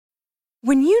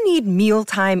When you need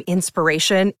mealtime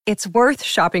inspiration, it's worth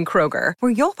shopping Kroger,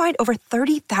 where you'll find over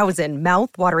 30,000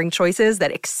 mouth-watering choices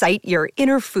that excite your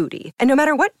inner foodie. And no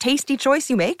matter what tasty choice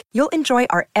you make, you'll enjoy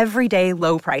our everyday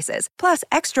low prices, plus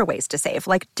extra ways to save,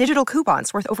 like digital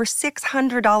coupons worth over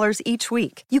 $600 each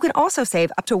week. You can also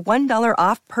save up to $1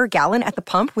 off per gallon at the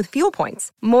pump with fuel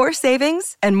points. More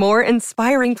savings and more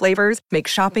inspiring flavors make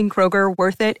shopping Kroger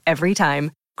worth it every time.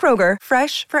 Kroger,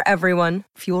 fresh for everyone.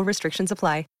 Fuel restrictions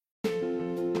apply.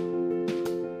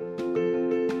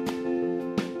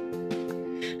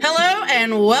 Hello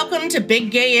and welcome to Big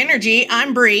Gay Energy.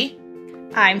 I'm Bree.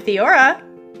 I'm Theora.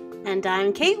 And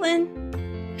I'm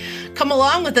Caitlin. Come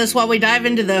along with us while we dive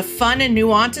into the fun and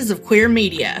nuances of queer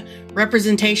media.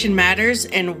 Representation matters,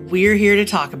 and we're here to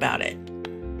talk about it.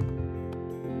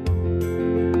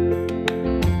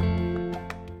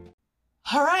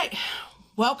 All right.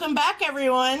 Welcome back,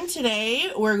 everyone.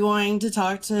 Today, we're going to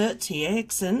talk to Tia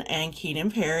Hickson and Keenan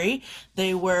Perry.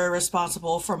 They were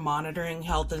responsible for monitoring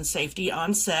health and safety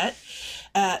on set.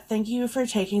 Thank you for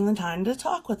taking the time to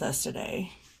talk with us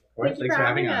today. Of course, thanks for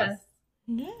having us.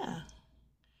 Yeah.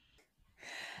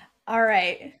 All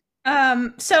right.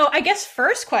 So I guess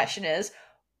first question is,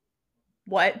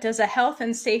 what does a health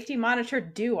and safety monitor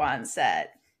do on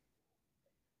set?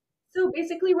 So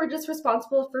basically, we're just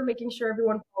responsible for making sure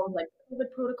everyone follows like COVID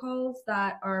protocols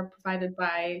that are provided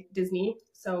by Disney.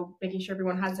 So making sure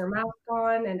everyone has their mask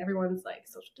on and everyone's like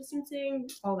social distancing,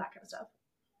 all that kind of stuff.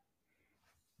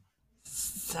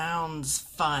 Sounds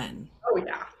fun. Oh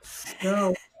yeah.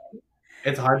 So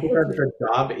it's hard because the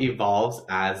job evolves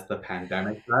as the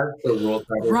pandemic does. The rules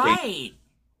are right.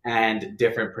 And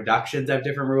different productions have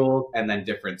different rules, and then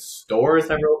different stores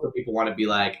have rules. So people want to be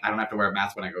like, I don't have to wear a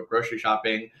mask when I go grocery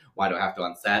shopping. Why do I have to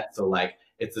on set? So like,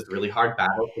 it's this really hard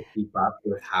battle to keep up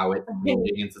with how it's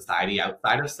moving in society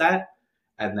outside of set,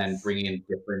 and then bringing in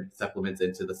different supplements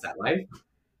into the set life.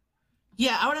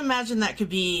 Yeah, I would imagine that could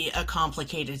be a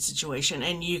complicated situation,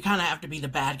 and you kind of have to be the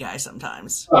bad guy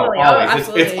sometimes. Oh, always.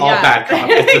 Absolutely. It's all bad cop.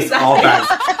 It's just all bad.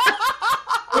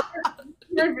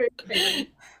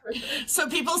 So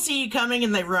people see you coming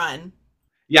and they run.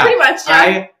 Yeah, pretty much.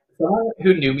 Yeah. Someone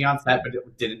who knew me on set but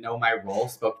didn't know my role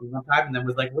spoke to me one time and then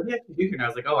was like, "What do you have to do here?" And I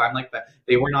was like, "Oh, I'm like that."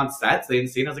 They weren't on set, so they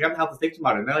didn't see. And I was like, "I'm the health and safety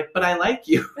monitor." And they're like, "But I like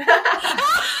you."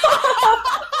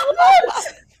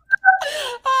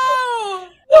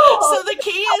 Oh, so the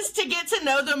key is to get to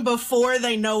know them before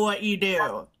they know what you do.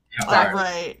 Yeah, All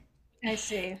right. I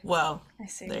see. Well, I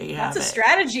see. There you have That's it. a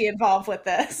strategy involved with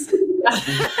this.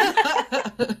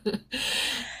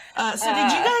 So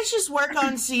did you guys just work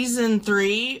on season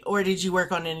 3, or did you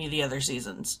work on any of the other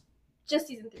seasons? Just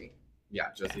season 3. Yeah,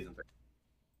 just season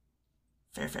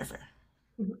 3. Fair.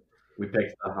 We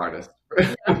picked the hardest.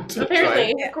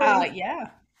 Apparently.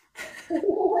 Yeah.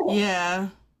 Yeah.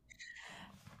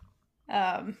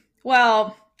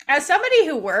 Well, as somebody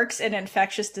who works in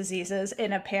infectious diseases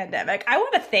in a pandemic, I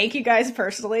want to thank you guys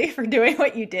personally for doing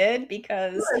what you did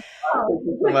because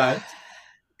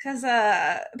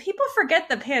people forget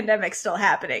the pandemic's still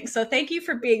happening. So thank you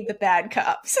for being the bad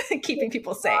cops and keeping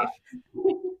people safe.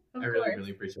 I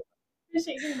really appreciate it.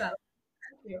 Appreciate you that.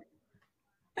 Thank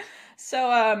you.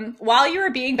 So while you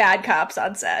were being bad cops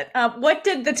on set, what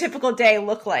did the typical day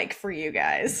look like for you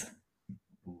guys?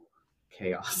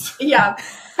 Chaos. Yeah.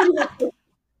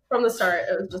 From the start,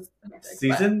 it was just hectic,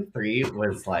 Season 3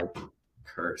 was like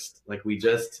cursed. Like we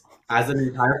just, as an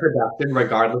entire production,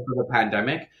 regardless of the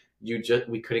pandemic,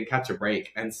 we couldn't catch a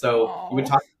break. And so you would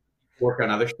work on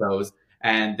other shows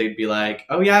and they'd be like,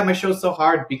 "Oh yeah, my show's so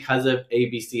hard because of A,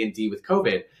 B, C, and D with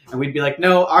COVID." And we'd be like,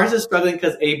 "No, ours is struggling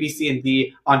because A, B, C, and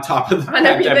D on top of the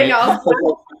pandemic." Everything else.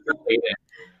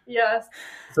 Yes.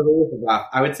 So it was rough.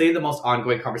 I would say the most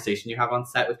ongoing conversation you have on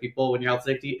set with people when you're health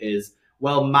safety is,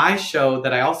 well, my show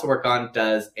that I also work on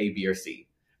does A, B, or C.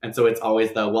 And so it's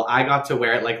always well, I got to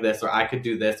wear it like this, or I could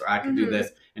do this, or I could do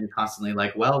this. And constantly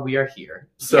like, well, we are here.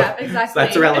 So, yeah, exactly. So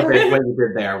that's irrelevant what you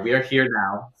did there. We are here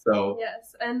now. So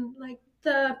yes. And like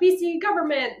the BC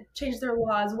government changed their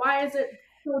laws. Why is it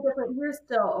so different here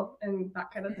still? And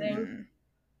that kind of thing. Mm-hmm.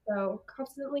 So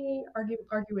constantly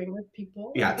arguing with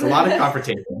people. Yeah, it's a lot of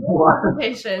confrontation.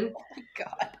 Confrontation. Oh my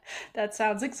God, that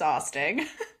sounds exhausting.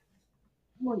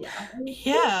 Well, yeah.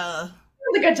 Yeah. It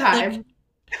was a good time.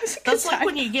 That's like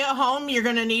when you get home, you're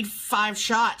going to need 5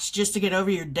 shots just to get over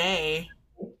your day.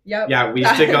 Yep. Yeah, we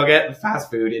used to go get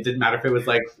fast food. It didn't matter if it was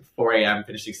like 4 a.m.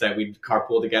 finishing set. We'd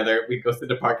carpool together. We'd go through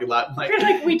the parking lot and like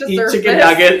we eat chicken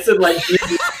nuggets and like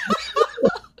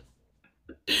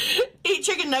eat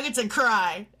chicken nuggets and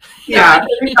cry. Yeah.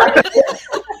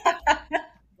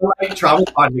 Like travel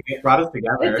bonding, it brought us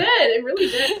together. It did. It really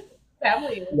did.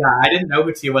 family. Yeah, I didn't know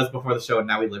who Tia was before the show, and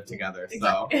now we live together.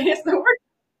 So,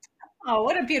 Oh,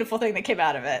 what a beautiful thing that came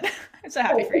out of it. I'm so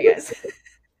happy for you guys.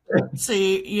 So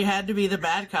you had to be the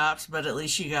bad cops, but at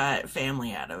least you got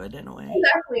family out of it in a way.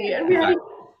 Exactly. And we had to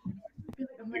be like,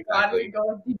 oh my God, we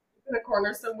go deep in a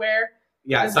corner somewhere.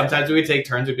 yeah, sometimes we would take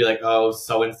turns. We'd be like, "Oh,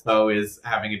 so and so is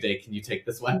having a day. Can you take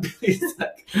this one, please?"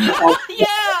 Like, Yeah.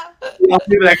 I'll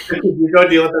do the extra. Can you go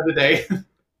deal with them today?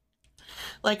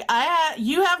 Like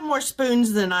you have more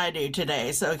spoons than I do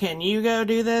today, so can you go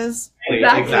do this?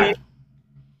 Exactly.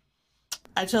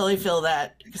 I totally feel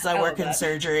that because I work in that.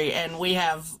 surgery, and we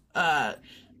have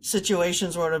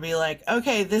situations where it'll be like,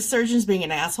 okay, this surgeon's being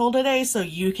an asshole today, so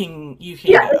you can go. It's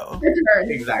your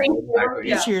turn.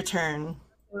 Exactly. It's your turn.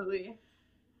 Absolutely.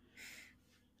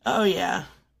 Oh yeah.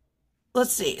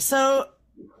 Let's see. So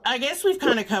I guess we've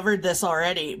kind of covered this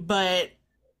already, but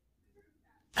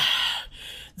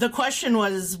the question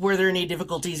was, were there any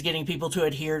difficulties getting people to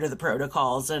adhere to the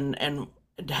protocols, and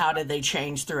how did they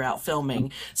change throughout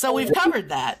filming? So we've covered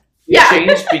that. It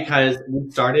changed because we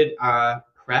started,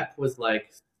 prep was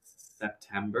like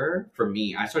September for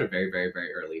me. I started very, very,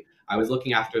 very early. I was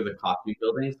looking after the costume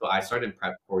building, so I started in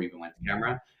prep before we even went to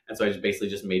camera. And so I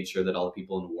just made sure that all the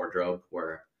people in the wardrobe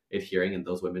were adhering, and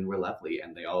those women were lovely,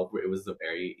 and it was a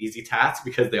very easy task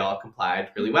because they all complied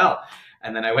really well.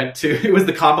 And then it was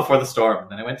the calm before the storm.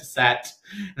 Then I went to set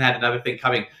and had another thing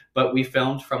coming. But we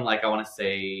filmed from I want to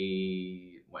say,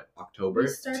 October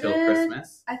till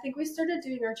Christmas? I think we started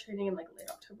doing our training in late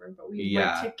October, but we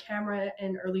went to camera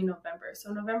in early November.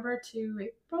 So November to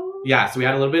April? Yeah, so we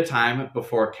had a little bit of time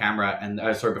before camera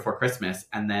before Christmas.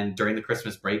 And then during the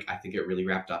Christmas break, I think it really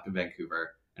wrapped up in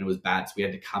Vancouver. And it was bad, so we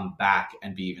had to come back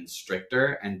and be even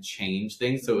stricter and change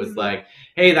things. So it was like,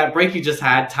 hey, that break you just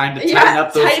had, time to tighten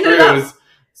up those screws.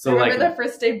 So I remember the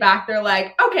first day back, they're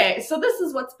like, okay, so this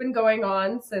is what's been going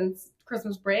on since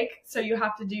Christmas break. So you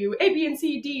have to do A, B, and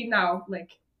C, D now,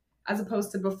 as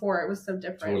opposed to before, it was so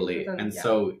different. Totally.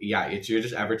 So you're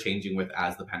just ever changing with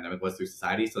as the pandemic was through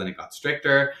society. So then it got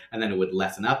stricter, and then it would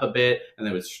lessen up a bit, and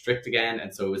then it was strict again.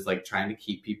 And so it was trying to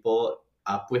keep people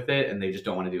up with it, and they just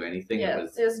don't want to do anything. Yeah,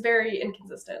 it was very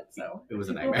inconsistent. So it was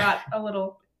a nightmare. People got a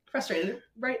little frustrated,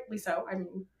 rightly so. I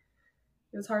mean,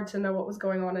 it was hard to know what was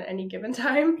going on at any given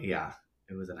time. Yeah,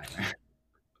 it was a nightmare.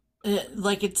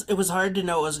 It was hard to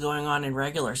know what was going on in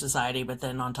regular society, but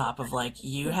then on top of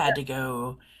you had to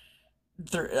go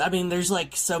through. I mean, there's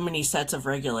so many sets of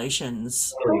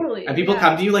regulations. Totally. And people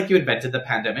come to you you invented the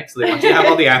pandemic, so they want you to have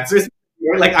all the answers.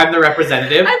 You're I'm the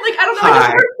representative. I'm I don't know. I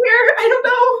just work here. I don't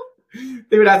know.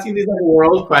 They would ask you these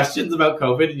world questions about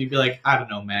COVID, and you'd be like, I don't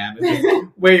know, ma'am. Just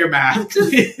wear your mask. just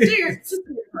do your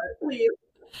part, please.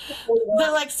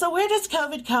 They're like, so where does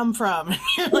COVID come from? And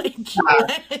you're like,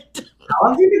 what? How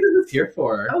long do you think this is here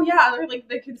for? Oh yeah, they're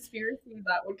the conspiracies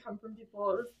that would come from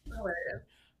people. It was hilarious.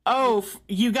 Oh,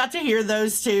 you got to hear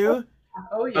those too?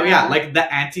 Oh yeah. Oh yeah,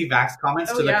 the anti-vax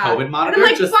comments to the COVID monitor.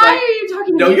 And I'm why are you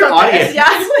talking to me your about audience. This? Yeah,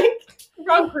 it's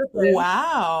wrong person.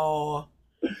 Wow.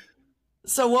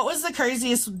 So what was the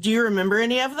craziest? Do you remember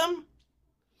any of them?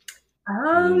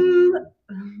 I'm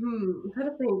trying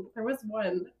to think. There was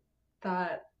one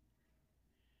that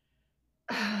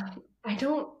I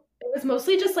don't. It was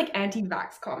mostly just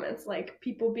anti-vax comments,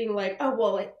 people being oh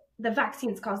well, the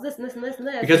vaccines cause this and this and this and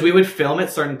this. Because we would film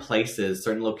at certain places,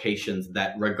 certain locations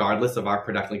that, regardless of our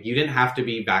production, you didn't have to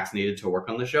be vaccinated to work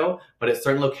on the show, but at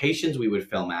certain locations we would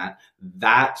film at,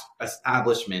 that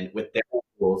establishment with their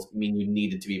rules mean you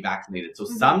needed to be vaccinated. So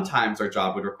sometimes our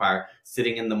job would require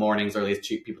sitting in the mornings early as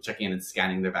people checking in and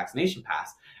scanning their vaccination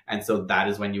pass. And so that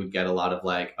is when you would get a lot of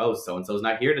oh, so-and-so's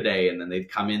not here today. And then they'd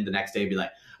come in the next day and be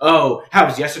like, oh, how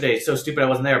was yesterday? It's so stupid I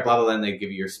wasn't there, blah, blah, blah. And they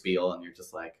give you your spiel and you're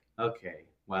just okay,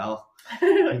 well,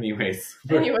 anyways.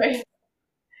 Anyway.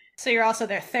 So you're also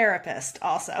their therapist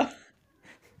also.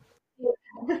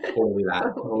 Totally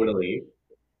that. Totally.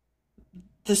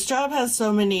 This job has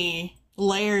so many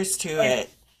layers to it.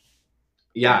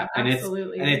 Yeah,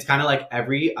 absolutely. and it's kind of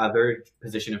every other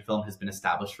position in film has been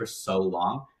established for so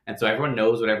long, and so everyone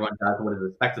knows what everyone does and what is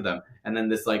expected of them. And then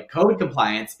this COVID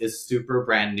compliance is super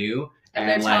brand new, and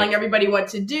they're telling everybody what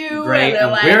to do. Great, and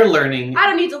we're learning. I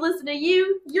don't need to listen to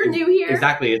you. You're new here.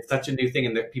 Exactly, it's such a new thing,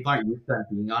 and people aren't used to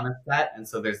being on a set, and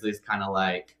so there's this kind of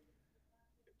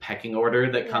pecking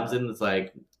order that comes in. That's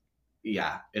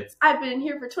it's. I've been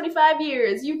here for 25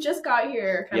 years. You just got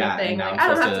here, kind of thing. I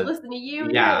don't have to listen to you.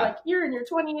 Yeah, you're in your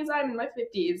 20s. I'm in my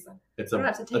 50s. It's a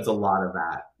lot of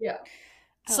that. Yeah.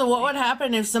 So what would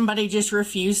happen if somebody just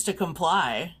refused to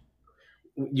comply?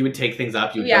 You would take things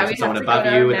up. You would go to someone above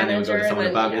you, and then they would go to someone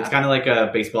above. It's kind of like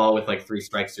a baseball with 3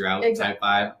 strikes, you're out type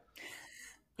vibe.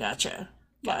 Gotcha.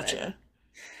 Gotcha.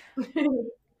 Well,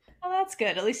 that's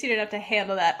good. At least you didn't have to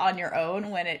handle that on your own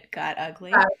when it got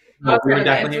ugly. No, we were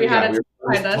definitely we had we it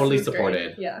were behind us, totally it was great.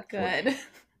 supported. Yeah. Good. Good.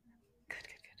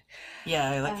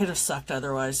 Yeah, that could have sucked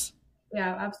otherwise.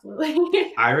 Yeah,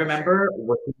 absolutely. I remember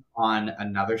working on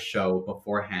another show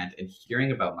beforehand and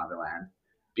hearing about Motherland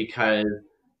because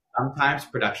sometimes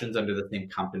productions under the same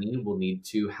company will need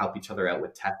to help each other out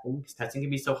with testing because testing can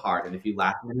be so hard. And if you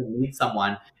last minute need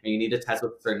someone and you need to test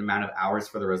with a certain amount of hours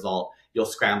for the result, you'll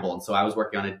scramble. And so I was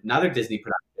working on another Disney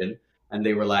production and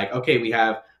they were like, okay, we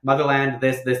have Motherland,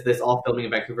 this, all filming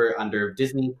in Vancouver under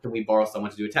Disney. Can we borrow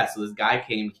someone to do a test? So this guy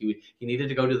came, he needed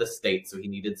to go to the States. So he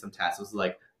needed some tests. This was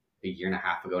like a year and a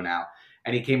half ago now.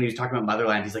 And he came and he was talking about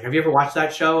Motherland. He's like, have you ever watched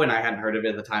that show? And I hadn't heard of it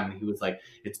at the time. And he was like,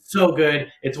 it's so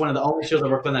good. It's one of the only shows I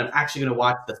worked on that I'm actually going to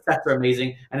watch. The sets are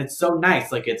amazing. And it's so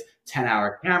nice. Like it's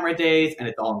 10-hour camera days and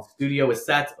it's all in studio with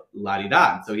sets,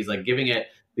 la-di-da. And so he's like giving it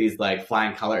these like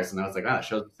flying colors. And I was like, oh, that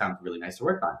show sounds really nice to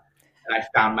work on. And I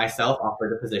found myself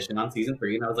offered a position on season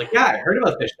 3. And I was like, yeah, I heard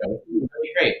about this show. It's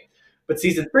really great. But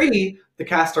season 3, the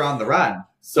cast are on the run.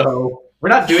 So we're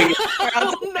not doing it.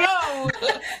 Oh, no.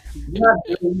 We're not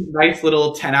doing nice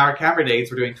little 10-hour camera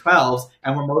days. We're doing 12s,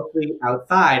 and we're mostly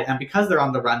outside. And because they're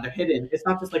on the run, they're hidden. It's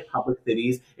not just like public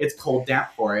cities. It's cold,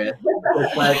 damp forest.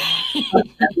 It's like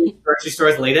grocery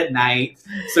stores late at night.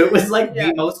 So it was like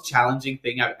the most challenging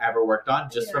thing I've ever worked on,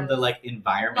 just from the like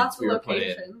environments we were put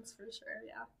in. For sure,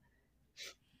 yeah.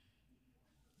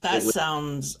 That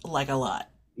sounds like a lot.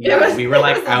 Yeah, we were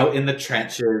like out in the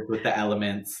trenches with the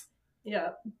elements. Yeah.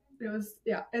 It was,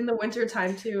 in the winter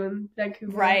time too in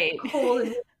Vancouver. Right. Cold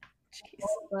and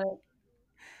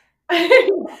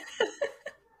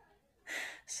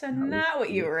So not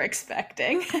what you were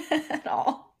expecting at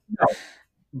all. No.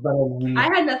 But I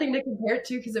had nothing to compare it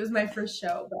to because it was my first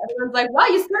show. But everyone's like, wow,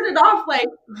 you started off like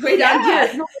way down here.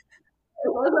 I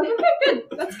was like, okay,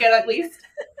 good. That's good at least.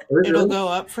 It'll go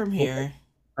up from here.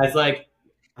 As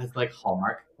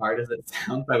Hallmark hard as it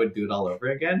sounds, I would do it all over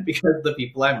again because the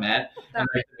people I met and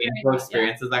like the meaningful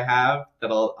experiences I have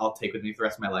that I'll take with me for the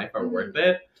rest of my life are worth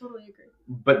it. Totally agree.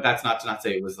 But that's not to not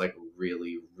say it was like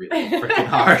really, really freaking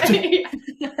hard.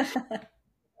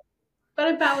 But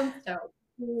it balanced out.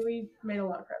 We made a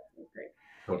lot of progress. It was great.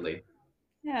 Totally.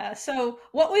 Yeah. So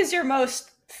what was your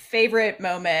most favorite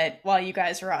moment while you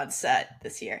guys were on set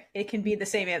this year? It can be the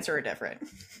same answer or different.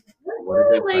 What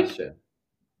a good question.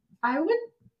 I would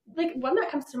one that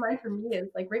comes to mind for me is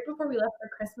like right before we left for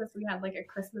Christmas, we had like a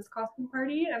Christmas costume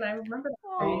party, and I remember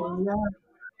that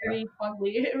very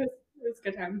fondly. It was a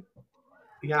good time.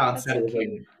 Yeah, on set it was like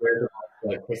where's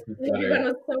the Christmas sweater? Everyone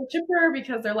was so chipper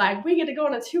because they're like, we get to go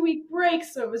on a 2-week break,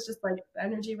 so it was just like the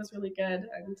energy was really good,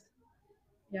 and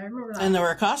I remember that. And there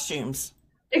were costumes.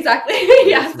 Exactly.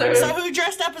 Yeah. So who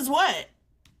dressed up as what?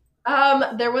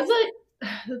 There was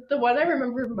the one I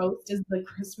remember most is the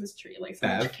Christmas tree. Like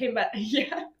someone came back,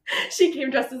 she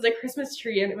came dressed as a Christmas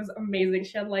tree, and it was amazing.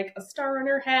 She had like a star on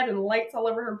her head and lights all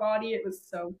over her body. It was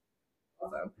so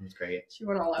awesome. It was great. She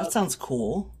went all out. That sounds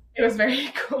cool. It was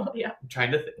very cool. Yeah. I'm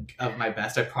trying to think of my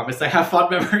best. I promise I have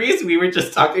fond memories. We were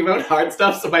just talking about hard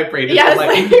stuff, so my brain is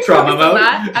like trauma mode.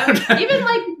 Even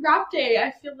like Rap Day,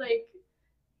 I feel like.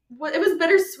 It was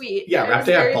bittersweet. Yeah, Rap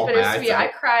Day I pulled my eyes out. I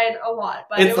cried a lot.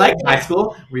 But it's like high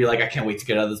school where you're like, I can't wait to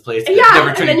get out of this place. Yeah,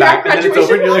 never turning back. And then it's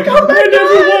over and you're like, I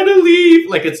never want to leave.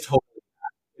 Like, it's totally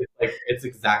that. It's like, it's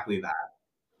exactly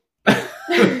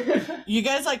that. You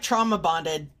guys like trauma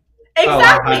bonded.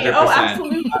 Exactly. Oh,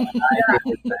 absolutely.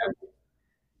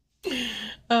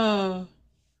 Oh,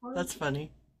 that's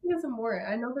funny. There's more.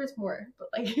 I know there's more, but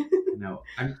like. No,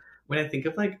 when I think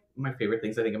of like my favorite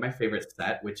things, I think of my favorite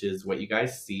set, which is what you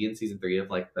guys see in season 3 of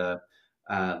like the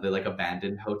like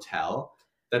abandoned hotel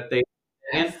that they.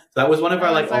 And so that was one of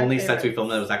our like only sets we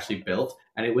filmed that was actually built,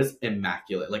 and it was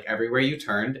immaculate. Like everywhere you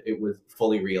turned, it was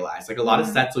fully realized. Like a lot of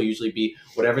sets will usually be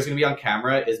whatever's going to be on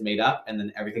camera is made up, and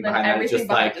then everything behind that is just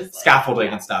like scaffolding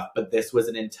and stuff. But this was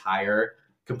an entire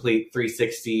complete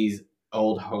 360s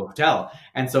old hotel,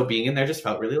 and so being in there just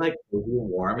felt really like cozy and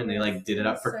warm, and they like did it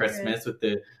up for Christmas with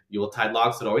the Yuletide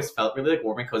logs, so it always felt really like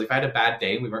warm and cozy. If I had a bad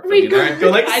day and we weren't filming there, I'd go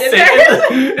like sit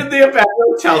in the abandoned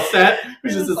hotel set,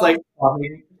 which is just like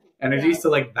calming energy. So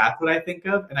like that's what I think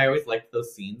of, and I always liked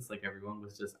those scenes. Like everyone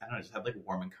was just, I don't know, just had like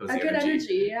warm and cozy good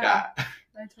energy. Yeah.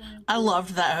 I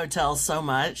loved that hotel so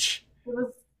much.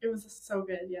 It was so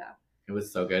good. Yeah. It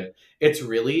was so good. It's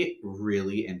really,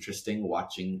 really interesting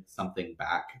watching something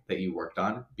back that you worked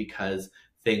on, because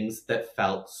things that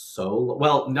felt so,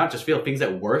 well, not just things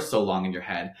that were so long in your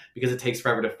head because it takes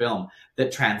forever to film,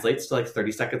 that translates to like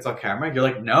 30 seconds on camera. You're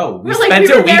like, no, we spent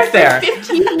a week there.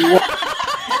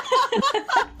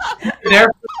 there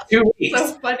for 2 weeks.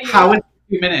 So funny. How is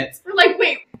it 2 minutes? We're like,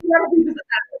 wait, we gotta revisit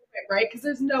that a bit, right? Because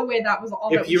there's no way that was all.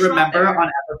 If you remember on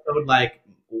episode like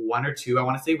 1 or 2, I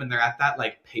want to say, when they're at that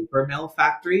like paper mill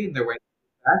factory and they're wearing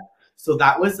that. So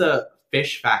that was a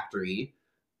fish factory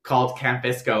called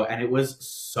Camphisco, and it was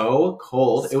so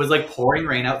cold. It was like pouring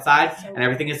rain outside, and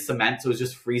everything is cement, so it was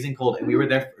just freezing cold. And we were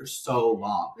there for so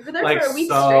long. We were there like, for a week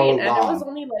so straight, and long. it was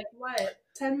only like what,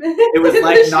 10 minutes. It was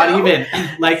like not even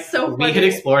like so we had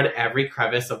explored every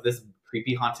crevice of this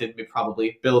creepy haunted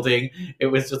probably building. It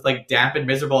was just like damp and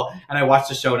miserable. And I watched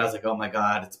the show and I was like, oh my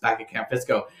god, it's back at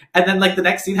Camphisco. And then like the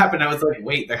next scene happened, and I was like,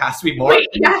 wait, there has to be more. Wait,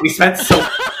 yeah. We spent so.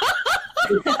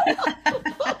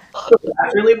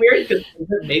 That's really weird because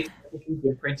it makes everything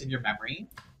different in your memory.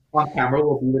 On camera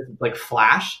will be this like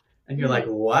flash, and you're like,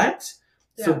 what?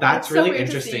 Yeah, so that's so really weird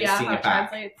interesting to see, seeing how it back.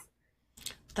 translates.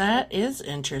 That is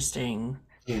interesting.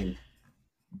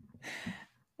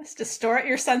 Let's distort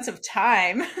your sense of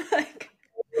time. Like,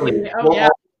 Really. Oh, yeah.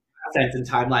 Sense in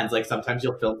timelines, like sometimes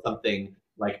you'll film something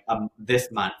like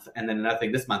this month and then another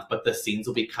thing this month, but the scenes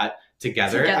will be cut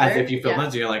together as if you filmed those,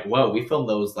 and you're like, whoa, we filmed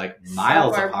those like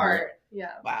miles so apart.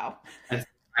 yeah, wow. And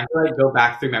I feel like go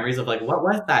back through memories of like, what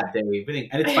was that day?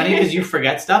 And it's funny because you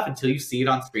forget stuff until you see it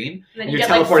on screen, And then you're get,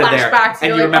 teleported like, there, flashbacks, and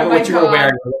you like, remember oh what you my were God.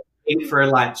 wearing, ate for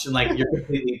lunch, and like you're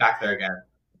completely back there again.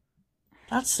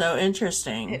 That's so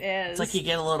interesting. It is. It's like you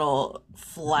get a little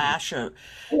flash of.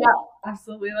 Yeah,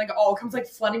 absolutely. Like all comes like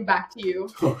flooding back to you.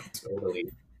 Oh, totally.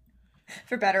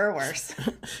 For better or worse.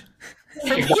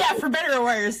 For better or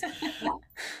worse.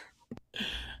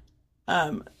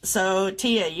 So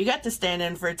Tia, you got to stand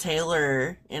in for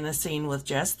Taylor in a scene with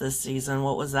Jess this season.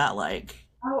 What was that like?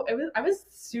 Oh, I was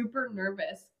super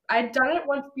nervous. I'd done it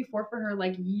once before for her,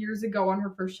 like years ago on her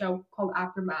first show called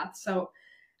Aftermath. So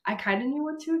I kind of knew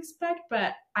what to expect,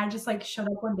 but I just like showed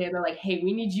up one day and they're like, hey,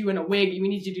 we need you in a wig. We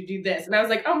need you to do this. And I was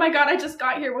like, oh my God, I just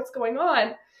got here. What's going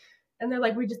on? And they're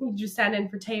like, we just need you to stand in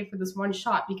for Tay for this one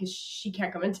shot because she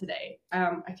can't come in today.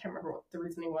 I can't remember what the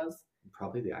reasoning was.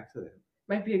 Probably the accident.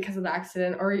 Might be because of the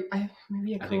accident or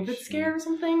maybe a COVID scare or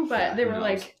something. But Yeah, they who were knows?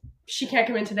 like, she can't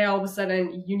come in today. All of a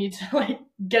sudden, you need to like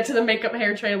get to the makeup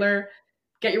hair trailer,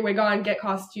 get your wig on, get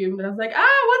costumed. And I was like,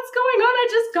 what's going on? I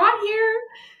just got here.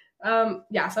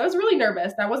 So I was really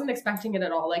nervous. I wasn't expecting it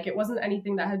at all. Like it wasn't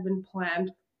anything that had been planned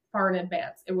far in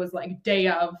advance. It was like day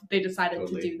of, they decided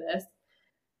to do this.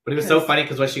 But it was so funny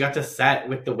because when she got to set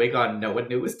with the wig on, no one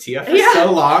knew it was Tia for Yeah.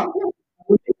 so long.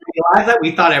 We didn't realize that.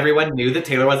 We thought everyone knew that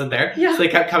Taylor wasn't there. Yeah. So they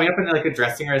kept coming up and like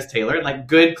addressing her as Taylor, and like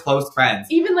good close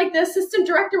friends. Even like the assistant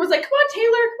director was like, come on,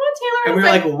 Taylor. And we were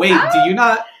like, wait, do you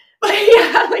not?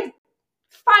 Yeah, like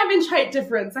 5-inch height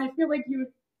difference. I feel like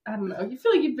I don't know. You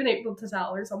feel like you've been able to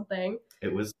tell or something.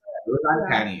 It was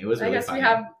uncanny. It was really I guess funny. we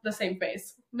have the same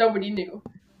face. Nobody knew.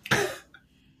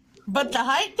 But the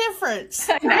height difference,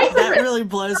 I know. that really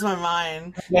blows my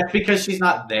mind. That's because she's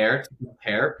not there to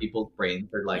compare. People's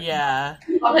brains are like, Yeah.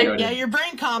 Like, Yeah, your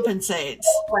brain compensates.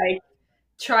 like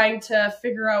trying to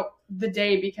figure out the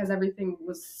day because everything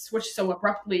was switched so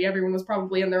abruptly. Everyone was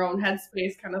probably in their own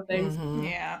headspace kind of thing. Mhm.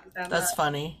 Yeah. And, That's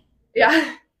funny.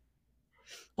 yeah.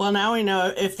 Well, now we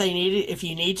know if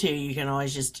you need to, you can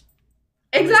always just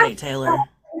Exactly. imitate Taylor.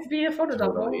 Be a photo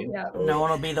double. Totally. Yeah. No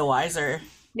one will be the wiser.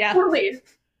 Yeah. Totally.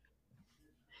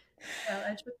 Yeah,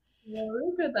 I just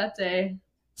really good that day.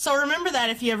 So remember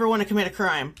that if you ever want to commit a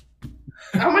crime.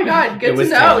 Oh my God, It good to was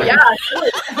know. Taylor. Yeah.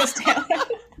 It was Taylor. Yeah,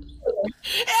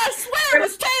 I swear it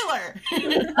was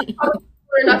Taylor.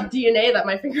 Enough DNA that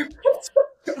my fingerprints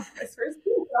were on my first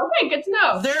piece. Okay, good to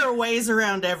know. There are ways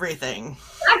around everything.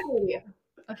 Exactly.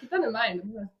 I'll keep that in mind.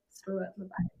 I'm gonna throw that in the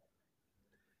back.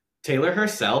 Taylor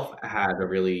herself had a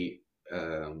really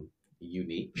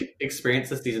unique experience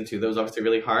this season too. That was obviously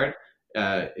really hard.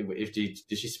 Did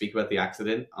she speak about the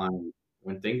accident on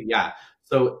one thing? Yeah.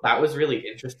 So that was really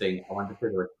interesting. I wanted to say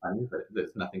it was funny, but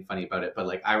there's nothing funny about it. But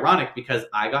like ironic because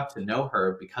I got to know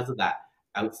her because of that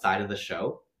outside of the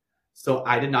show. So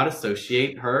I did not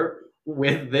associate her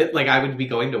with it. Like I would be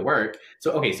going to work.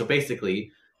 So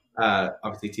basically,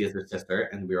 obviously Tia's her sister,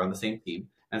 and we were on the same team.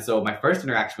 And so my first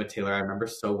interaction with Taylor, I remember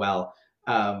so well.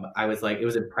 I was like, it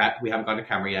was in prep. We haven't gone to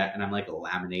camera yet, and I'm like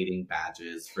laminating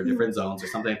badges for different zones or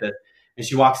something like this. And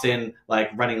she walks in like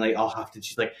running late, all huffed, and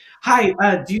she's like, "Hi,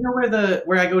 do you know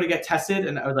where I go to get tested?"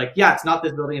 And I was like, "Yeah, it's not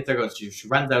this building. It's there." Goes. She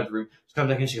runs out of the room. She comes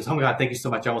back in. She goes, "Oh my God, thank you so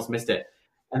much. I almost missed it."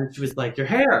 And then she was like, "Your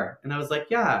hair." And I was like,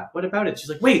 "Yeah, what about it?" She's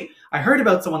like, "Wait, I heard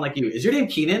about someone like you. Is your name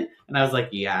Keenan?" And I was like,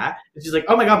 "Yeah." And she's like,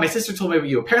 "Oh my God, my sister told me about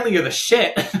you. Apparently you're the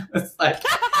shit." It's like,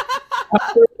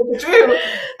 true.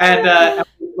 And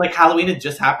like Halloween had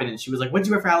just happened, and she was like, "What'd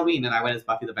you wear for Halloween?" And I went as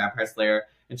Buffy the Vampire Slayer,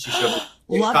 and she showed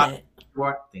me. Love it. she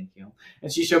wore. Thank you.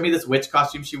 And she showed me this witch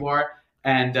costume she wore,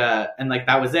 and like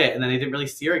that was it. And then I didn't really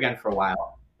see her again for a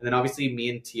while. And then obviously me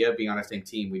and Tia being on our same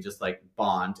team, we just like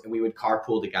bond and we would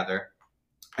carpool together.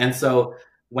 And so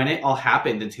when it all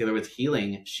happened and Taylor was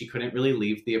healing, she couldn't really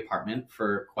leave the apartment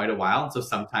for quite a while. And so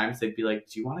sometimes they'd be like,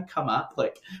 do you want to come up?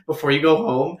 Like, before you go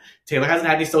home, Taylor hasn't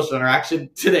had any social interaction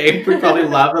today. We'd probably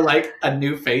love a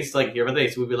new face to like hear about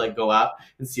this. So we'd be like, go up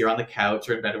and see her on the couch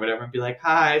or in bed or whatever and be like,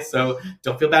 hi. So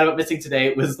don't feel bad about missing today.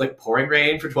 It was like pouring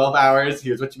rain for 12 hours.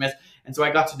 Here's what you missed. And so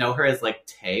I got to know her as like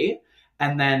Tay.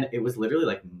 And then it was literally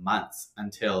like months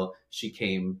until she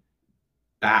came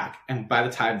back. And by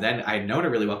the time then, I had known her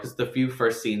really well because the few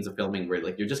first scenes of filming were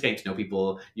like, you're just getting to know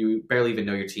people. You barely even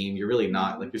know your team. You're really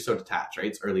not, like, you're so detached, right?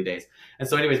 It's early days. And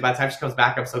so anyways, by the time she comes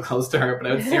back, I'm so close to her, but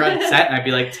I would see her on set and I'd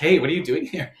be like, Tay, what are you doing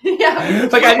here? Yeah.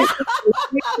 Like,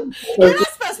 You're not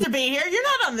supposed to be here. You're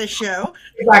not on this show.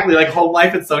 Exactly, like home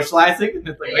life and socializing. And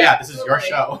it's like, oh, yeah, this is your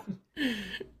show.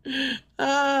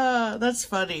 That's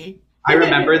funny. I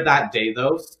remember that day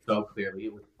though so clearly.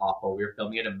 It was awful. We were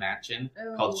filming at a mansion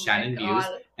called Shannon Muse,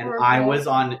 and I was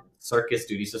on circus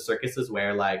duty. So circus is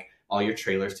where like all your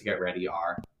trailers to get ready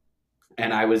are.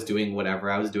 And I was doing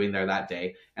whatever I was doing there that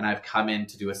day, and I've come in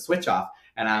to do a switch off.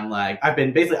 And I'm like, I've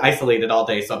been basically isolated all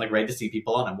day, so I'm like ready to see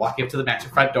people. And I'm walking up to the mansion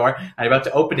front door, and I'm about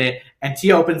to open it, and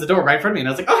Tia opens the door right in front of me. And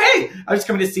I was like, oh, hey, I was just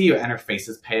coming to see you. And her face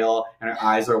is pale, and her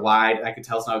eyes are wide, and I could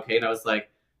tell it's not okay. And I was like,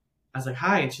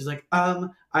 hi. And she's like,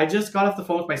 I just got off the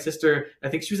phone with my sister. I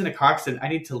think she was in a car accident. I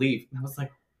need to leave. And I was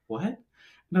like, what? And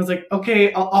I was like,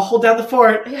 okay, I'll hold down the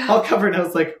fort. Yeah. I'll cover it. And I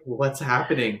was like, what's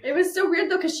happening? It was so weird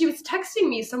though, because she was texting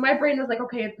me. So my brain was like,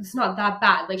 okay, it's not that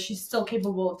bad. Like, she's still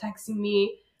capable of texting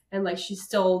me. And like, she's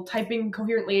still typing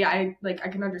coherently. I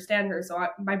can understand her. So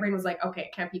my brain was like, okay,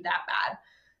 it can't be that bad.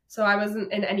 So I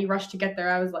wasn't in any rush to get there.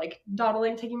 I was like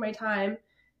dawdling, taking my time.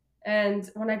 And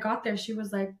when I got there, she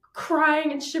was like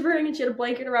crying and shivering, and she had a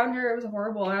blanket around her. It was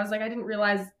horrible. And I was like, I didn't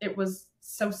realize it was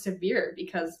so severe,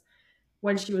 because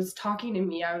when she was talking to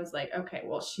me, I was like, okay,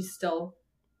 well, she's still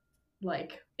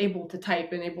like able to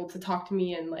type and able to talk to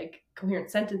me in like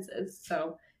coherent sentences.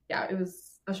 So yeah, it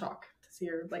was a shock to see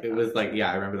her like it was like,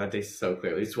 yeah, I remember that day so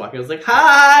clearly. Just walking, I was like,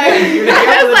 hi!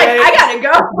 I was like, I gotta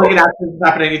go. Like, an accident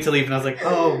happened, I need to leave. And I was like,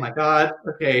 oh my God,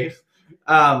 okay.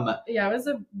 Yeah, it was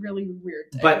a really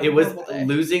weird day. But it was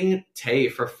losing Tay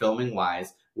for filming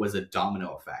wise was a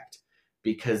domino effect,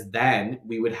 because then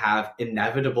we would have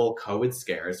inevitable COVID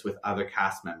scares with other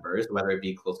cast members, whether it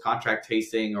be close contract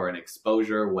tasting or an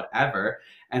exposure, whatever.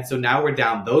 And so now we're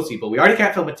down those people. We already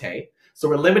can't film with Tay, so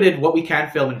we're limited what we can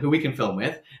film and who we can film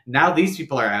with. Now these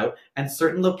people are out, and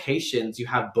certain locations you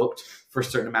have booked for a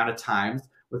certain amount of times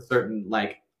with certain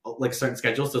like certain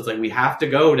schedules. So it's like, we have to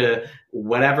go to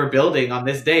whatever building on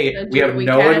this day. We have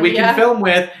no one we can film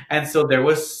with. And so there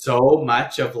was so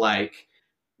much of like,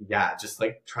 yeah, just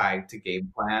like trying to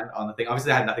game plan on the thing. Obviously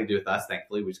that had nothing to do with us.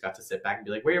 Thankfully, we just got to sit back and be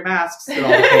like, wear your masks and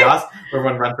all the chaos.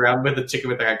 Everyone runs around with a chicken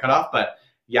with their head cut off. But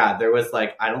yeah, there was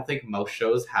like, I don't think most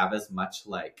shows have as much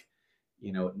like,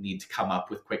 you know, need to come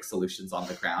up with quick solutions on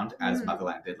the ground as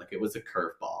Motherland did. Like, it was a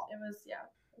curveball. It was, yeah.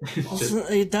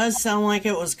 It does sound like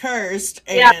it was cursed.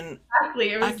 And yeah, exactly.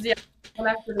 It was,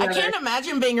 I can't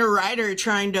imagine being a writer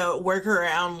trying to work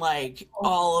around like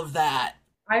all of that.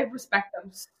 I respect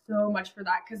them so much for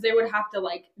that, because they would have to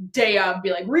like day of be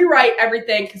like, rewrite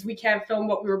everything because we can't film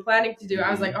what we were planning to do.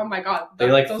 I was like, oh my God. They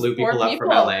like flew people up from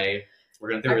LA. We're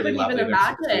going to do really lovely.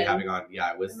 Having on,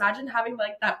 yeah, it was. Imagine having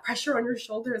like that pressure on your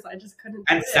shoulders. I just couldn't.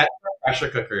 And set pressure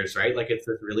cookers, right? Like, it's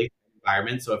this really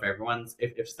environment. So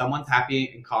if someone's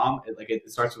happy and calm,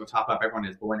 it starts from the top up. Everyone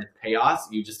is, but when it's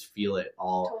chaos, you just feel it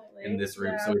all in this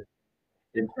room. Yeah. So it's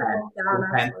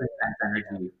intense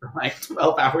energy for like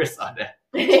 12 hours on it.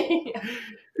 Yeah.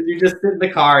 You just sit in the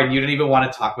car and you don't even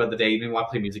want to talk about the day. You don't even want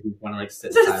to play music. You just want to like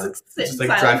sit silent. Just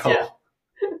like drive home.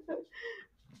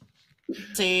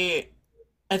 See,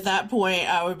 at that point,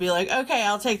 I would be like, okay,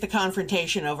 I'll take the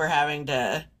confrontation over having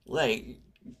to like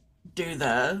do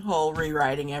the whole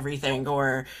rewriting everything,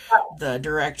 or the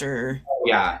director.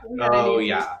 Yeah. Oh,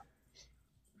 yeah.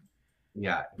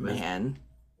 Yeah. Man.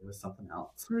 It was something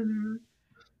else. Mm-hmm.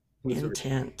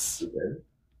 Intense.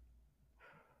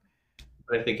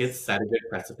 But I think it's set a good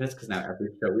precipice, because now every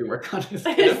show we work on is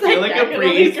going to feel like a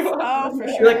breeze. Oh, for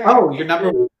sure. You're like, oh, your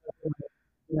number one.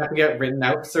 You have to get written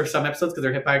out for some episodes because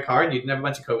they're hit by a car and you didn't have a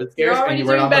bunch of COVID scares and you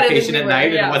weren't on location at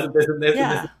night and it wasn't this and this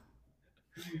and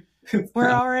this.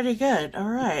 We're already good. All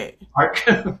right.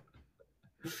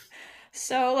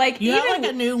 So, like, you have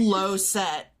like a new low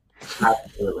set.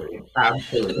 Absolutely.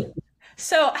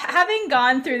 So having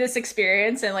gone through this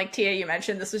experience, and like Tia, you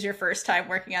mentioned this was your first time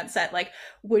working on set, like,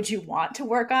 would you want to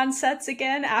work on sets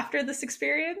again after this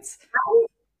experience?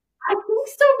 I think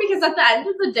so, because at the end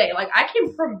of the day, like, I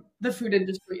came from the food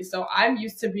industry, so I'm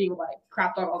used to being like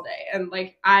crapped on all day, and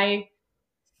like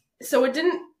so it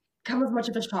didn't come as much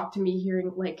of a shock to me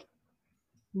hearing like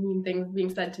mean things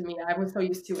being said to me. I was so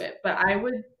used to it, but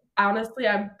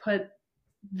I put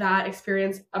that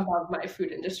experience above my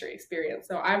food industry experience,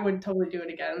 so I would totally do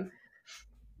it again.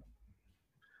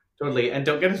 Totally, and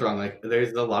don't get us wrong, like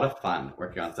there's a lot of fun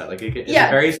working on set. Like it's a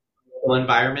very social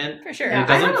environment For sure. and it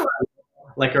doesn't feel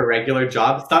like a regular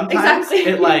job. Sometimes sometimes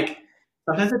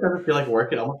it doesn't feel like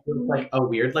work. It almost feels like a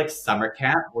weird like summer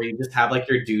camp where you just have like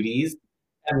your duties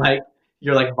and like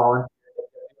you're like volunteering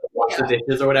to wash the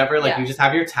dishes or whatever. Like you just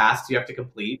have your tasks you have to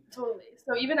complete. Totally.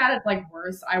 So even at its like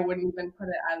worst, I wouldn't even put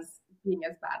it as being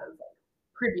as bad as like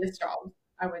previous jobs.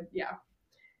 I would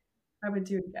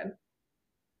do it again.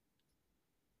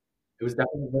 It was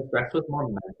definitely, the stress was more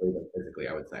mentally than physically,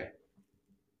 I would say.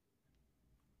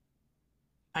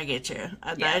 I get you.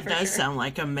 Yeah, that does sure. sound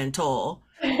like a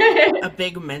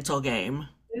big mental game.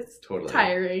 It's totally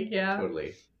tiring, yeah.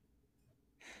 Totally.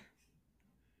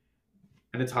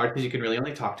 And it's hard because you can really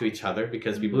only talk to each other,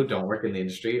 because people who don't work in the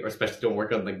industry, or especially don't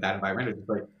work on like that environment, are just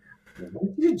like,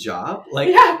 what's your job?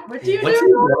 Like, what do you what's do?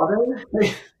 your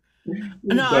job?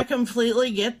 No, I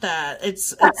completely get that.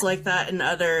 It's like that in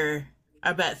other.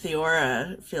 I bet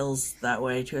Theora feels that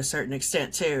way to a certain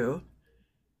extent too.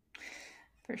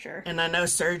 For sure. And I know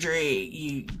surgery,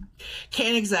 you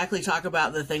can't exactly talk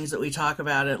about the things that we talk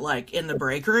about it like in the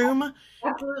break room.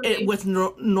 Absolutely. With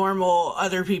normal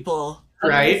other people.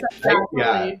 Right?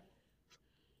 Yeah.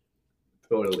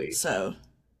 Totally. So,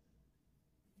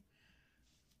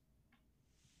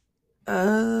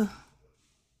 let's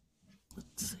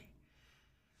see.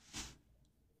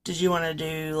 Did you want to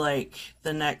do like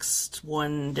the next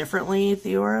one differently,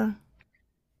 Theora?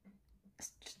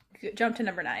 Jump to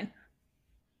number 9.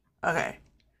 Okay.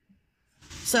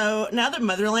 So now that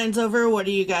Motherland's over, what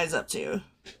are you guys up to?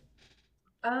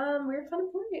 We're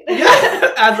unemployed.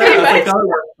 As I was like, oh,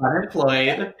 we're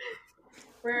unemployed.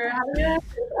 We're having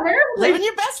Living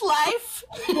your best life.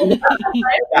 You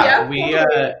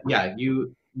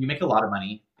make a lot of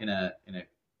money in a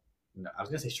I was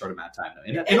gonna say short amount of time.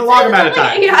 No, in a long amount of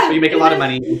time. Yeah. But you make a lot of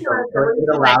money. It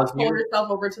allows you yourself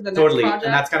over to the next totally, project.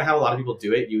 and that's kind of how a lot of people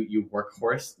do it. You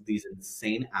workhorse these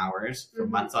insane hours for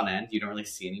months on end. You don't really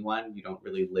see anyone. You don't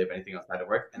really live anything outside of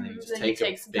work, and then you just take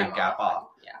a big gap off.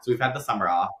 Yeah. So we've had the summer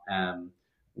off.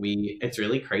 It's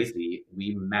really crazy.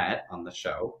 We met on the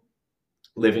show,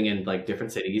 living in like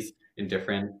different cities, in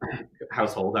different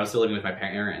households. I was still living with my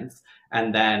parents,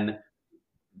 and then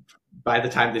by the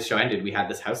time this show ended, we had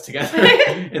this house together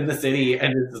in the city,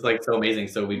 and it's just like so amazing.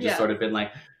 So we've just sort of been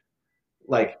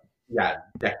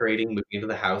decorating, moving into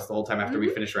the house the whole time after we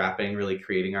finished wrapping, really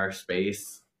creating our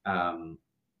space,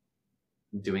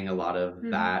 doing a lot of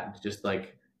that, just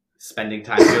like spending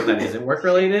time here that isn't work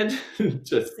related,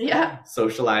 just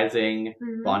socializing,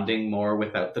 bonding more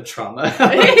without the trauma of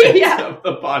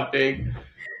the bonding.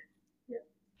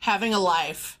 Having a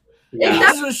life. Yeah.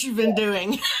 That's what you've been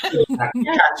doing.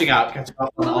 Catching up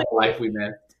on all the life we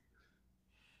missed.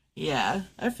 Yeah,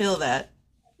 I feel that.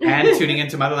 And tuning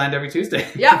into Motherland every Tuesday.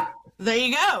 Yeah. There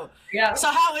you go. Yeah. So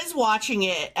how is watching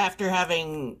it after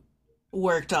having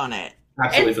worked on it?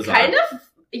 Absolutely It's bizarre.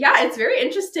 it's very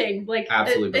interesting. Like,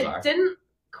 absolutely bizarre. It didn't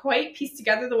quite piece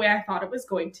together the way I thought it was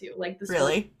going to. Like, this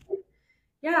Really?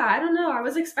 Yeah, I don't know. I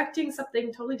was expecting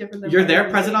something totally different. You're there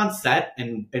present on set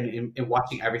and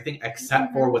watching everything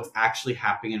except for what's actually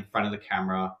happening in front of the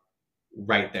camera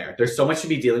right there. There's so much to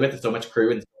be dealing with. There's so much crew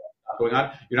and stuff going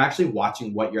on. You're not actually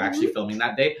watching what you're actually filming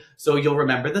that day. So you'll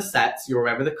remember the sets. You'll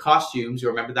remember the costumes.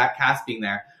 You'll remember that cast being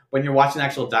there. When you're watching the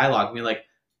actual dialogue, and you're like,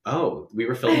 oh, we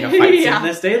were filming a fight scene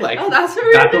this day? Like, that's what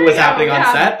was happening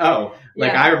on set? Oh,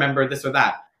 like Yeah. I remember this or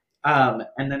that.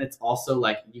 And then it's also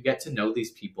like you get to know these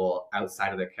people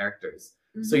outside of their characters.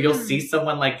 So you'll see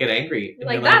someone like get angry. And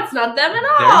Like, you're that's not them at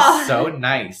all. They're so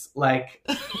nice. Like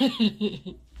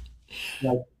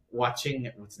watching,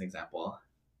 what's an example?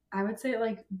 I would say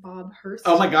like Bob Hurst.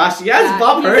 Oh my gosh, yes,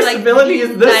 Bob he's, Hurst's like, ability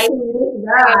is the nice sweetest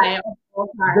guy man. of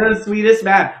all time. The sweetest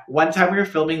man. One time we were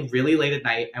filming really late at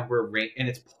night and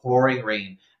it's pouring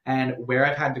rain. And where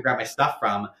I've had to grab my stuff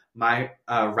from, my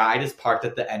ride is parked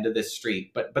at the end of this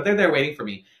street, but they're there waiting for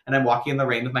me. And I'm walking in the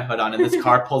rain with my hood on, and this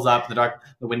car pulls up. The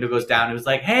window goes down. It was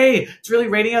like, "Hey, it's really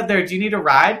raining out there. Do you need a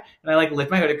ride?" And I like lift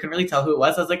my hood. I couldn't really tell who it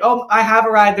was. I was like, "Oh, I have a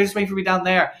ride. They're just waiting for me down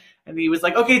there." And he was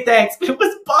like, "Okay, thanks." But it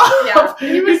was Bob. Yeah,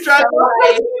 he was driving so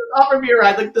nice. offered me a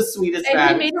ride, like the sweetest And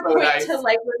man. he made a So point nice. to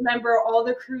like remember all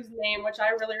the crew's name, which I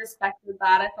really respected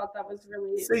that. I thought that was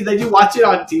really So then you watch it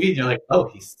on TV and you're like, oh,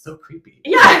 he's so creepy.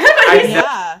 yeah.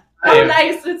 Yeah. So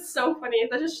nice. It's so funny.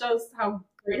 That just shows how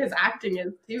great his acting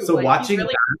is too. So like, watching he's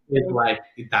really that is like,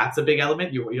 that's a big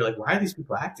element. You're like, why are these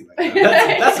people acting like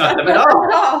that? That's not them at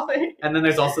all. And then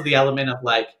there's also the element of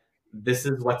like, this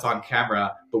is what's on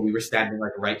camera, but we were standing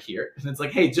like right here. And it's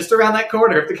like, hey, just around that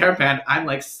corner of the camera pan, I'm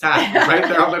like sat right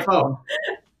there on my phone.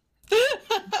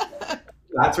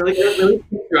 That's really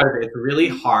it's really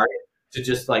hard to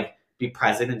just like be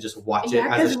present and just watch it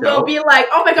as a show. We'll be like,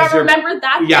 oh my god, remember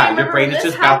that? Yeah, your brain is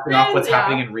just bouncing off what's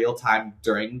happening in real time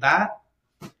during that.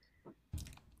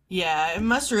 Yeah, it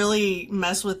must really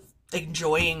mess with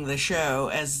enjoying the show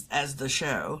as the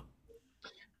show.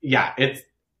 Yeah, it's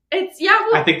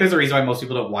well, I think there's a reason why most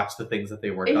people don't watch the things that they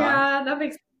work on. Yeah, that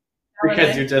makes sense.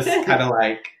 Because you're just kind of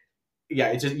like, yeah,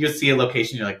 it's just you see a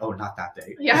location, you're like, oh, not that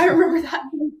day. Yeah, I remember that.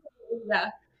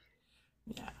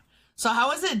 Yeah. So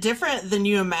how is it different than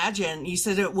you imagined? You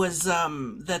said it was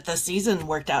that the season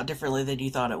worked out differently than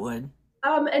you thought it would.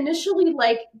 Initially,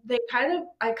 like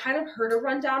I kind of heard a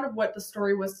rundown of what the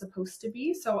story was supposed to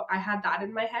be, so I had that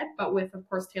in my head. But with, of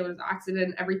course, Taylor's accident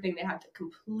and everything, they had to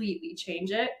completely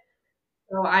change it.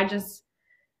 So I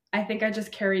think I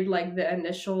just carried like the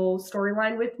initial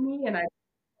storyline with me, and I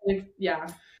think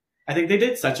they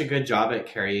did such a good job at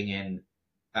carrying in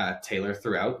Taylor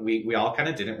throughout. We all kind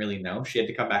of didn't really know. She had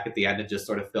to come back at the end and just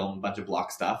sort of film a bunch of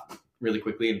block stuff really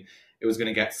quickly, and it was going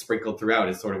to get sprinkled throughout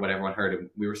is sort of what everyone heard, and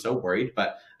we were so worried.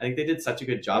 But I think they did such a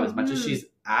good job. As much as she's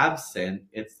absent,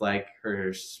 it's like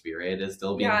her spirit is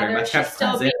still being very much kept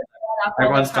present.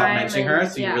 Everyone stopped mentioning her,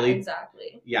 so you really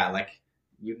like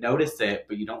you notice it,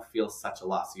 but you don't feel such a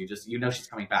loss. You just she's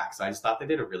coming back. So I just thought they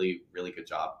did a really, really good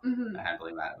job at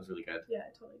handling that. It was really good. Yeah, I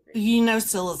totally agree.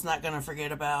 Scylla's not going to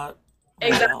forget about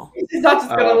exactly. She's not just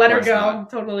going to let her go.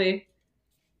 Not. Totally.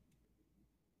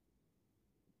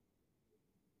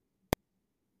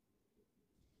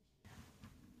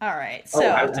 All right. So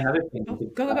another thing.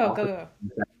 Go.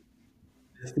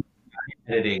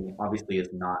 Editing obviously is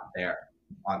not there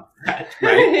on set,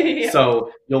 right? Yeah.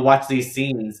 So you'll watch these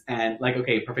scenes and like,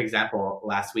 okay, perfect example,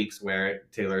 last week's where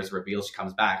Taylor's reveal, she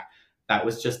comes back. That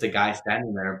was just a guy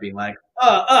standing there being like,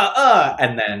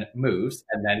 and then moves,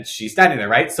 and then she's standing there,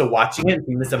 right? So watching it and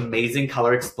seeing this amazing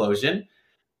color explosion,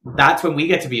 that's when we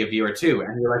get to be a viewer too.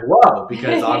 And you're like, whoa,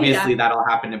 because obviously that all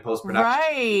happened in post-production.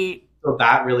 Right. So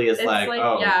that really is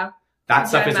that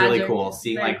stuff is really cool.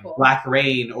 Seeing like cool. Black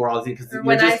Rain or all these things. Or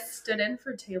when I stood in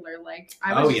for Taylor, like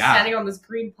I was just standing on this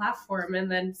green platform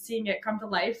and then seeing it come to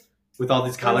life. With all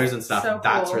these colors and stuff, so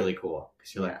that's cool. Really cool.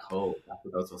 Because you're like, oh, that's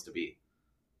what that was supposed to be.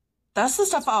 That's the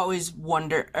stuff I always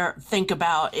wonder or think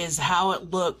about is how it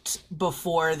looked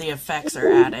before the effects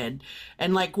are added.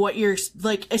 And like what you're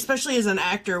like, especially as an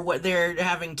actor, what they're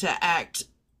having to act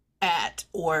at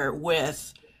or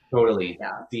with. Totally.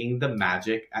 Yeah. Seeing the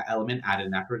magic element added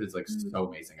in effort is like so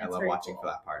amazing. I love watching for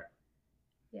that part.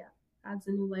 Yeah. Adds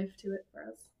a new life to it for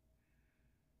us.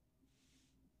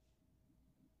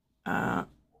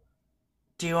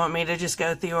 Do you want me to just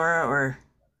go Theora, or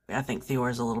I think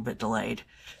Theora's a little bit delayed.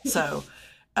 So,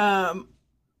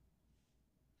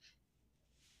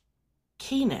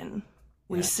 Keenan,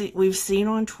 we've seen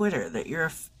on Twitter that you're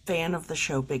a fan of the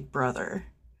show Big Brother.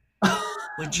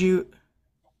 Would you?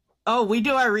 Oh, we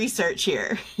do our research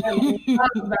here. I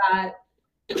love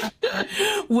that.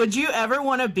 Would you ever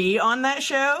want to be on that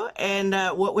show? And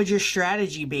what would your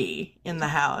strategy be in the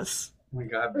house? Oh my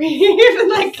god! Even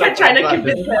like trying to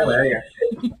convince him.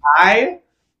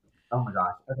 Oh my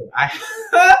gosh! Okay,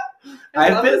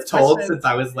 I've been told since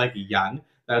I was like young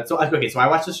that so I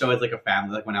watched the show as like a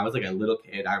family. Like when I was like a little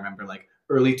kid, I remember like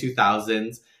early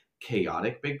 2000s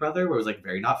chaotic Big Brother, where it was like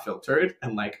very not filtered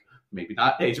and like. Maybe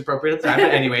not age appropriate at the time,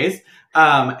 but anyways,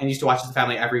 and used to watch as a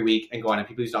family every week and go on. And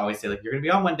people used to always say like, "You're going to be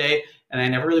on one day," and I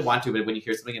never really want to. But when you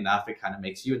hear something enough, it kind of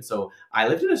makes you. And so I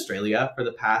lived in Australia for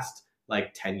the past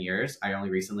like 10 years. I only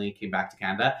recently came back to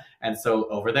Canada, and so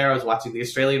over there I was watching the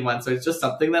Australian one. So it's just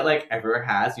something that like everywhere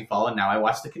has. You follow. And now I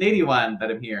watch the Canadian one that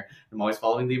I'm here. I'm always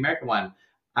following the American one.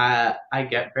 I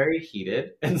get very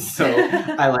heated, and so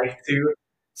I like to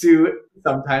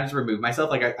sometimes remove myself.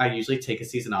 Like I usually take a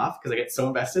season off because I get so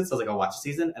invested. So I was like, I'll watch a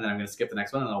season and then I'm going to skip the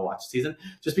next one and I'll watch a season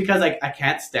just because like I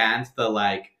can't stand the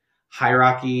like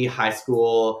hierarchy, high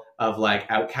school of like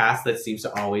outcasts that seems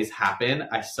to always happen.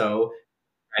 I'm so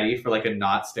ready for like a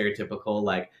not stereotypical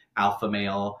like alpha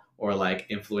male or like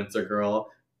influencer girl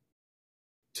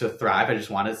to thrive. I just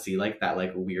want to see like that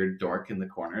like weird dork in the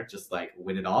corner just like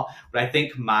win it all. But I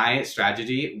think my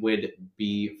strategy would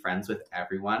be friends with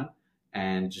everyone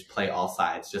and just play all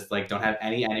sides. Just like don't have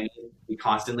any enemies. You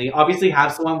constantly obviously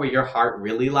have someone where your heart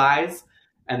really lies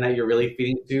and that you're really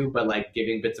feeding to, but like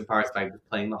giving bits and parts by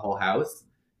playing the whole house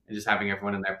and just having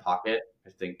everyone in their pocket. I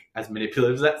think, as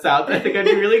manipulative as that sounds, I think I'd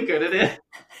be really good at it.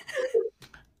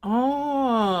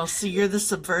 Oh, so you're the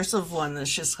subversive one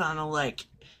that's just kind of like...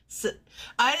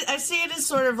 I see it as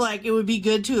sort of like it would be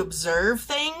good to observe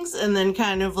things and then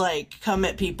kind of like come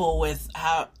at people with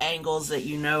how angles that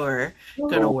you know are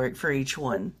going to work for each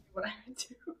one. What I would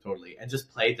do. Totally. And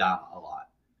just play dumb a lot.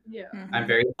 Yeah. I'm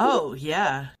very... Oh,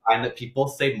 yeah. I find that people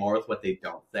say more with what they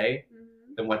don't say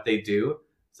than what they do.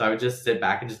 So I would just sit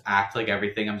back and just act like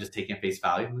everything I'm just taking at face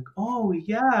value. I'm like, oh,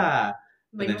 yeah.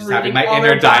 Like, and then just having my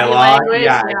inner dialogue.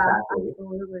 Yeah, exactly.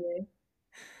 Absolutely.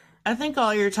 I think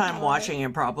all your time watching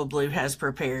it probably has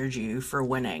prepared you for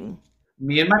winning.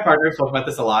 Me and my partner spoke about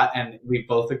this a lot, and we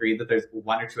both agreed that there's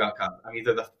one or two outcomes. I'm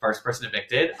either the first person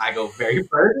evicted, I go very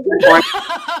first, or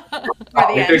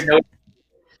if there's no...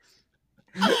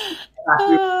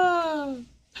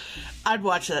 I'd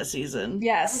watch that season.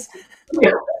 Yes.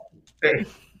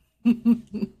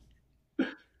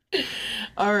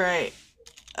 All right.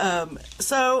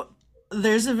 So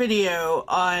there's a video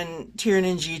on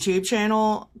Tiernan's YouTube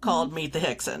channel called Meet the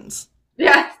Hicksons.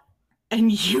 Yeah.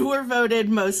 And you were voted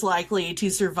most likely to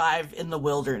survive in the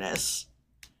wilderness.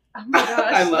 Oh my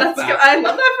gosh. I love that. I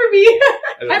love that for me.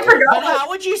 I forgot. But how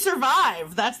would you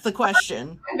survive? That's the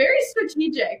question. I'm very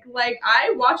strategic. Like,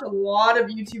 I watch a lot of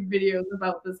YouTube videos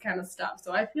about this kind of stuff.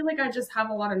 So I feel like I just have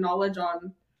a lot of knowledge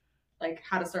on, like,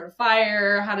 how to start a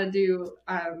fire, how to do,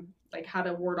 like, how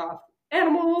to ward off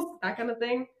animals, that kind of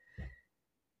thing.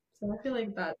 So I feel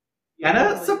like that...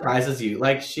 Tianna surprises you.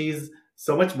 Like, she's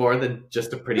so much more than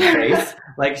just a pretty face.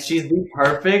 Like, she's the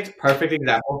perfect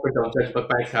example for don't judge book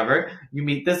by its cover. You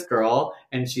meet this girl,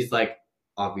 and she's, like,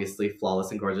 obviously flawless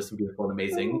and gorgeous and beautiful and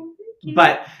amazing.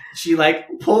 But she, like,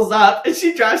 pulls up, and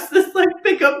she drives this, like,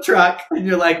 pickup truck. And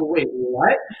you're like, wait,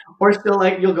 what? Or she'll,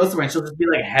 like, you'll go somewhere, and she'll just be,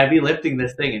 like, heavy lifting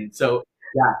this thing. And so,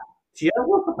 yeah, Tianna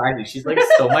will surprise you. She's, like,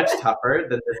 so much tougher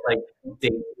than this, like,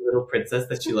 dainty little princess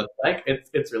that she looks like.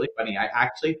 It's really funny. I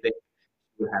actually think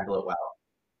she would handle it well.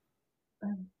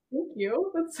 Thank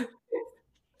you. That's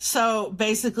So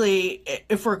basically,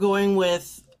 if we're going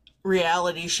with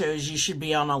reality shows, you should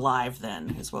be on Alive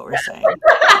then, is what we're saying.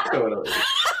 Totally.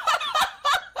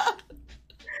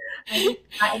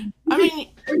 I mean,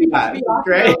 That's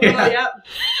great.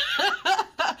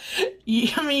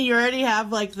 You already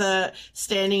have like the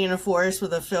standing in a forest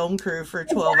with a film crew for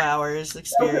 12 hours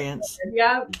experience.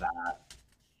 Yeah.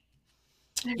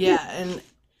 Yeah, and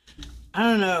I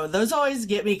don't know. Those always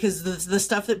get me because the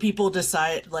stuff that people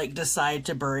decide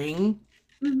to bring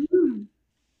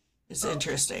is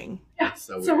interesting. Yeah,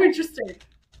 so interesting.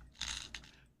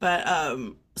 But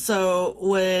so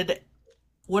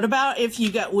what about if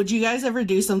would you guys ever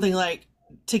do something like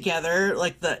together,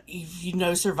 like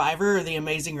Survivor or The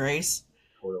Amazing Race?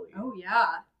 Totally. Oh yeah,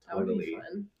 that would be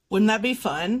fun. Wouldn't that be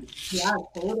fun? Yeah,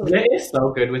 totally. It is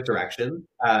so good with directions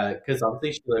because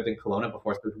obviously she lived in Kelowna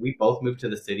before, so we both moved to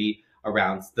the city at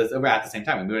the same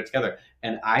time. We moved together,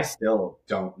 and I still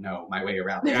don't know my way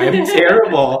around. I'm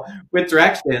terrible with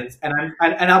directions, but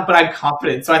I'm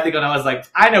confident. So I think when I was like,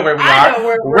 I know where we are.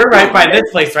 We're right by this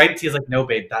place, right? And she's like, no,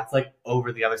 babe, that's like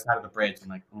over the other side of the bridge. I'm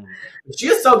like, She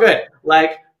is so good.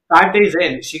 Like 5 days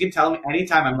in, she can tell me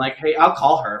anytime. I'm like, hey, I'll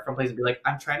call her from place and be like,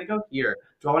 I'm trying to go here.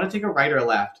 Do I want to take a right or a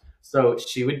left? So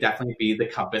she would definitely be the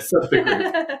compass of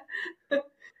the group.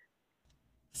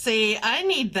 See, I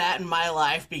need that in my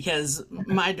life because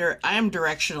I am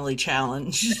directionally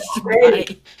challenged.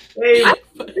 I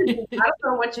don't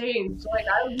know what changed. Like,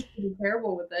 I was just be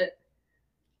terrible with it.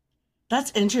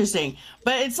 That's interesting.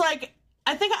 But it's like,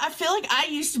 I feel like I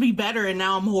used to be better and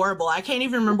now I'm horrible. I can't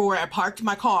even remember where I parked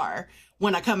my car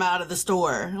when I come out of the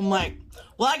store. I'm like,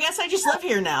 well, I guess I just live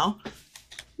here now.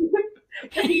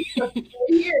 Here,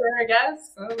 I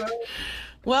guess. I don't know.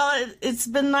 Well, it's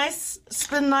been nice. It's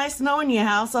been nice knowing you,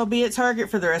 House. I'll be at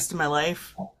Target for the rest of my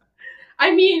life.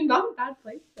 I mean, not a bad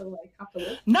place to like have to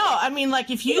live. No, I mean, like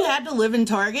if you had to live in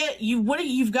Target,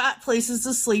 you've got places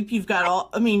to sleep. You've got all.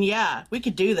 I mean, yeah, we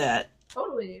could do that.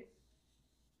 Totally.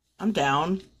 I'm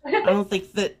down. I don't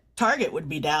think that Target would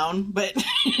be down, but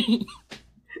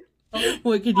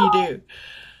what could you do?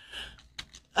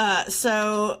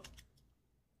 So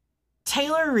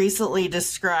Taylor recently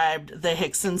described the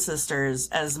Hickson sisters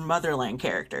as Motherland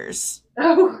characters.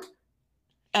 Oh.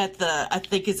 I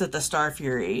think it's at the Star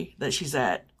Fury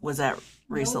that was at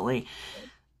recently.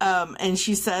 And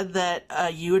she said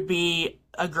that you would be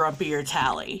a grumpier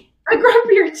Tally. A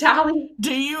grumpier Tally?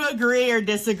 Do you agree or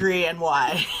disagree, and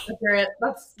why?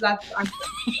 That's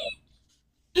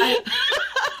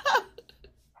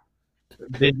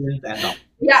Visions and all.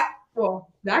 Yeah. Well,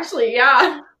 actually,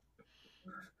 yeah.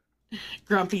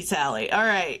 Grumpy Tally. All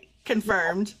right.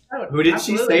 Confirmed. Who did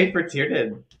she say for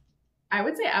Tiernan? I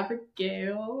would say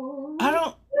Abigail. I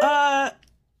don't,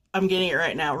 I'm getting it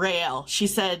right now. Rael. She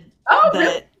said that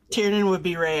really? Tiernan would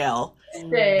be Rael.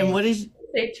 And what is...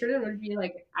 say Tiernan would be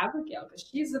like Abigail, because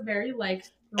she's a very like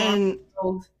And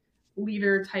strong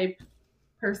leader type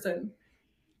person.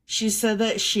 she said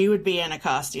that she would be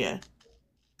Anacostia.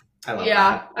 I love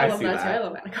that. I love that too. that. I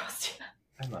love Anacostia.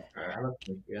 I love her. I love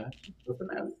Cynthia.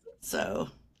 So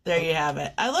there you have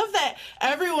it. I love that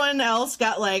everyone else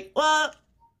got like, well,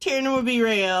 Tiernan would be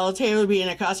Rael, Taylor would be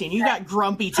Anacostia, and you got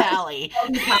Grumpy Tally.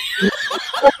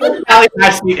 Tally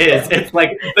actually is. It's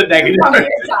like the negative.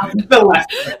 The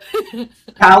left.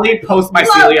 Tally post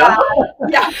mycelia.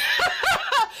 Yeah.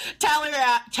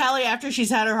 Tally after she's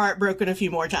had her heart broken a few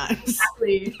more times.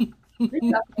 Exactly.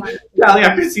 Tally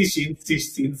after she's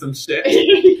seen some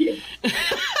shit.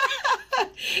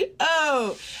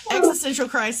 Oh, existential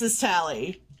crisis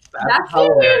Tally. That's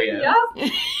hilarious.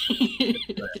 Yeah.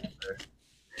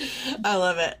 I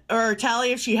love it. Or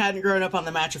Tally if she hadn't grown up on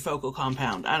the matrifocal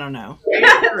compound. I don't know.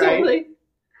 Totally.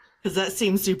 Because that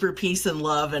seems super peace and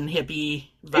love and hippie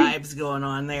vibes going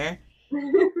on there.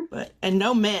 And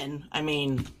no men. I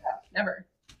mean, never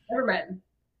men.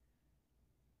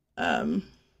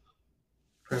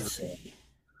 Let's see.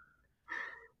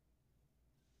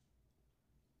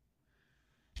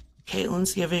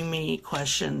 Caitlin's giving me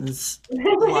questions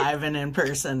live and in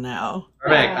person now.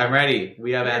 Perfect. I'm ready.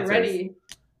 We have answers. Ready.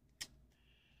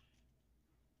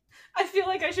 I feel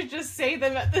like I should just say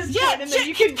them at this point, and then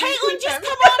you can Caitlin, just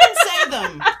come on and say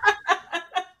them.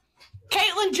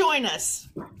 Caitlin, join us.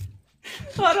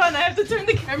 Hold on, I have to turn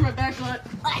the camera back on.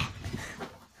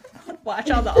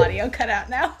 Watch all the audio cut out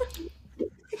now.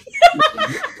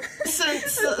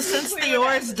 Since the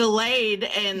oar's delayed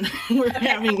and we're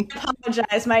having... I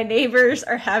apologize. My neighbors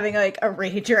are having like a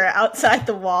rager outside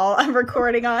the wall I'm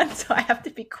recording on, so I have to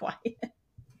be quiet.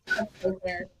 That's so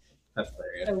fair. That's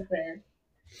hilarious. So fair.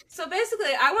 So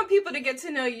basically, I want people to get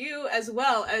to know you as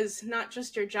well as not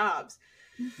just your jobs.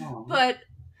 Aww. But,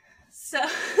 so...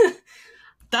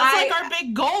 That's like our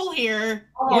big goal here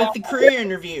with the career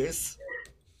interviews.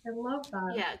 I love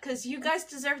that. Yeah, because you guys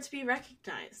deserve to be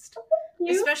recognized.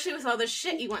 You? Especially with all the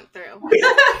shit you went through.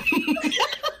 I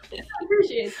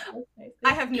appreciate that. Okay.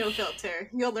 I have no filter.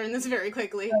 You'll learn this very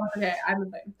quickly. Okay, I'm the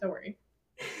same. Don't worry.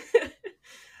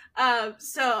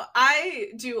 So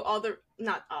I do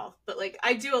not all, but like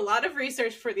I do a lot of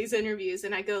research for these interviews,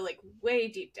 and I go like way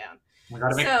deep down.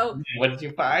 What did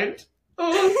you find?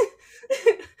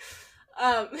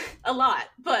 A lot,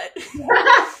 but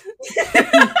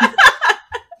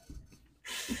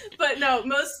but no,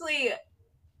 mostly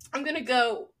I'm gonna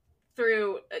go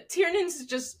through. Tiernan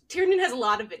has a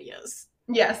lot of videos.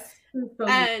 Yes.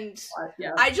 And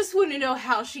yeah. I just want to know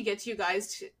how she gets you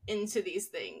guys into these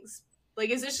things. Like,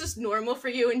 is this just normal for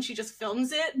you and she just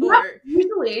films it? Or Yeah,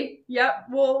 usually. Yep.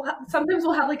 Well, sometimes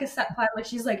we'll have like a set plan. Like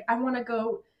she's like, I want to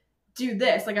go do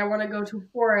this. Like I want to go to a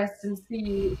forest and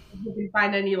see if we can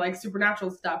find any like supernatural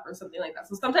stuff or something like that.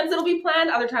 So sometimes it'll be planned.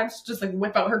 Other times she'll just like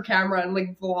whip out her camera and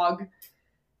like vlog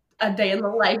a day in the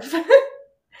life.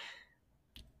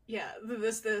 yeah,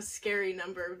 the scary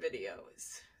number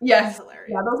videos. Yes. Hilarious.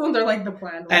 Yeah, those ones are like the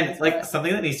planned ones. And like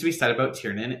something that needs to be said about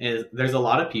Tiernan is there's a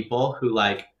lot of people who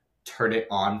like turn it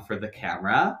on for the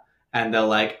camera and they'll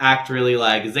like act really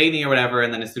like zany or whatever,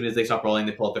 and then as soon as they stop rolling,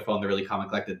 they pull up their phone, they're really calm and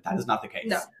collected. That is not the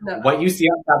case. No. What you see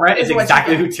on camera is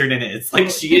exactly who Tiernan is. Like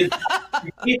she is,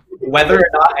 whether or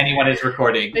not anyone is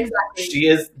recording. Exactly. She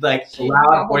is like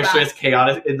loud, boisterous,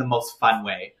 chaotic in the most fun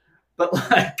way. But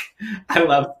like, I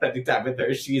love spending time with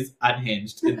her. She's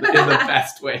unhinged in the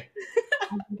best way.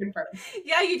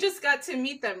 Yeah, you just got to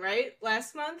meet them, right?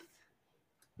 Last month?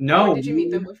 No. Or did you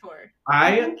meet them before?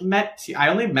 I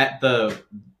only met the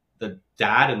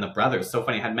dad and the brother. It's so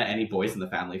funny. I hadn't met any boys in the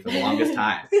family for the longest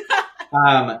time.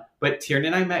 But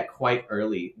Tiernan I met quite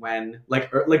early when, like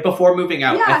before moving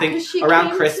out. Yeah, I think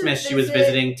around Christmas she was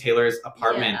visiting Taylor's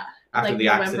apartment after the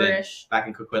accident back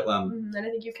in Coquitlam. And I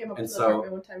think you came up and to the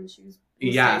apartment one time. She was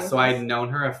so I'd known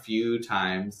her a few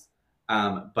times.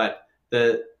 But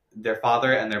their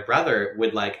father and their brother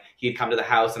would like, he'd come to the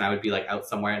house and I would be like out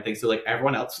somewhere and things. So like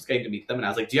everyone else was getting to meet them. And I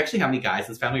was like, do you actually have any guys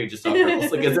in this family or just all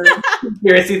girls? Like, is there a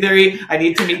conspiracy theory? I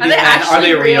need to meet these men. Are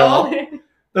they real?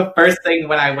 The first thing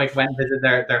when I like went and visited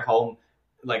their home,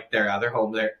 like their other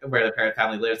home where their parent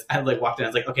family lives, I like walked in, I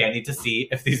was like, okay, I need to see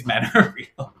if these men are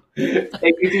real.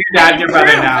 Thank you to your dad and your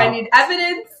brother now. I need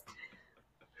evidence.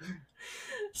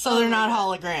 So they're not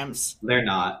holograms. They're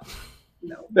not.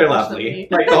 No. They're lovely.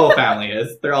 Like the whole family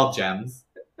is. They're all gems.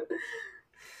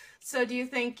 So do you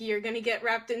think you're going to get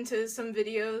wrapped into some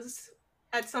videos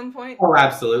at some point? Oh,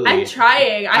 absolutely. I'm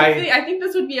trying. I think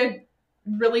this would be a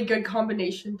really good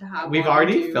combination to have. We've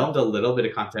already filmed a little bit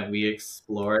of content. We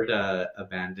explored a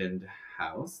abandoned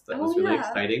house that was really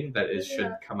exciting. That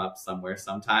should come up somewhere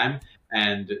sometime.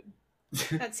 And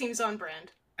that seems on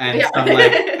brand. And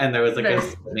and there was like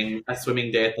a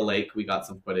swimming day at the lake. We got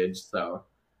some footage, so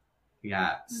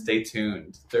yeah, stay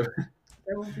tuned.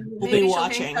 We'll be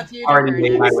watching. Already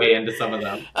made my way into some of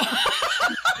them.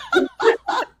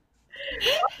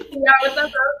 Yeah, with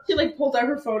that, she like pulls out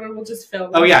her phone and we'll just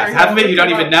film. Oh yeah, half of it you don't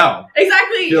even know.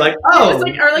 Exactly. You're like, oh,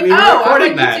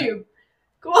 I'm on that. YouTube.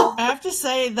 Cool. I have to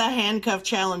say, the handcuff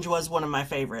challenge was one of my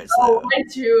favorites. Oh, mine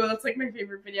too. That's like my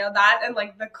favorite video. That and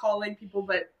like the calling people,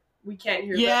 but we can't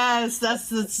hear. Yes,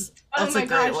 that's a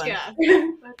great one. Yeah.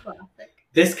 That's classic.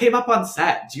 This came up on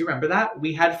set. Do you remember that?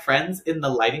 We had friends in the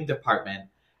lighting department,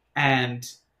 and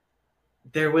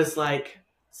there was like,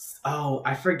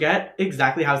 I forget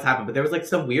exactly how this happened, but there was like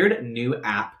some weird new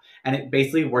app, and it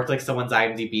basically worked like someone's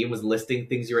IMDb and was listing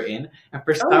things you were in. And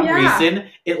for some reason,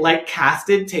 it like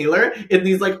casted Taylor in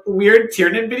these like weird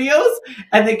Tianna videos,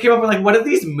 and they came up with like, what are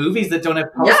these movies that don't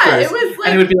have posters? Yeah, it was like,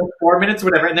 and it would be like 4 minutes or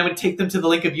whatever, and then would take them to the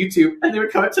link of YouTube, and they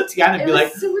would come up to Tianna and be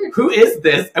like, so who is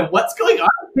this and what's going on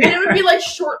here? And it would be like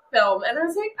short film, and I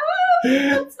was like,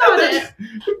 that's not it.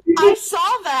 I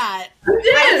saw that.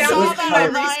 I saw that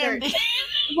on IMDb.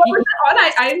 What was it on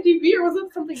IMDb, or was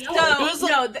it something else?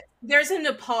 No, there's a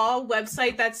Nepal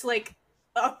website that's like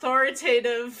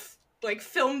authoritative, like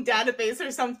film database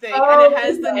or something, and it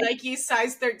has the Nike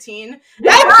size 13.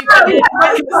 Yes!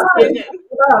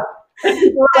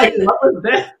 What was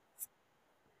this?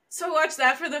 So I watched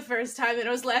that for the first time, and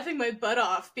I was laughing my butt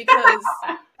off because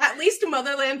at least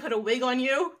Motherland put a wig on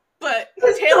you, but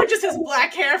Taylor just has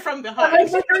black hair from behind.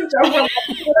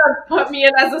 Put me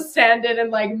in as a stand-in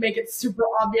and like make it super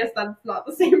obvious that it's not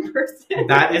the same person.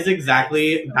 That is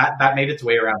exactly that made its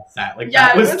way around set. Like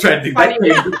that was trending. That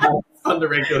came on the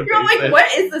regular basis. You're like,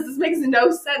 what is this? This makes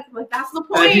no sense. I'm like, that's the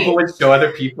point. And people would show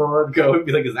other people and go and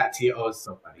be like, is that Tia? Oh, it's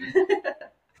so funny.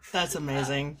 That's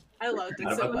amazing. I loved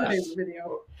it so much.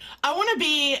 I want to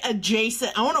be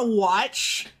adjacent. I want to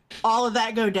watch all of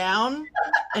that go down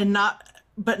and not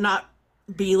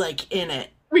be like in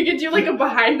it. We could do like a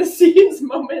behind the scenes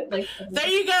moment. Like, there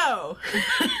you go.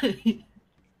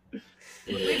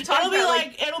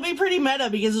 It'll be pretty meta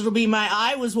because it'll be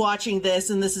I was watching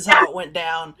this and this is how it went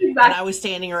down, and I was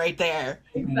standing right there.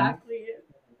 Exactly.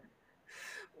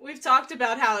 We've talked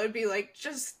about how it would be like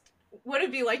what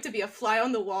it'd be like to be a fly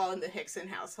on the wall in the Hickson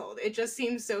household. It just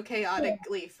seems so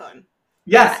chaotically fun.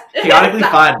 Yes, chaotically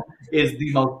fun is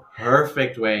the most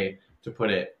perfect way to put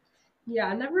it.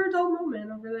 Yeah, never a dull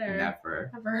moment over there.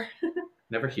 Never.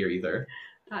 Never here either.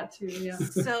 That too, yeah.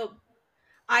 So,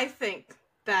 I think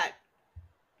that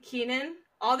Keenan,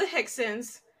 all the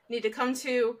Hicksons need to come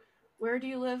to, where do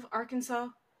you live? Arkansas?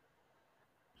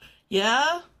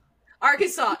 Yeah?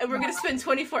 Arkansas, and we're going to spend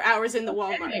 24 hours in the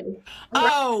Walmart.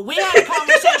 Oh, we had a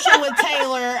conversation with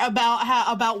Taylor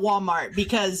about Walmart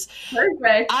because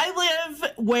I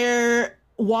live where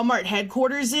Walmart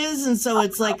headquarters is, and so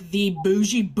it's like the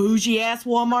bougie ass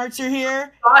Walmarts are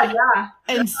here. Oh yeah,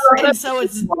 and so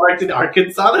it's Walmart in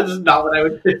Arkansas. That's just not what I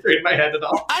would picture in my head at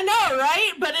all. I know,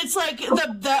 right? But it's like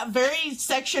that very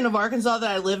section of Arkansas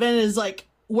that I live in is like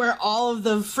where all of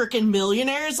the freaking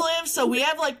millionaires live. So we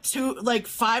have like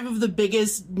 5 of the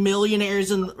biggest millionaires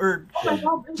or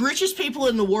richest people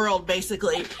in the world,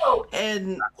 basically.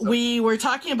 And we were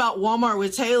talking about Walmart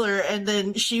with Taylor, and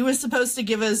then she was supposed to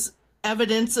give us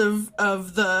evidence of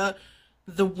the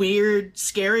weird,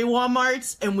 scary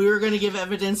Walmarts, and we were going to give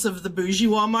evidence of the bougie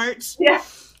Walmarts. Yeah.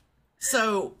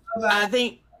 So I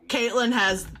think Caitlin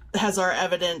has our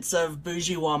evidence of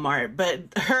bougie Walmart,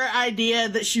 but her idea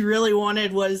that she really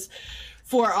wanted was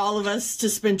for all of us to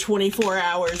spend 24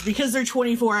 hours because they're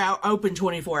open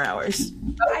 24 hours.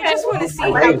 I just want to see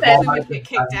how badly we get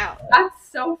kicked out.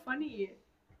 That's so funny.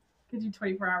 Could do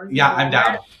 24 hours. Yeah, I'm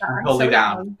down. I'm totally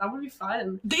down. That would be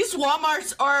fun. These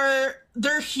Walmarts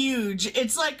they're huge.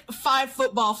 It's like 5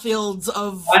 football fields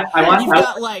of.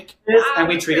 And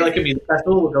we treat it like a music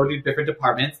festival. We'll go to different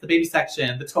departments: the baby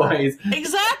section, the toys.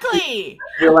 Exactly.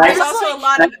 There's also a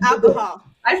lot of alcohol.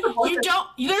 There's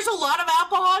a lot of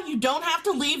alcohol. You don't have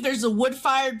to leave. There's a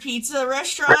wood-fired pizza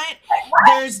restaurant.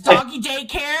 There's doggy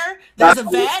daycare. There's a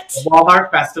vet. Walmart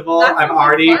festival. I'm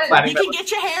already planning. You can get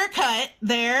your hair cut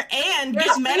there and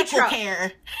get medical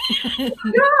care.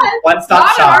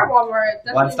 One-stop shop.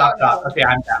 One-stop shop. Okay,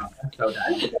 I'm down. I'm so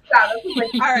down.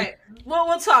 All right. Well,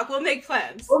 we'll talk. We'll make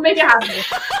plans. We'll make it happen.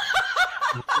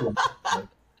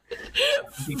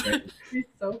 It's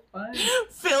so fun.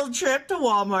 Field trip to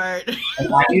Walmart.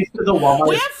 I'm used to the Walmart.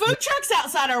 We have food trucks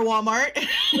outside our Walmart.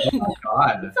 Oh my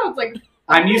god. That sounds like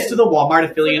I'm used to the Walmart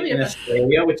affiliate in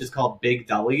Australia, which is called Big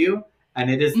W, and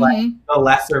it is like the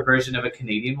lesser version of a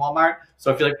Canadian Walmart.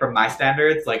 So I feel like for my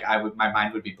standards, like my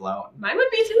mind would be blown. Mine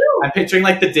would be too. I'm picturing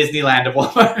like the Disneyland of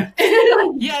Walmart.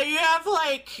 Yeah, you have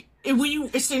like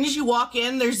as soon as you walk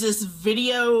in, there's this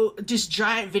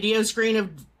giant video screen of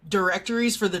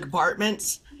directories for the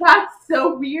departments. That's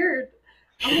so weird.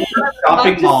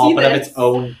 Shopping mall, but of its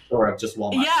own store of just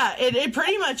Walmart. Yeah, it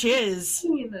pretty much is.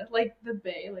 Like the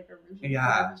Bay, like original.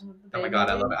 Yeah. Oh my god,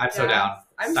 I love it. I'm so down.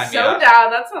 I'm so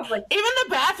down. That sounds like even the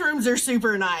bathrooms are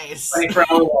super nice.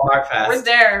 24-hour Walmart Fest. We're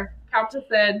there. Count us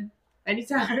in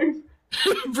anytime.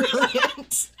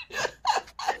 Brilliant.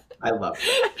 I love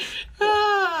it.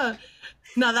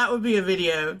 Now that would be a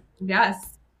video.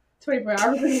 Yes. 24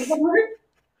 hours in Walmart.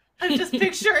 I'm just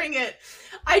picturing it.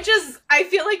 I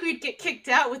feel like we'd get kicked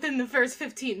out within the first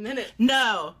 15 minutes.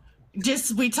 No.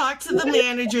 Just we talk to the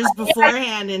managers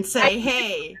beforehand and say,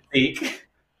 hey, do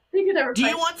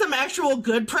you want some actual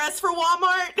good press for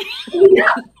Walmart?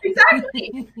 Yeah,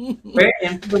 exactly. We're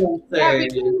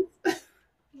influencers.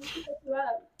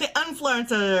 The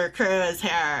influencer crew is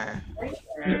here.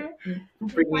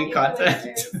 Bringing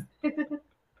content.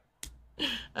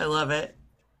 I love it.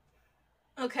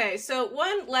 Okay, so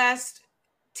one last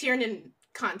Tiernan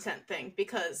content thing,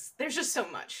 because there's just so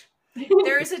much.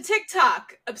 There is a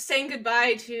TikTok of saying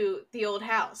goodbye to the old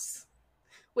house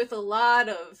with a lot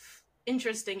of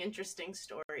interesting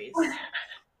stories.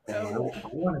 I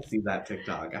want to see that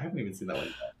TikTok. I haven't even seen that one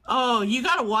yet. Oh, you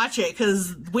gotta watch it,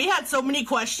 because we had so many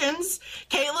questions.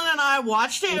 Caitlin and I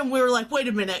watched it, and we were like, wait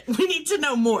a minute, we need to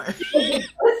know more. I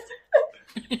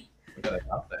gotta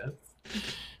stop this.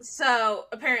 So,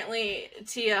 apparently,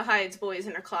 Tia hides boys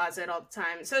in her closet all the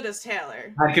time. So does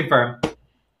Taylor. I confirm.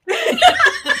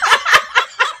 I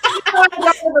don't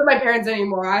live with my parents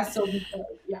anymore. I still just,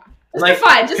 yeah. Just like,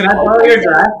 fine. Just can I borrow your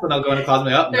dress? And I'll go in the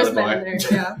closet and be there's another men boy. there,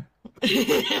 yeah.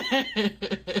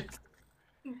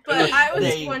 But I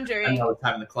was wondering... I know the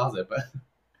time in the closet, but...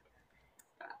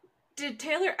 Did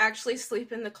Taylor actually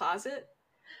sleep in the closet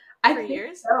for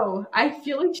years? So. I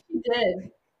feel like she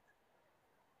did.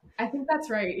 I think that's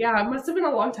right. Yeah, it must have been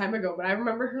a long time ago, but I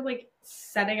remember her like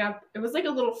setting up. It was like a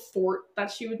little fort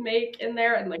that she would make in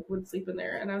there and like would sleep in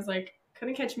there. And I was like,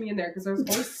 couldn't catch me in there because there was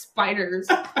always spiders.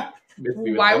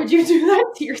 Why would you do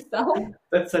that to yourself?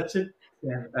 That's such a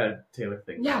Taylor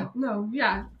thing. Yeah, no,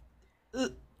 yeah.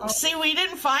 See, we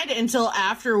didn't find it until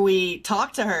after we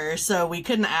talked to her, so we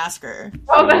couldn't ask her.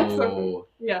 Oh, that's so cool.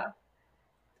 Yeah.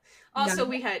 Also,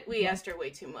 we asked her way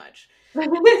too much. So.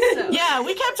 Yeah,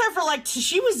 we kept her for like,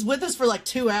 she was with us for like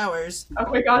 2 hours. Oh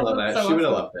my god, I love that. So she would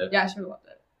have loved it. Yeah, she would have loved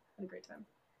it. Had a great time.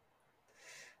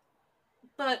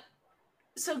 But,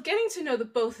 so getting to know the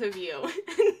both of you,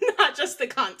 not just the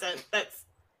content that's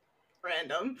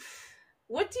random,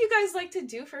 what do you guys like to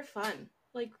do for fun?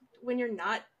 Like, when you're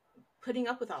not putting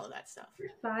up with all of that stuff?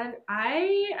 Fun.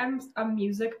 I am a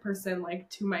music person, like,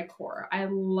 to my core. I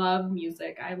love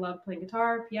music. I love playing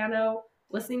guitar, piano,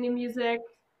 listening to music,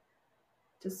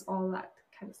 just all that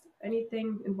kind of stuff.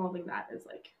 Anything involving that is,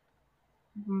 like,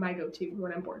 my go-to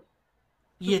when I'm bored.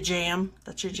 You jam?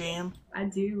 That's your jam? I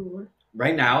do.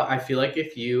 Right now, I feel like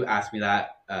if you asked me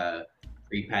that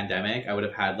pre-pandemic, I would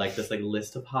have had, like, this, like,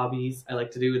 list of hobbies I like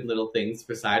to do and little things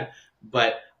per side.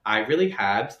 But I really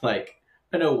had, like,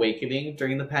 an awakening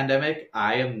during the pandemic.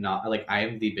 I am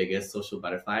the biggest social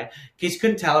butterfly. In case you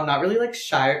couldn't tell, I'm not really like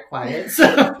shy or quiet.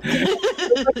 So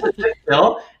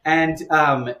still, and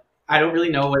I don't really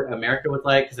know what America was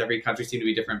like because every country seemed to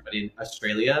be different. But in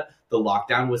Australia, the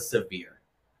lockdown was severe.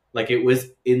 Like it was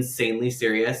insanely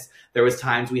serious. There was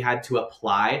times we had to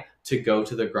apply to go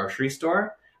to the grocery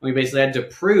store. We basically had to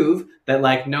prove that,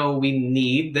 like, no, we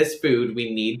need this food,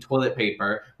 we need toilet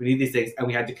paper, we need these things, and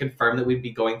we had to confirm that we'd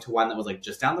be going to one that was, like,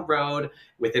 just down the road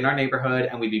within our neighborhood,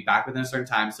 and we'd be back within a certain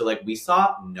time. So, like, we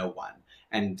saw no one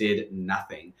and did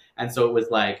nothing. And so it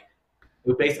was, like,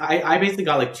 I basically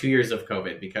got, like, 2 years of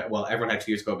COVID because, well, everyone had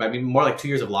 2 years of COVID, but I mean, more like 2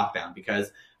 years of lockdown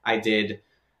because I did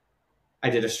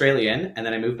Australian, and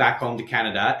then I moved back home to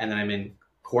Canada, and then I'm in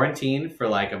quarantine for,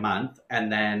 like, a month,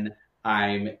 and then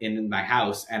I'm in my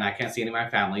house and I can't see any of my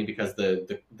family because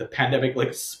the pandemic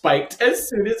like spiked as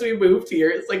soon as we moved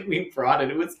here. It's like we brought it.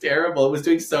 It was terrible. It was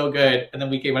doing so good. And then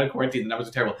we came out of quarantine and that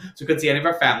was terrible. So we couldn't see any of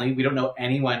our family. We don't know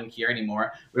anyone here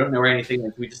anymore. We don't know where anything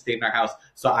is. We just stayed in our house.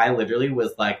 So I literally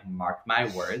was like, mark my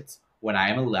words, when I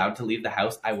am allowed to leave the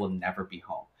house, I will never be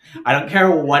home. I don't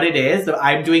care what it is.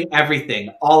 I'm doing everything,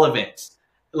 all of it.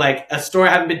 Like a store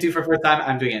I haven't been to for the first time,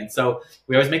 I'm doing it. And so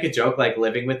we always make a joke, like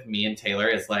living with me and Taylor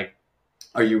is like,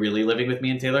 are you really living with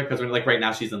me and Taylor? Because we're like, right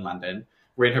now she's in London.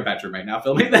 We're in her bedroom right now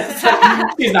filming this.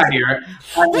 She's not here.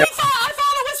 I thought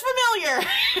it was familiar.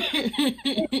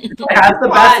 It has the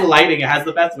best lighting. It has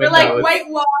the best windows. We're like white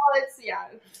walls.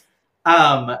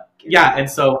 Yeah. Yeah, and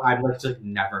so I'm like just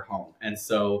never home. And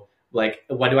so like,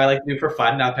 what do I like to do for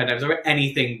fun now? Pandemic's over.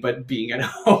 Anything but being at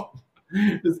home.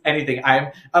 Just anything.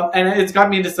 I'm and it's got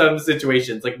me into some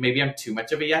situations. Like maybe I'm too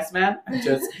much of a yes man. I'm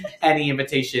just any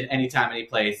invitation, anytime, any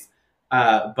place.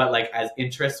 But like as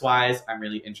interest wise, I'm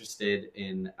really interested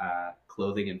in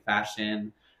clothing and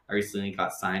fashion. I recently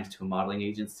got signed to a modeling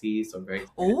agency, so I'm very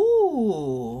excited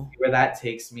to see where that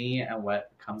takes me and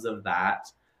what comes of that.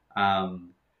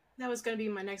 That was going to be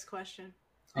my next question.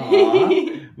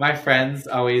 My friends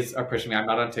always are pushing me. I'm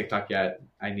not on TikTok yet.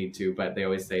 I need to, but they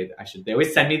always say I should. They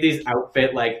always send me these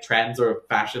outfit like trends or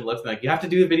fashion looks. They're like, you have to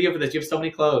do the video for this. You have so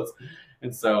many clothes,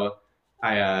 and so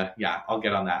I'll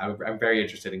get on that. I'm very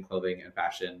interested in clothing and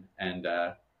fashion, and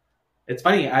it's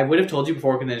funny. I would have told you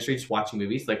before working in the industry, just watching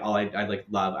movies. Like all I like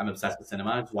love. I'm obsessed with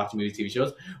cinema. Just watching movies, TV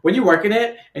shows. When you work in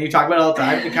it and you talk about it all the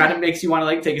time, it kind of makes you want to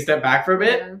like take a step back for a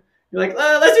bit. Yeah. You're like,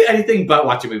 let's do anything but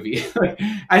watch a movie.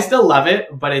 I still love it,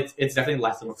 but it's definitely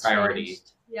less of a priority.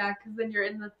 Changed. Yeah, because then you're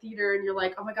in the theater and you're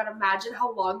like, oh my god, imagine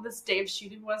how long this day of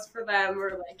shooting was for them,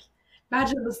 or like,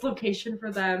 imagine this location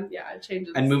for them. Yeah, it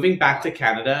changes. And moving back to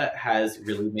Canada has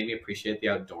really made me appreciate the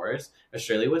outdoors.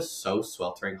 Australia was so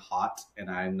sweltering hot, and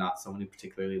I'm not someone who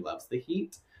particularly loves the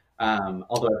heat.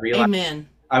 Although I realized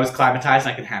I was climatized and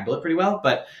I could handle it pretty well,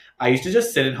 but I used to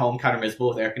just sit at home kind of miserable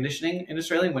with air conditioning in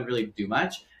Australia and wouldn't really do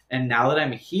much. And now that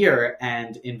I'm here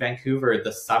and in Vancouver,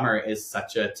 the summer is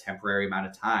such a temporary amount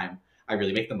of time. I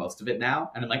really make the most of it now.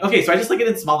 And I'm like, okay, so I just like it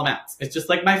in small amounts. It's just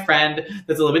like my friend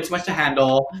that's a little bit too much to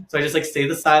handle. So I just like stay in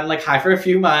the sun, like high for a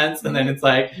few months. And then it's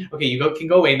like, okay, you can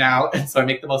go away now. And so I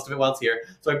make the most of it while it's here.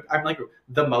 So I'm like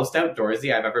the most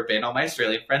outdoorsy I've ever been. All my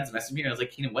Australian friends messaged me and I was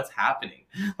like, Keenan, what's happening?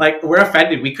 Like, we're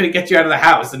offended. We couldn't get you out of the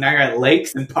house. And now you're at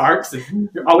lakes and parks and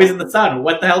you're always in the sun.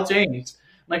 What the hell changed?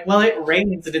 Like, well, it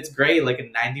rains and it's gray like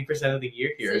 90% of the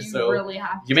year here. So really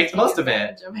have you make the most of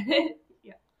it.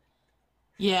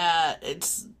 Yeah,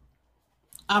 it's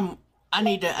I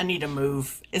need to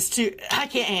move. I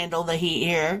can't handle the heat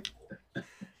here.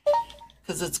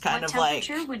 Cuz it's kind of like, what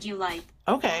temperature would you like?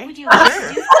 Okay. What would you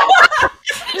like?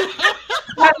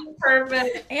 That's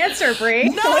perfect answer, Bree.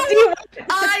 No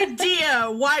idea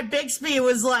why Bixby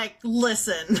was like,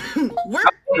 listen, we're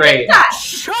great.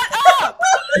 Shut up,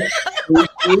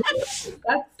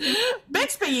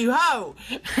 Bixby, you hoe.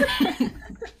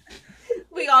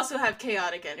 We also have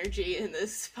chaotic energy in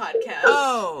this podcast.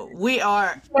 Oh, we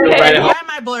are. Right. Why am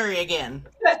I blurry again?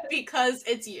 Because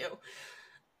it's you.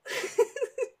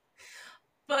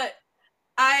 But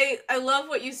I love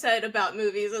what you said about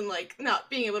movies and like not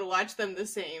being able to watch them the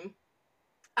same.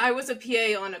 I was a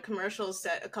PA on a commercial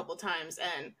set a couple times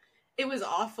and it was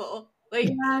awful. Like,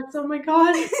 yes, oh my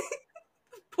god.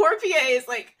 Poor PA is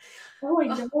like, oh my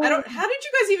god. How did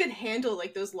you guys even handle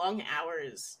like those long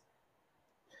hours?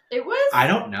 It was. I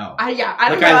don't know. I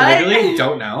don't know. I literally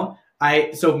don't know.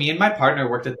 So me and my partner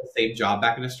worked at the same job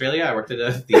back in Australia. I worked at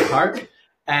a theme park,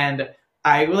 and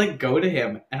I would like go to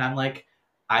him, and I'm like,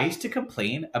 I used to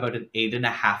complain about an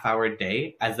 8.5-hour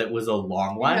day as it was a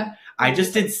long one. Yeah. I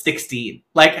just did 16.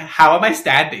 Like, how am I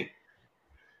standing?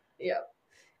 Yeah.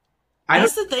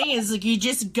 That's the thing is like you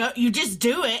just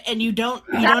do it and you don't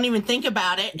even think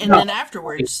about it and then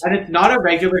afterwards. And it's not a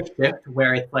regular shift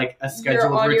where it's like a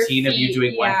scheduled routine of you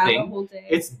doing one thing.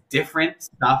 It's different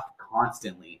stuff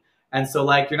constantly. And so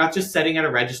like you're not just sitting at a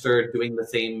register doing the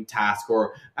same task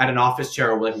or at an office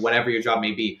chair or like whatever your job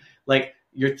may be. Like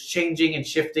you're changing and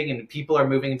shifting and people are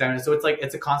moving down. And so it's like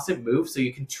it's a constant move. So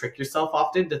you can trick yourself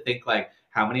often to think like,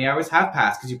 how many hours have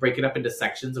passed? Because you break it up into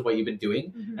sections of what you've been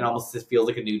doing, and almost it feels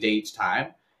like a new day each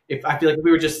time. I feel like if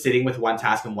we were just sitting with one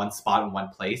task in one spot in one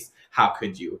place, how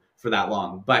could you for that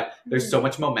long? But there's so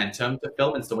much momentum to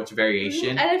film and so much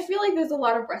variation. And I feel like there's a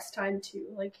lot of rest time too.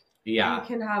 Like, yeah, you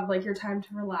can have like your time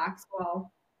to relax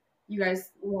while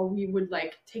we would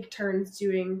like take turns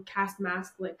doing cast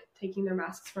mask, like taking their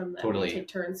masks from them. Totally. Take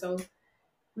turns. So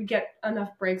we get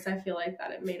enough breaks, I feel like,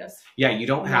 that it made us. Yeah, you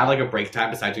don't have like a break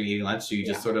time besides you eating lunch, so you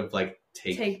just sort of like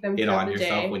take them it on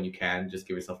yourself when you can, just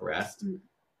give yourself a rest.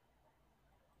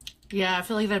 Yeah, I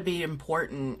feel like that'd be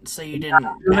important so you didn't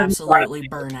absolutely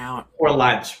burn out. Or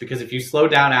lunch, because if you slow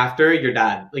down after, you're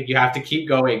done. Like, you have to keep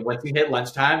going. Once you hit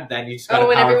lunchtime, then you just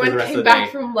gotta power through the rest of the day. When everyone came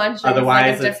back from lunch,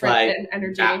 otherwise it's like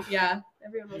energy. Yeah.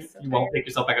 Everyone was so you won't pick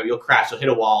yourself back up. You'll crash. You'll hit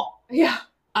a wall. Yeah.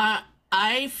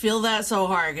 I feel that so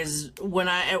hard because when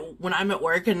I'm at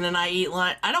work and then I eat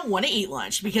lunch, I don't want to eat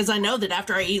lunch because I know that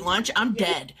after I eat lunch, I'm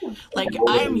dead. Like,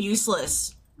 I am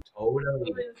useless.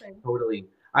 Totally.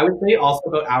 I would say also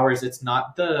about hours, it's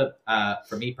not the,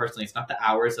 for me personally, it's not the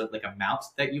hours of like amount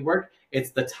that you work,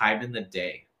 it's the time in the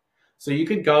day. So you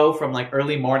could go from like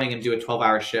early morning and do a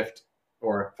 12-hour shift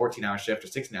or 14-hour shift or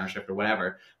 16-hour shift or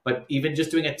whatever. But even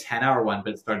just doing a 10-hour one,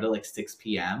 but it started at like 6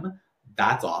 p.m.,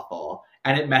 that's awful.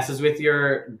 And it messes with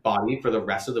your body for the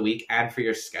rest of the week and for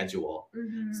your schedule.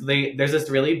 Mm-hmm. So there's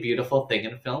this really beautiful thing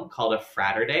in film called a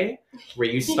Fraturday, where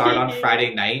you start on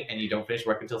Friday night and you don't finish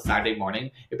work until Saturday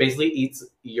morning. It basically eats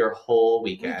your whole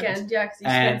weekend. Yeah, because you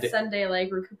spend Sunday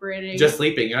like recuperating. Just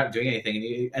sleeping. You're not doing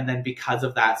anything. And then because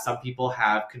of that, some people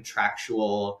have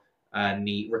contractual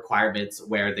need requirements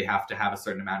where they have to have a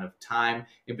certain amount of time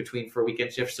in between for a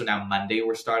weekend shift. So now Monday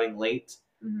we're starting late.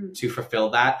 Mm-hmm. To fulfill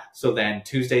that. So then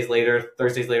Tuesdays later,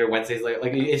 Thursdays later, Wednesdays later,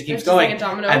 like it keeps going. Like a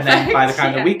domino effect. Then by the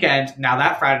time the weekend, now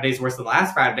that Friday's worse than the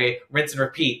last Friday, rinse and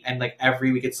repeat. And like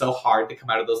every week it's so hard to come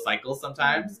out of those cycles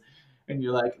sometimes. Mm-hmm. And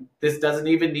you're like, this doesn't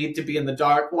even need to be in the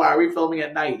dark. Why are we filming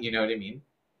at night? You know what I mean?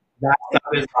 That stuff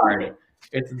is hard.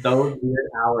 It's those weird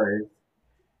hours.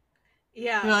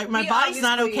 Yeah. You're like, my body's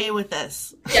not okay with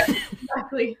this. Yeah,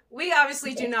 exactly. We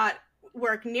obviously do not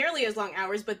work nearly as long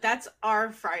hours, but that's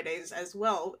our Fridays as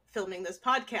well, filming this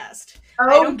podcast. I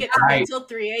don't get to wait until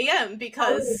 3 a.m.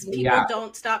 because people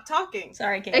don't stop talking.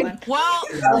 Sorry, Caitlin. Well,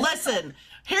 listen,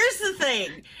 here's the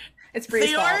thing. It's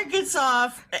Bree's fault. Tianna gets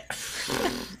off.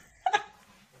 It's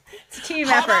a team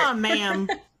effort. Hold on, ma'am.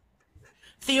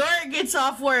 Tianna gets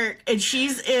off work and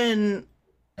she's in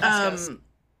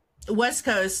West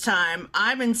Coast time.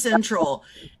 I'm in Central.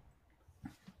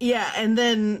 Yeah, and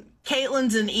then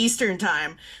Caitlin's in Eastern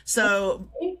time. So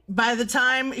by the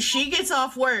time she gets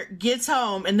off work, gets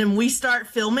home, and then we start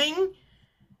filming,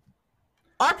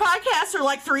 our podcasts are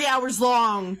like 3 hours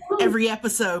long every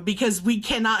episode because we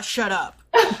cannot shut up.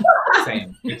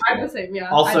 Same. I'm the same,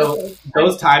 yeah. Also,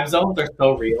 those time zones are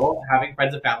so real. Having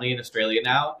friends and family in Australia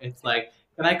now, it's like,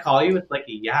 can I call you? It's like,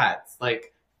 yeah, it's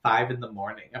like 5 a.m. I'm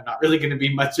not really going to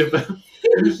be much of a, I'm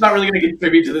not really going to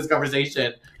contribute to this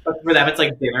conversation. But for them, it's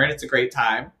like dinner and it's a great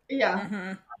time. Yeah.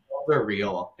 Mm-hmm. They're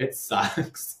real. It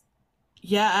sucks.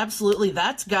 Yeah, absolutely.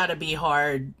 That's got to be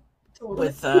hard. Totally.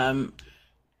 With, I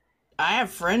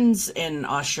have friends in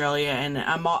Australia and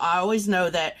I always know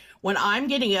that when I'm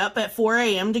getting up at 4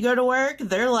 a.m. to go to work,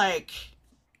 they're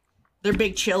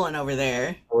big chilling over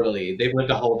there. Totally. They've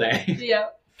lived a whole day. Yeah.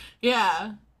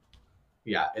 Yeah.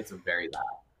 Yeah, it's very loud.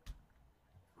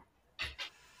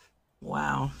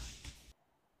 Wow.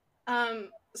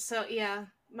 So yeah,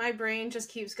 my brain just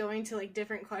keeps going to like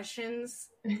different questions.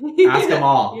 Ask them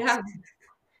all. Yeah.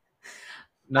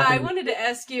 I wanted to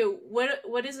ask you,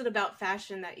 what is it about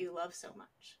fashion that you love so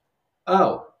much?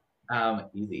 Oh,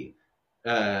 easy.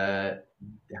 How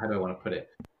do I want to put it?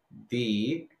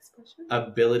 The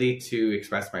ability to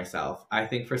express myself. I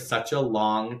think for such a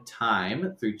long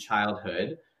time through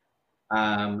childhood,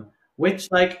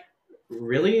 which like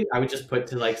really I would just put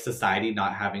to like society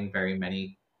not having very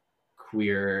many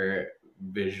queer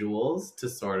visuals to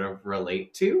sort of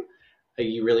relate to.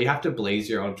 You really have to blaze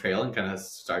your own trail and kind of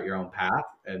start your own path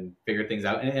and figure things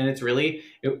out. And it's really,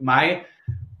 my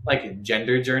like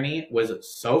gender journey was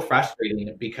so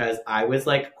frustrating because I was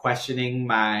like questioning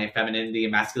my femininity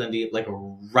and masculinity like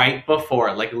right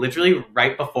before, like literally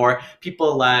right before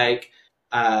people like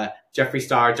Jeffree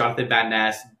Star, Jonathan Van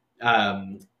Ness,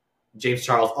 James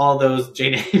Charles, all those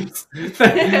J names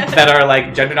that are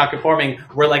like gender non-conforming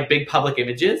were like big public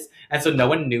images. And so no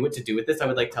one knew what to do with this. I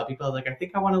would like tell people like, I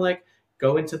think I want to like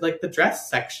go into like the dress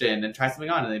section and try something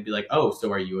on. And they'd be like, oh,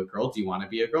 so are you a girl? Do you want to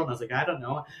be a girl? And I was like, I don't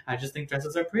know. I just think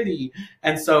dresses are pretty.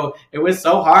 And so it was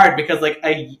so hard because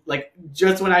like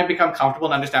just when I become comfortable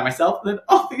and understand myself, then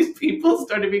all these people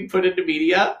started being put into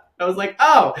media. I was like,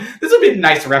 oh, this would be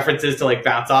nice references to like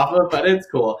bounce off of, but it's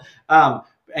cool.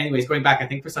 Anyways, going back, I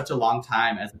think for such a long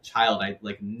time as a child, I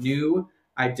like knew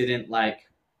I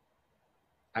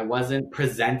wasn't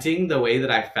presenting the way that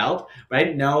I felt, but I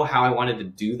didn't know how I wanted to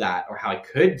do that or how I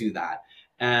could do that.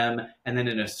 And then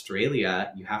in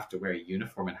Australia, you have to wear a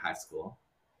uniform in high school.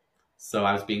 So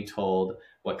I was being told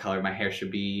what color my hair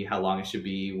should be, how long it should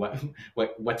be,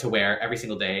 what to wear every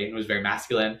single day. It was very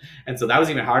masculine. And so that was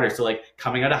even harder. So like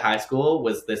coming out of high school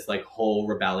was this like whole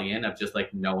rebellion of just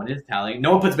like, no one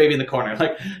puts baby in the corner.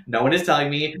 Like no one is telling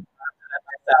me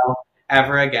myself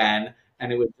ever again.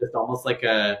 And it was just almost like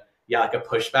a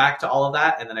pushback to all of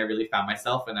that. And then I really found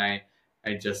myself, and I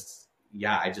feel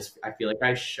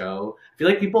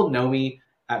like people know me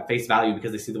at face value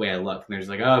because they see the way I look, and they're just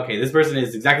like, oh, okay, this person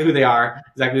is exactly who they are,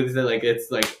 exactly who they like.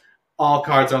 It's like all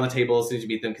cards are on the table as soon as you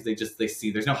meet them because they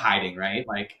see there's no hiding, right?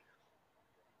 Like,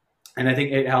 and I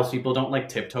think it helps people don't like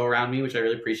tiptoe around me, which I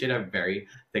really appreciate. I have very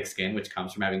thick skin, which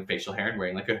comes from having facial hair and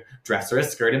wearing like a dress or a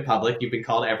skirt in public. You've been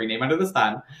called every name under the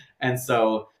sun, and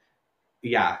so.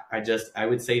 Yeah, I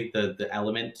would say the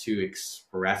element to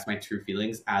express my true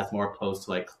feelings as more opposed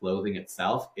to like clothing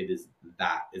itself, it's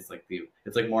like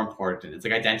more important. It's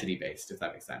like identity based, if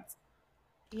that makes sense.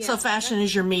 Yeah. So fashion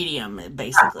is your medium,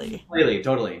 basically. Completely,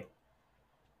 totally.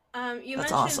 You That's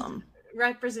mentioned awesome.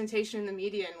 Representation in the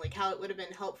media and like how it would have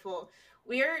been helpful.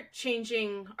 We are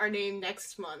changing our name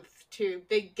next month to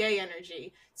Big Gay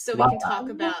Energy, so we can talk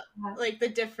about like the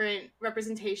different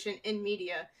representation in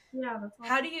media. Yeah, that's awesome.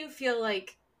 How do you feel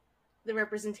like the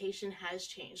representation has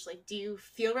changed? Like, do you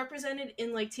feel represented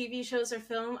in like TV shows or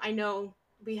film? I know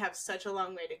we have such a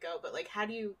long way to go, but like, how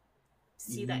do you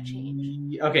see that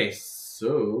change? Okay,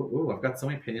 so I've got so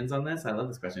many opinions on this. I love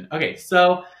this question. Okay,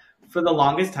 so for the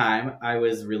longest time, I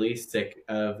was really sick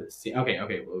of seeing.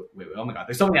 Okay, wait, oh my god,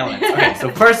 there's so many elements. Okay,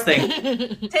 so first thing,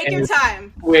 take your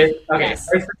time. Take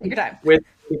your time. With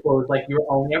people, it's like you're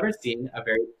only ever seeing a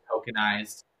very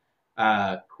tokenized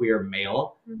queer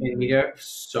male in media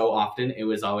so often. It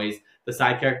was always the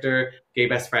side character, gay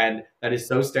best friend. That is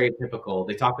so stereotypical.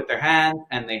 They talk with their hands,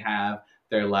 and they have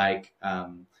their like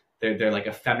they're like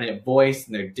effeminate voice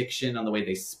and their diction on the way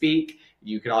they speak.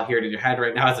 You can all hear it in your head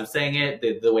right now as I'm saying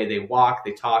it. The way they walk,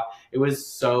 they talk. It was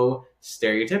so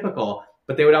stereotypical.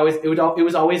 But it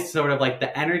was always sort of like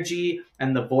the energy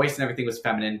and the voice and everything was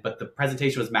feminine, but the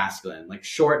presentation was masculine. Like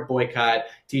short boy cut,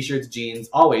 t-shirts, jeans,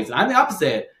 always. And I'm the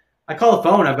opposite. I call the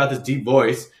phone, I've got this deep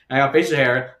voice, and I got facial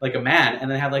hair like a man, and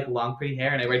then I have like long pretty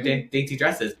hair, and I wear dainty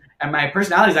dresses. And my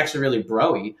personality is actually really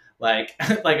bro-y. Like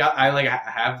I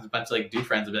have a bunch of like dude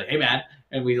friends and be like, hey man,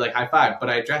 and we like high five, but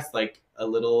I dress like a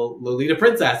little Lolita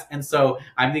princess. And so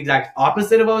I'm the exact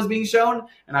opposite of what was being shown.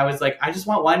 And I was like, I just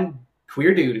want one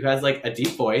queer dude who has like a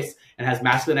deep voice and has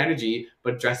masculine energy,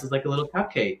 but dresses like a little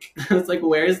cupcake. It's like,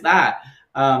 where is that?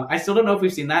 I still don't know if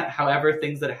we've seen that. However,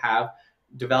 things that have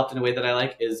developed in a way that I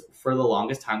like is for the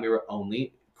longest time, we were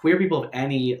only queer people of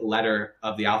any letter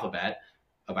of the alphabet,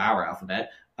 of our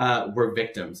alphabet, were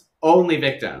victims, only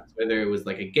victims, whether it was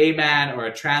like a gay man or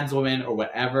a trans woman or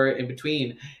whatever in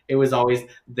between. It was always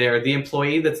the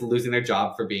employee that's losing their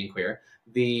job for being queer,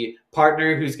 the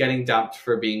partner who's getting dumped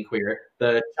for being queer,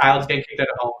 the child's getting kicked out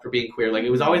of home for being queer. Like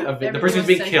it was always the person who's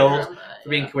being killed for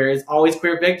being queer is always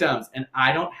queer victims. And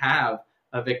I don't have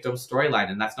a victim storyline,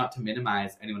 and that's not to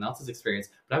minimize anyone else's experience,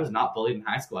 but I was not bullied in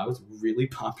high school. I was really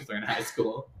popular in high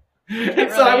school. And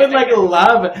so I would like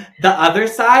love the other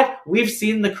side. We've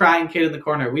seen the crying kid in the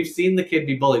corner. We've seen the kid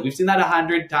be bullied. We've seen that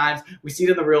 100 times. We see it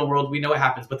in the real world. We know what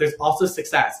happens, but there's also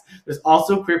success. There's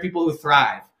also queer people who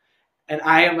thrive. And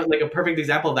I am like a perfect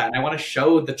example of that. And I want to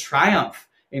show the triumph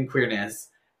in queerness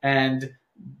and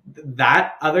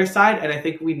that other side. And I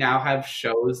think we now have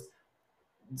shows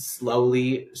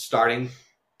slowly starting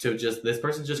to just, this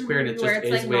person's just queer and it just where it's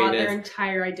is like the way not it is. their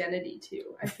entire identity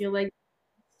too. I feel like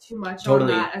too much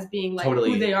Totally. on that as being like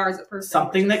who they are as a person.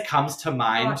 Something that comes to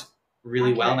mind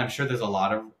really well, accurate. and I'm sure there's a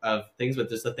lot of things, but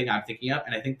this is the thing I'm thinking of,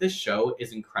 and I think this show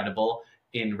is incredible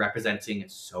in representing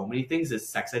so many things, is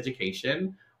Sex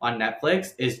Education on Netflix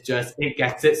is just, it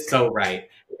gets it so right.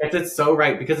 It gets it so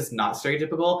right because it's not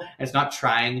stereotypical, and it's not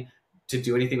trying to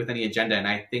do anything with any agenda, and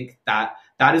I think that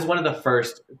is one of the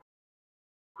first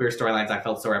queer storylines I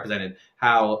felt so represented.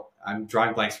 How, I'm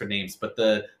drawing blanks for names, but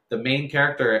the main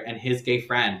character and his gay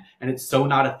friend, and it's so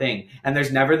not a thing. And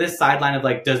there's never this sideline of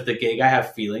like, does the gay guy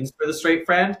have feelings for the straight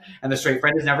friend? And the straight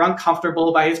friend is never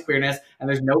uncomfortable by his queerness, and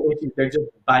there's no issues. They're just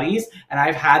buddies. And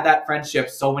I've had that friendship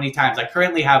so many times. I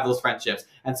currently have those friendships.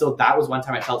 And so that was one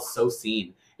time I felt so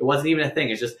seen. It wasn't even a thing.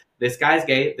 It's just, this guy's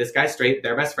gay, this guy's straight,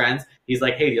 they're best friends. He's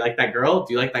like, hey, do you like that girl?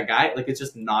 Do you like that guy? Like, it's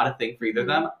just not a thing for either of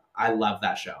them. I love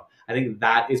that show. I think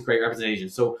that is great representation.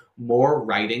 So more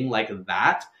writing like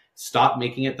that. Stop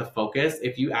making it the focus.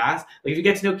 If you ask, like if you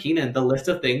get to know Keenan, the list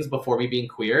of things before me being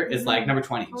queer is like number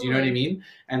 20. Do you know what I mean?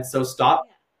 And so stop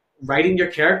writing your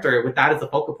character with that as the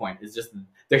focal point. It's just,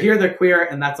 they're here, they're queer,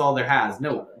 and that's all there has.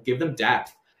 No, give them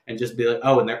depth and just be like,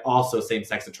 oh, and they're also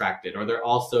same-sex attracted, or they're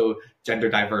also gender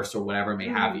diverse, or whatever may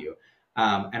have you.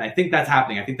 And I think that's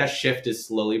happening. I think that shift is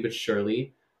slowly but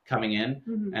surely coming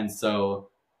in. And so,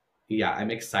 yeah,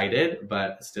 I'm excited,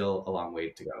 but still a long way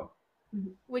to go.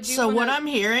 What I'm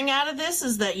hearing out of this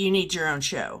is that you need your own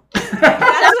show. That's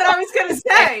what I was gonna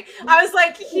say. I was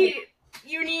like, you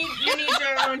need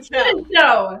your own show.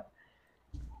 No,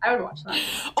 I would watch that,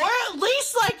 or at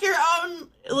least like your own,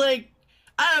 like,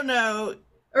 I don't know,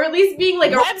 or at least being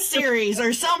like a web series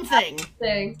or something.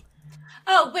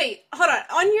 Oh wait, hold on.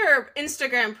 On your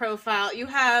Instagram profile, you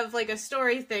have like a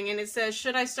story thing, and it says,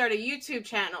 "Should I start a YouTube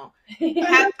channel?"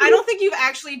 I don't think you've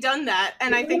actually done that,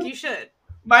 and I think you should.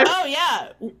 My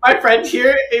friend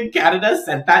here in Canada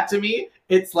sent that to me.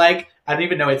 It's like, I don't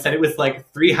even know, it said it was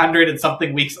like 300 and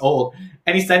something weeks old.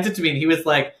 And he sent it to me and he was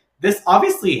like, this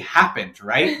obviously happened,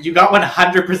 right? You got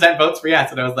 100% votes for yes.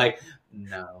 And I was like,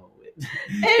 no,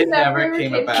 it never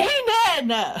came about. Keenan!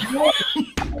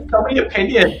 So many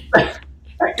opinions.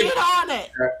 Get on it.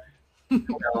 You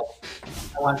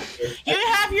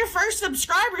have your first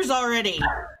subscribers already.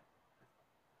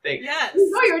 Thanks. Yes.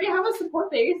 No, you already have a support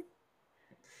base.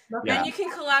 And you can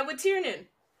collab with Tianna.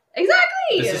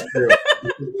 Exactly. This is true.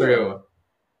 This is true.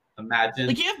 Imagine.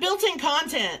 Like, you have built-in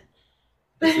content.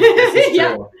 This is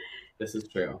true. This is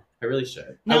true. I really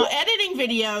should. No, editing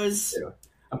videos.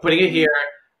 I'm putting it here.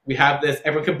 We have this.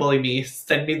 Everyone can bully me.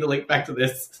 Send me the link back to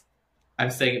this.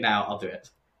 I'm saying it now. I'll do it.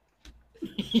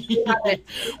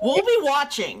 We'll be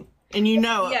watching, and you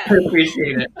know it. Yeah. I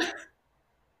appreciate it.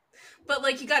 But,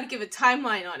 like, you got to give a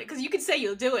timeline on it, because you could say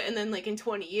you'll do it, and then, like, in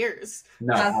 20 years.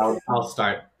 No, I'll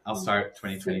start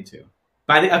 2022.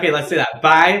 Okay, let's do that.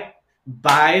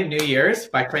 By New Year's,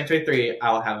 by 2023,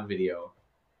 I'll have a video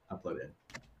uploaded.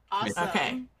 Awesome.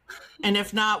 Okay. And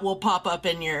if not, we'll pop up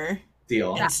in your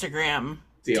Instagram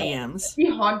DMs. Be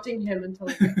haunting him until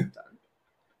he gets done.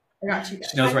 I got you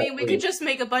guys. I mean, we could just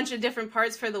make a bunch of different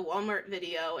parts for the Walmart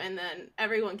video, and then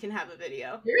everyone can have a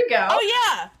video. Here we go. Oh,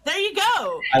 yeah. There you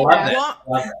go. I love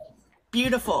it.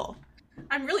 Beautiful.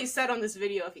 I'm really set on this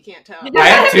video, if you can't tell. I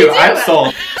am too. I'm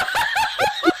sold.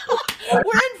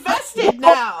 We're invested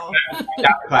now.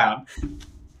 Clown.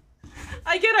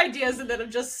 I get ideas and then I'm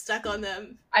just stuck on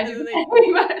them. I do.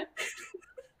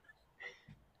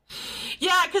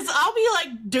 Yeah, because I'll be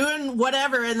like doing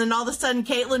whatever, and then all of a sudden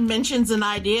Caitlin mentions an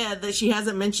idea that she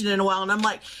hasn't mentioned in a while, and I'm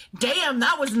like, damn,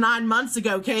 that was 9 months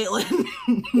ago, Caitlin.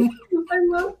 I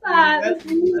love that.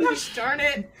 Gosh darn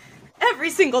it.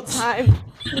 Every single time.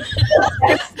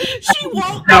 She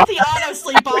won't get the auto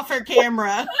sleep off her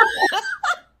camera.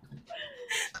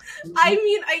 I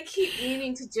mean, I keep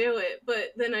meaning to do it,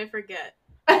 but then I forget.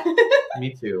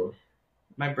 Me too.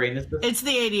 My brain is... It's the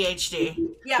ADHD.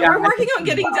 Yeah, we're working on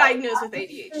getting diagnosed with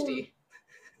ADHD.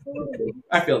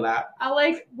 I feel that. I'll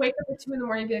like wake up at 2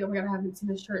 a.m. and be like, oh my god, I haven't seen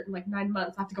this shirt in like 9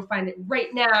 months. I have to go find it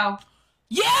right now.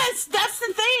 Yes, that's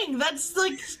the thing. That's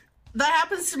like... That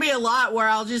happens to me a lot where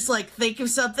I'll just like think of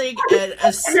something at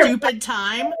a stupid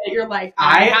time. You're like,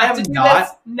 I have to do this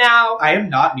now. I am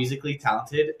not musically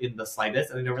talented in the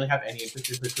slightest, and I don't really have any interest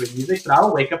in pursuing music, but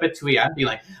I'll wake up at 2 a.m. and be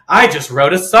like, I just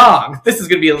wrote a song. This is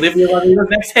going to be Olivia Rodrigo's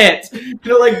next hit.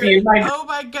 It'll like be in my... Oh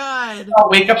my god. I'll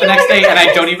wake up the next day and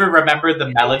I don't even remember the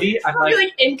melody. I'm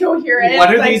like incoherent.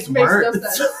 What are these words?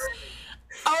 No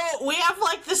oh, we have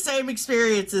like the same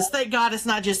experiences. Thank God it's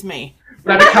not just me.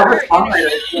 But I cover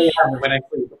when I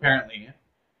sleep, apparently.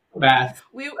 Bad.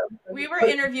 We were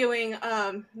interviewing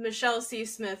Michelle C.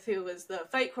 Smith, who was the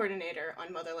fight coordinator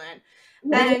on Motherland.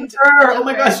 And oh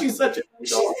my gosh, she's such a we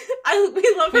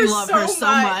love her so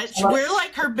much. We're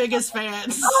like her biggest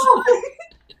fans.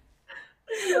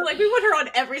 Like we want her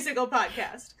on every single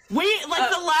podcast. We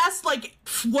like the last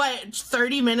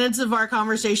 30 minutes of our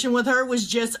conversation with her was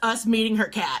just us meeting her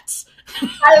cats.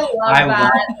 I love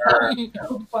that.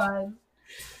 So fun.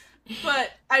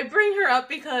 But I bring her up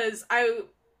because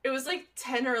it was like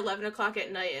 10 or 11 o'clock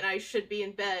at night and I should be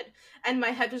in bed. And my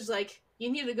head was like, you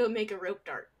need to go make a rope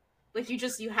dart. Like, you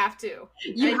have to.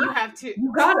 You have to.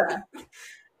 You gotta.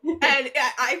 And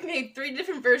I've made 3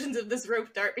 different versions of this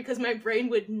rope dart because my brain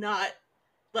would not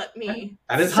let me.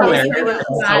 That is hilarious.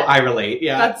 So I relate.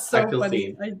 Yeah, that's so I feel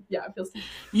funny. Seen. I feel seen.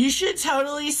 You should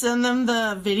totally send them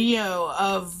the video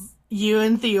of you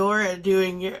and Theora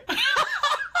doing your...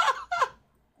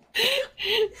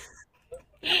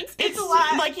 It's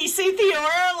like you see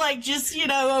Theora like just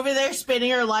over there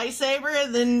spinning her lightsaber,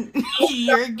 and then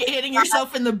you're hitting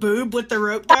yourself in the boob with the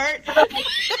rope dart.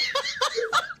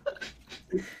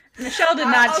 Michelle did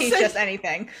not teach us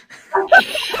anything.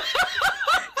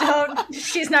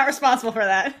 She's not responsible for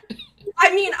that.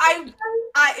 I mean,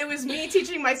 It was me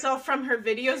teaching myself from her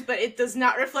videos, but it does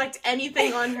not reflect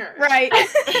anything on her. Right.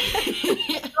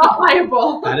 Not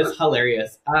liable. That is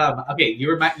hilarious. Okay,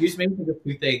 you just made me think of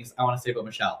two things I want to say about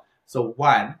Michelle. So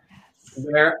one,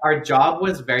 where our job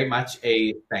was very much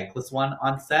a thankless one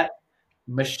on set,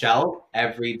 Michelle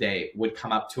every day would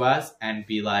come up to us and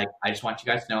be like, I just want you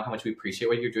guys to know how much we appreciate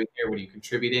what you're doing here. What are you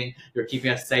contributing? You're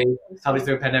keeping us safe. Helping us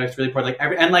through a pandemic. It's really important.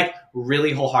 Like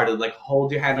really wholehearted. Like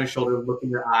hold your hand on your shoulder, look in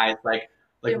your eyes, like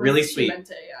really sweet.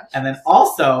 Yeah. And then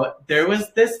also there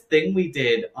was this thing we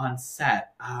did on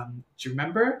set. Do you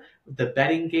remember the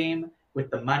betting game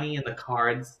with the money and the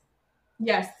cards?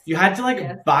 Yes. You had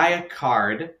to buy a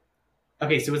card.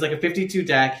 Okay, so it was like a 52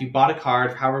 deck. You bought a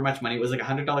card, however much money. It was like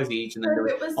 $100 each, and then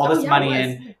there was all this money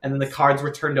in, and then the cards were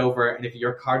turned over. And if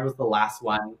your card was the last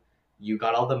one, you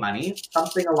got all the money.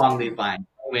 Something along these lines.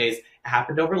 Anyways, it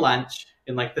happened over lunch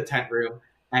in like the tent room,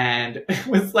 and it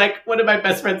was like one of my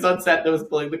best friends on set that was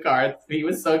pulling the cards. He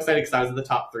was so excited because I was in the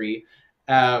top 3,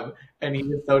 and he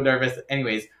was so nervous.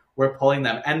 Anyways, we're pulling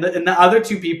them, and the other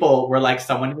 2 people were like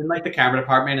someone in like the camera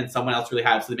department and someone else really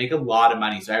had, so they make a lot of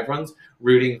money, so everyone's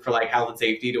rooting for like health and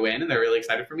safety to win, and they're really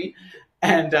excited for me.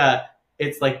 And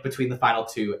it's like between the final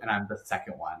 2, and I'm the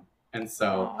second one, and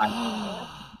so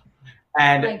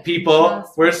people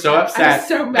were so upset.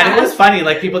 So mad. And it was funny,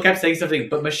 like people kept saying something,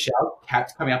 but Michelle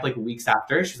kept coming up like weeks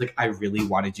after. She's like, I really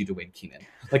wanted you to win, Keenan.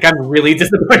 Like I'm really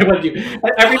disappointed with you.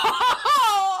 And every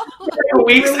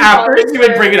weeks really after she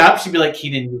would bring it up, she'd be like,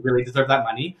 Keenan, you really deserve that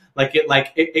money.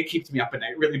 It keeps me up at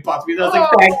night. It really bothers me. And I was like,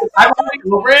 thanks. I'm like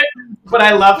over it, but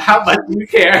I love how much you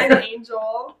care. An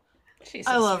angel.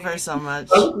 I love her so much.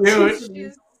 So cute.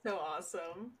 She's so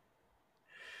awesome.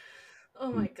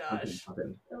 Oh my gosh.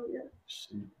 Oh yeah.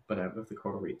 But I have the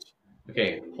coral reach.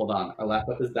 Okay, hold on. Our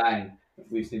laptop is dying.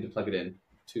 We just need to plug it in.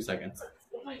 2 seconds.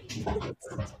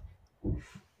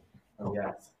 Oh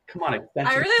yes. Come on,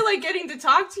 extension. I really like getting to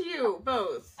talk to you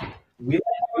both. We like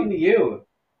talking to you.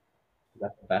 Is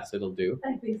that the best it'll do?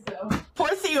 I think so. Poor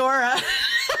Theora.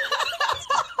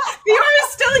 Theora's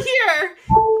still here.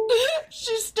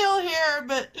 She's still here,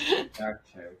 but Our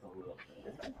chair's a little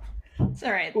bit. It's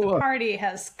all right. The party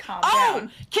has calmed oh,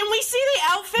 down. can we see the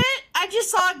outfit? I just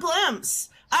saw a glimpse.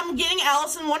 I'm getting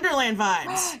Alice in Wonderland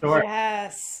vibes. Sure.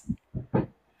 Yes.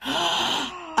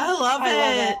 I love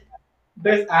it.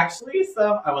 There's actually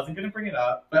I wasn't going to bring it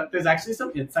up, but there's actually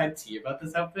some inside tea about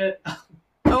this outfit.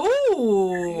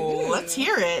 Oh, let's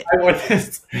hear it. I wore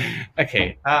this.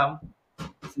 Okay.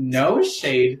 No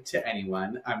shade to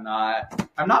anyone. I'm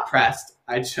not pressed.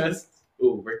 I just,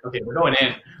 we're going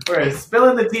in. We're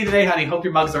spilling the tea today, honey. Hope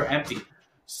your mugs are empty.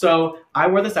 So I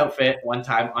wore this outfit one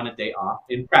time on a day off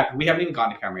in prep. We haven't even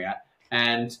gone to camera yet.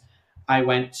 And I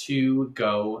went to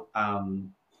go,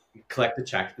 collect a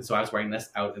check. So I was wearing this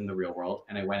out in the real world,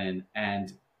 and I went in,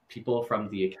 and people from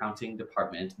the accounting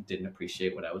department didn't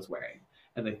appreciate what I was wearing,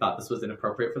 and they thought this was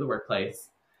inappropriate for the workplace.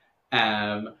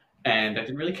 And I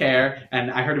didn't really care.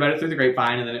 And I heard about it through the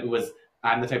grapevine, and then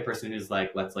I'm the type of person who's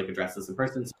like, let's like address this in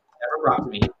person. So it never brought to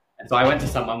me. And so I went to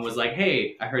someone, was like,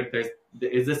 hey, I heard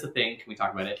is this a thing? Can we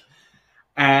talk about it?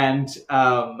 And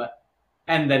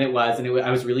then it was,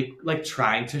 I was really like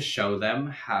trying to show them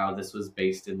how this was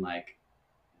based in like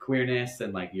queerness,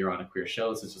 and like you're on a queer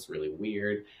show, so it's just really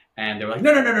weird. And they were like,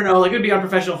 no, like it would be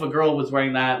unprofessional if a girl was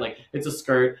wearing that, like it's a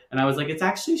skirt. And I was like, it's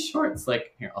actually shorts.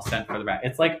 Like here, I'll stand further back.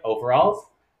 It's like overalls.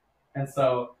 And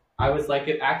so I was like,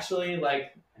 it actually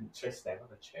like, and should I stand on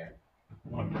the chair? I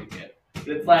want to break it. But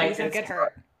it's like, Please don't get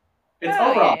hurt. It's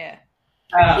overall. Yeah.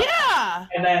 Yeah.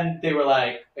 And then they were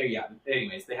like, yeah.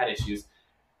 Anyways, they had issues.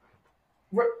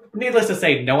 Needless to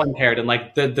say, no one cared, and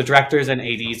like the directors and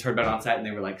ADs heard about it on set, and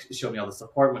they were like, showed me all the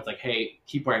support, and was like, hey,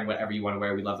 keep wearing whatever you want to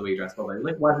wear. We love the way you dress, but it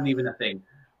like wasn't even a thing.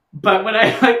 But when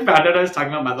I like found out I was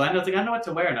talking about Motherland, I was like, I don't know what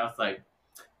to wear, and I was like,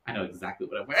 I know exactly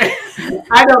what I'm wearing.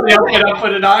 I know the outfit I'll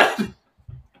put it on.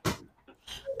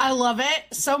 I love it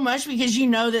so much because you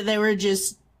know that they were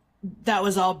just, that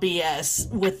was all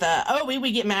BS with the,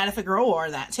 we get mad if a girl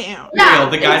wore that too. Yeah,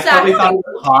 the guys probably thought it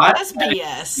was hot. That's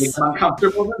BS. It's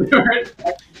uncomfortable when they were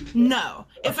it. No.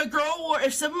 If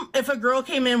a girl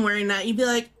came in wearing that, you'd be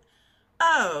like,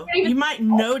 oh, you might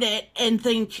note it and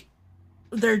think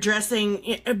they're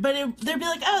dressing, but they'd be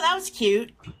like, oh, that was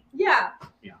cute. Yeah.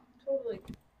 Yeah. Totally.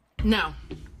 No.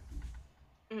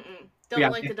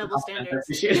 Don't like the double standards.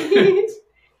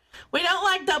 We don't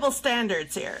like double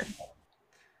standards here.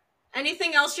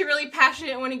 Anything else you're really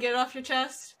passionate and want to get off your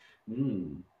chest?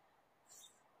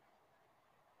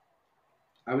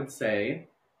 I would say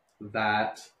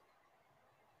that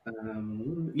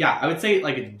Yeah, I would say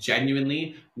like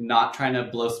genuinely not trying to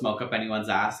blow smoke up anyone's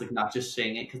ass, like not just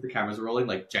saying it because the cameras are rolling.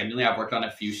 Like genuinely, I've worked on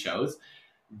a few shows.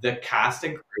 The cast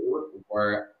and crew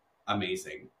were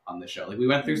amazing on the show. Like we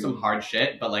went through some hard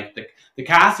shit, but like the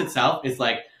cast itself is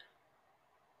like,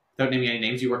 don't name me any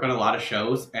names. You work on a lot of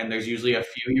shows, and there's usually a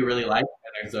few you really like,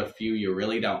 and there's a few you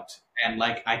really don't. And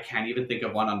like I can't even think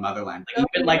of one on Motherland. Like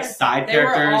even like side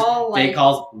characters, they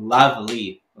calls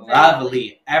lovely.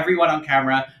 Lovely. Everyone on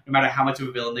camera, no matter how much of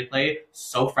a villain they play,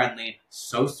 so friendly,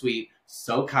 so sweet,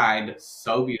 so kind,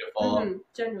 so beautiful.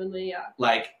 Genuinely, yeah.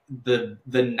 Like the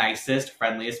nicest,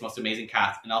 friendliest, most amazing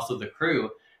cast. And also the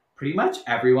crew, pretty much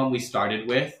everyone we started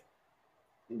with,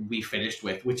 we finished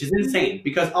with, which is insane.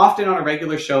 Because often on a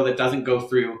regular show that doesn't go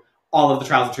through all of the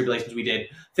trials and tribulations we did,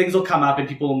 things will come up and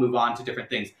people will move on to different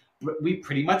things. But we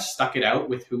pretty much stuck it out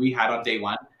with who we had on day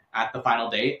one at the final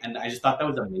day, and I just thought that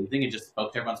was amazing. It just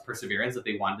spoke to everyone's perseverance that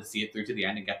they wanted to see it through to the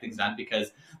end and get things done,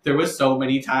 because there was so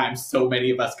many times so many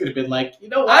of us could have been like, you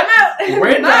know what, we're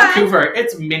in Vancouver,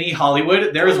 it's mini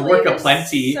Hollywood, there is work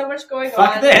aplenty, so much going on,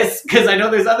 fuck this, because I know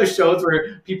there's other shows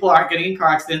where people aren't getting in car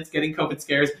accidents, getting COVID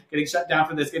scares, getting shut down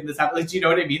for this, getting this happen. Like, do you know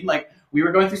what I mean? Like, we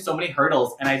were going through so many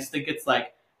hurdles, and I just think it's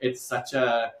like, it's such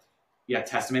a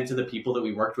testament to the people that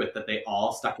we worked with, that they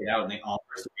all stuck it out and they all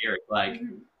persevered. Like,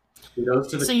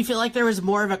 so you feel like there was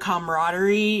more of a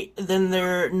camaraderie than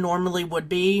there normally would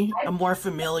be, a more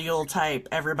familial type,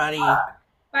 everybody.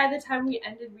 By the time we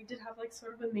ended, we did have like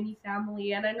sort of a mini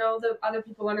family, and I know the other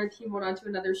people on our team went on to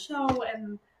another show,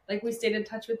 and like we stayed in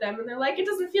touch with them, and they're like, it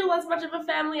doesn't feel as much of a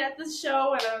family at this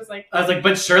show, and I was like,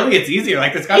 but surely it's easier,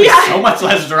 like there's gotta be so much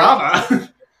less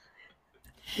drama.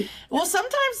 Well,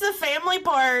 sometimes the family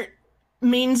part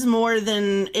means more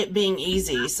than it being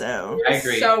easy, so I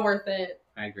agree. So worth it.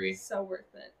 I agree. So worth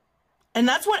it. And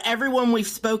that's what everyone we've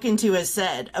spoken to has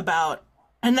said about,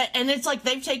 and it's like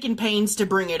they've taken pains to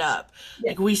bring it up.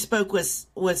 Yeah. Like we spoke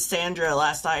with Sandra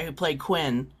last night, who played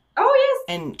Quinn. Oh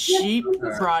yes. And she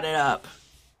brought it up.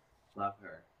 Love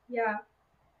her. Yeah.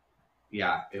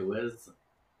 Yeah, it was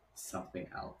something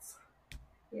else.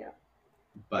 Yeah.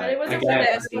 But it was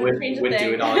again, would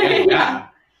do it all again. Yeah.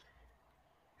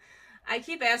 I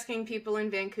keep asking people in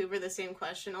Vancouver the same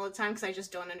question all the time because I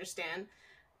just don't understand.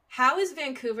 How is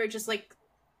Vancouver just like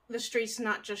the streets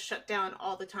not just shut down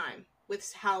all the time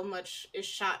with how much is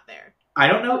shot there? I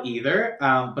don't know either.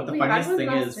 But the funniest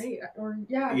thing is,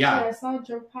 I saw a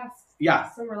joke past. Yeah,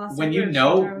 somewhere last when you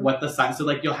know what the signs, so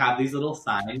like you'll have these little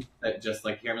signs that just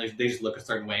like they just look a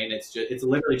certain way, and it's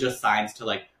literally just signs to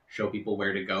like show people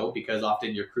where to go, because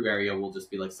often your crew area will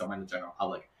just be like somewhere in the general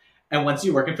public. And once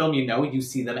you work in film, you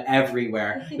see them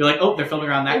everywhere. You're like, oh, they're filming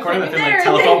around that corner. They're filming like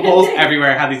telephone poles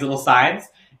everywhere have these little signs.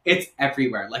 It's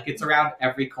everywhere. Like it's around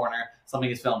every corner.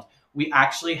 Something is filmed. We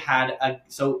actually had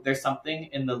so there's something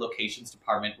in the locations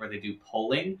department where they do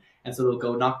polling. And so they'll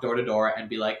go knock door to door and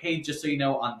be like, hey, just so you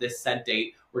know, on this said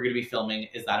date, we're going to be filming.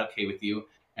 Is that okay with you?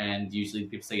 And usually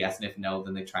people say yes. And if no,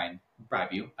 then they try and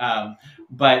bribe you.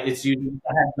 But it's usually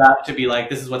a heads up to be like,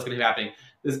 this is what's going to be happening.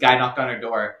 This guy knocked on our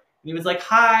door. And he was like,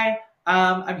 hi,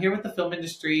 I'm here with the film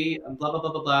industry, blah, blah,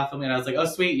 blah, blah, blah, filming. And I was like, oh,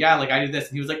 sweet, yeah, like, I do this.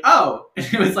 And he was like, oh.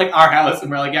 And it was like our house.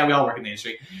 And we're like, yeah, we all work in the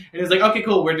industry. And he was like, okay,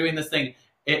 cool, we're doing this thing.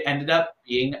 It ended up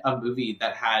being a movie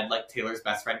that had, like, Taylor's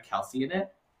best friend, Kelsey, in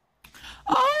it.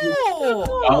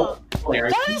 Oh,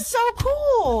 hilarious. That is so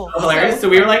cool. Hilarious. So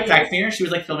we were, like, texting her. She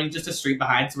was, like, filming just a street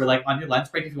behind. So we're like, on your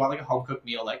lunch break, if you want, like, a home-cooked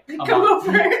meal, like, come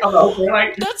over. Come over.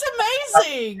 Like, that's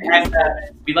amazing. And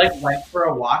we, like, went for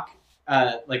a walk.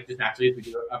 Like just naturally as we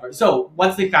do it. So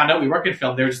once they found out we work in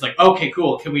film, they were just like, okay,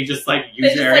 cool. Can we just like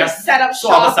use your area? Like, set up so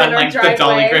all of a sudden, like the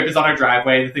dolly grip is on our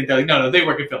driveway. And they're like, no, they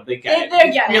work in film. They get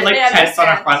it. We had like tents on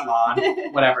our front lawn,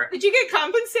 whatever. Did you get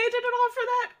compensated at all for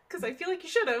that? Because I feel like you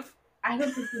should have. I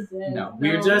don't think we did. No, we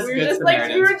were just good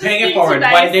Samaritans. Paying it forward.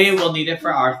 Nice. One day we'll need it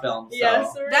for our film. So.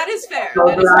 Yes, that is fair. So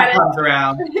that comes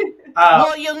around.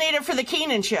 Well, you'll need it for the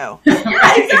Keenan show.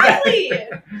 Yeah, exactly.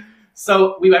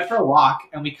 So we went for a walk,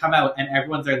 and we come out, and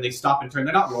everyone's there, and they stop and turn.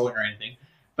 They're not rolling or anything,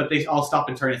 but they all stop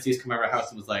and turn and see us come over our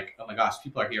house and was like, oh my gosh,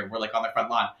 people are here. And we're like on the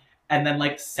front lawn. And then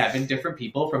like 7 different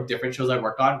people from different shows I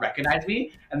work on recognize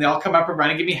me, and they all come up and run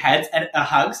and give me heads and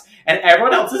hugs, and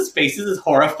everyone else's faces is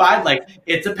horrified. Like,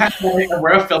 it's a pandemic and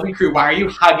we're a filming crew. Why are you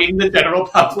hugging the general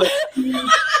public?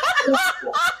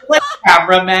 Like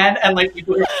cameramen and like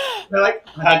people, they're like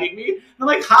hugging me. I'm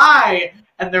like, hi.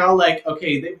 And they're all like,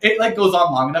 okay, it like goes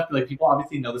on long enough. Like people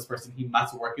obviously know this person. He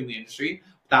must work in the industry.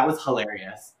 That was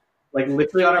hilarious. Like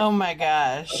literally on our oh my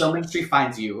gosh, film industry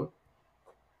finds you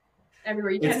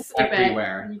everywhere. You can't escape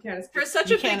everywhere. You can't escape. For such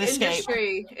a big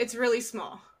industry, it's really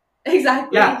small.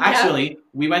 Exactly. Yeah, actually,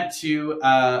 we went to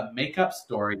a makeup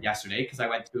store yesterday because I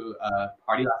went to a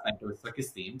party last night that was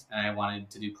circus themed, and I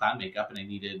wanted to do clown makeup, and I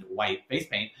needed white face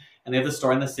paint. And they have a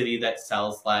store in the city that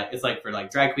sells it's like for like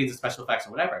drag queens and special effects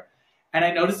or whatever. And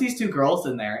I noticed these two girls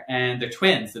in there, and they're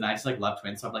twins, and I just like love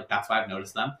twins, so I'm like, that's why I've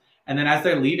noticed them. And then as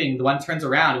they're leaving, the one turns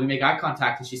around and we make eye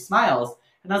contact, and she smiles.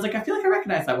 And I was like, I feel like I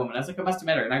recognize that woman. I was like, I must have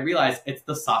met her. And I realized it's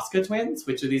the Saska twins,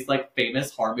 which are these like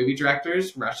famous horror movie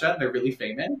directors from Russia. They're really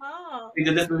famous. Oh. They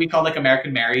did this movie called like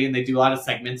American Mary, and they do a lot of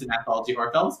segments in anthology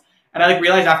horror films. And I like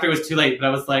realized after it was too late, but I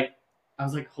was like,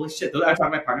 holy shit. I was talking to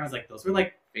my partner. I was like, those were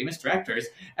like famous directors.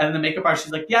 And then the makeup artist,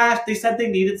 she's like, yeah, they said they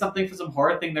needed something for some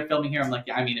horror thing they're filming here. I'm like,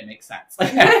 yeah, I mean, it makes sense.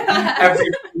 Like every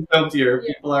filmed here,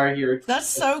 people are here. That's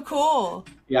so cool.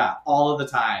 Yeah, all of the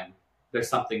time. There's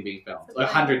something being filmed.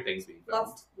 100 things being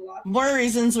filmed. More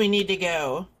reasons we need to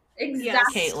go. Exactly.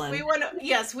 Yes, Caitlin. We want to,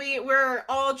 yes, we're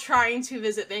all trying to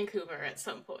visit Vancouver at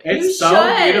some point. It's so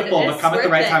beautiful, but come at the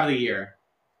right time of the year.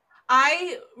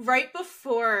 Right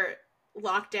before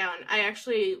lockdown, I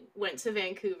actually went to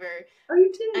Vancouver. Oh,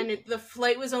 you did? And the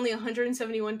flight was only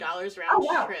 $171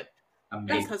 round trip.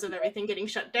 Amazing. Because of everything getting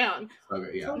shut down.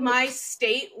 Okay, yeah. My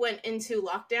state went into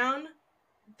lockdown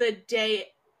the day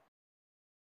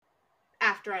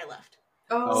after I left.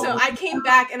 Oh. So I came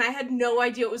back and I had no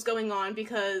idea what was going on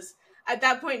because at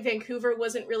that point Vancouver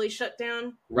wasn't really shut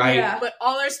down. Right. Yeah. But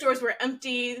all our stores were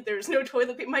empty. There was no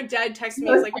toilet paper. My dad texted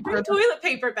me, he's like, bring toilet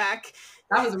paper back.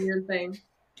 That was a weird thing.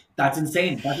 That's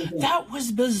insane. That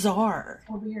was bizarre.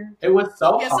 So weird. It was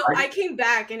so hard. So I came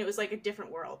back and it was like a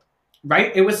different world.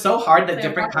 Right? It was so hard that Same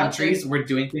different problem. countries were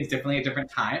doing things differently at different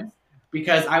times.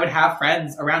 Because I would have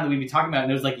friends around that we'd be talking about,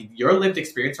 and it was like, your lived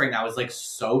experience right now is like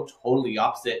so totally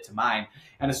opposite to mine.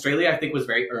 And Australia, I think, was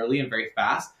very early and very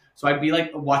fast. So I'd be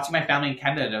like watching my family in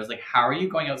Canada, and I was like, how are you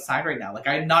going outside right now? Like,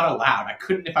 I'm not allowed. I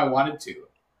couldn't if I wanted to.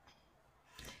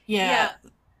 Yeah.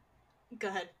 Go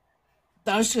ahead.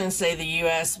 I was going to say the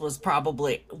U.S. was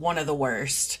probably one of the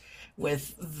worst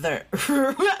with the...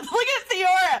 Look at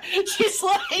Theora! She's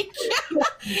like...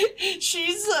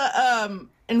 she's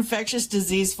infectious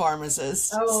disease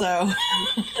pharmacist. So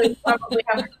They probably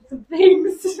have some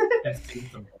things.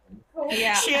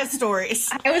 Yeah. She has stories.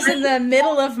 I was in the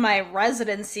middle of my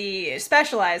residency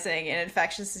specializing in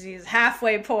infectious disease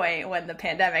halfway point when the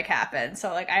pandemic happened.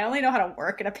 So like I only know how to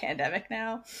work in a pandemic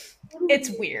now. It's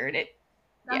weird.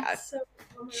 So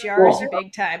GRs are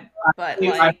big time, but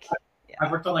like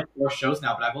I've worked on like 4 shows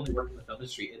now, but I've only worked in the film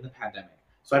industry in the pandemic.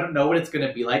 So I don't know what it's going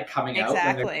to be like coming out.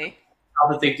 Exactly. All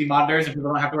the safety monitors and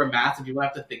people don't have to wear masks and people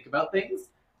have to think about things.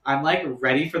 I'm like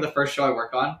ready for the first show I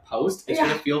work on post. It's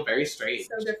going to feel very strange.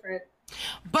 So different.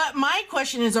 But my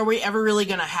question is, are we ever really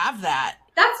going to have that?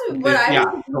 That's what I Yeah.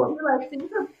 was like.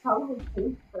 Things are probably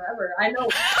changed forever. I know.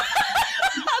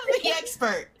 I'm the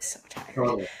expert. So tired.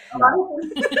 Totally.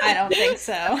 I don't think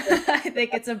so. I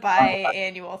think it's a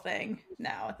biannual thing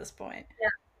now at this point. Yeah,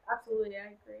 absolutely.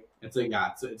 I agree. It's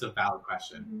a valid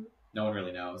question. Mm-hmm. No one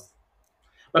really knows.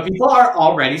 But people are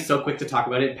already so quick to talk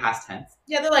about it in past tense.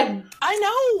 Yeah, they're like, I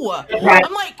know. Right.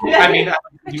 I'm like, I mean,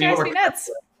 It drives me nuts.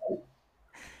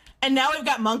 and now we've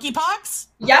got monkeypox?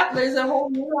 yep, there's a whole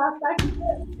new aspect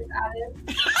of it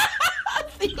added.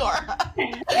 Theora.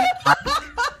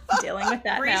 Dealing with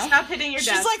that Bree, now. stop hitting your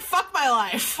She's desk. like, fuck my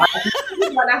life.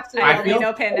 One after I the feel- other.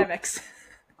 No pandemics.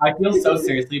 I feel so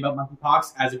seriously about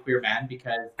monkeypox as a queer man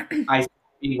because I see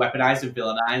being weaponized and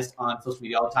villainized on social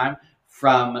media all the time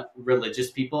from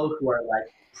religious people who are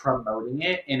like promoting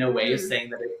it in a way of saying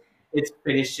that it's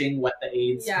finishing what the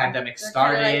AIDS pandemic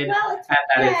started, like, well, and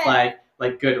that it's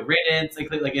like good riddance.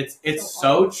 Like it's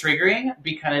so triggering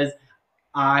because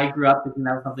I grew up thinking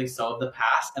that was something so of the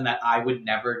past and that I would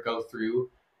never go through.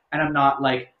 And I'm not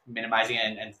like minimizing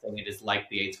it and saying it is like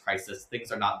the AIDS crisis.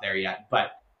 Things are not there yet,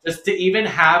 but just to even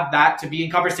have that to be in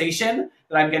conversation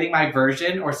that I'm getting my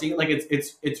version or seeing like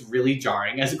it's really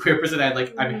jarring as a queer person.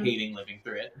 I'm hating living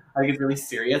through it. I think it's really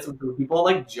serious when people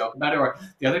like joke about it. Or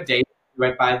the other day we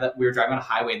were driving on a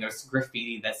highway and there's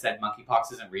graffiti that said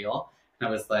monkeypox isn't real. And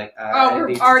I was like,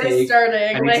 we're already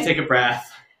starting. I need to take a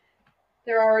breath.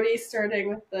 They're already starting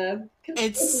with the...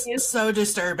 It's so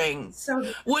disturbing.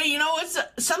 Well, you know, it's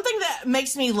something that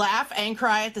makes me laugh and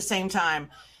cry at the same time.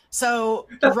 So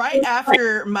right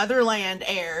after Motherland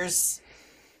airs,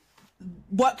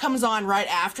 what comes on right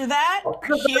after that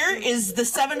here is the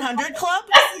 700 Club.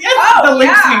 Yes, the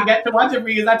links you can get to watch it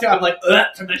because that too. I'm like,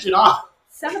 turn that shit off.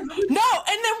 700? No,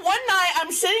 and then one night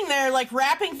I'm sitting there like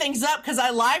wrapping things up because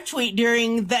I live tweet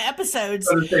during the episodes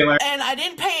and I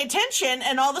didn't pay attention,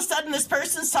 and all of a sudden this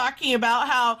person's talking about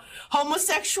how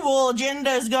homosexual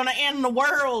agenda is going to end the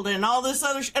world and all this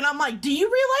other and I'm like, do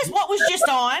you realize what was just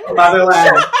on?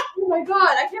 Motherland. Oh my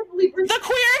god, I can't believe we're The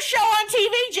queer show on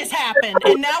TV just happened,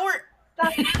 and now we're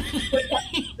that's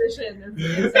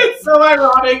it's so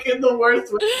ironic in the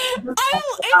worst way. That's why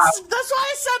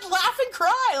I said laugh and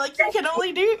cry. Like, you can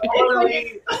only do.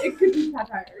 Totally. It could be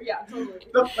satire. Yeah, totally.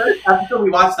 The first episode we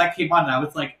watched that came on, and I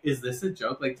was like, "Is this a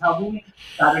joke? Like, tell me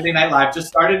Saturday Night Live just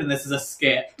started, and this is a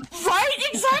skit." Right?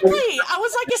 Exactly. I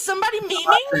was like, "Is somebody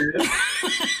memeing?"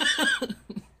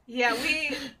 Yeah,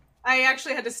 I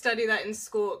actually had to study that in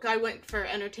school. I went for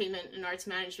entertainment and arts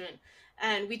management,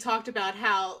 and we talked about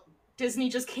how Disney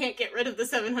just can't get rid of the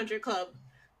 700 Club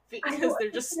because they're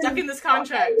just stuck in this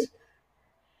contract.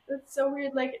 That's so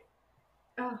weird. Like,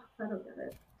 oh, I don't get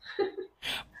it.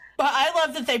 But I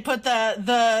love that they put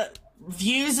the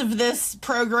views of this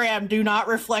program do not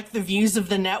reflect the views of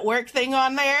the network thing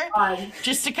on there,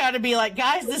 just to kind of be like,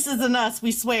 guys, this isn't us,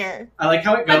 we swear. I like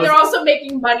how it goes. And they're also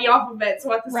making money off of it,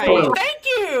 so at the right. same time. Thank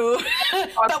you.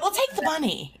 But we'll take the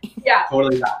money. Yeah.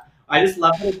 Totally that. I just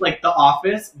love that it's like The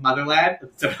Office, Motherland.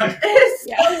 Yeah,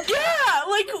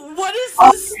 like what is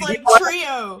this like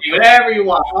trio? Whatever you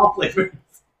want, all flavors.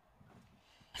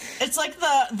 It's like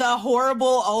the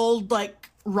horrible old like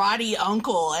Roddy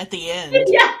uncle at the end.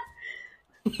 Yeah.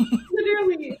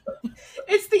 Literally.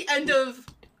 It's the end of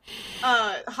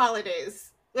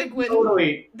holidays. Like when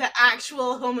the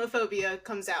actual homophobia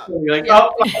comes out. You're like,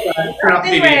 oh, turn off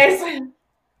the TV.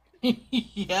 Anyways.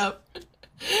 Yep.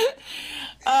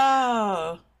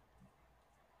 Oh,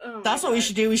 that's what we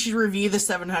should do. We should review the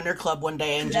 700 Club one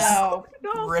day and just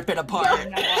rip it apart.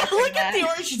 Look at the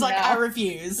orange. She's like, I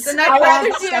refuse. The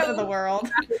next step of the world.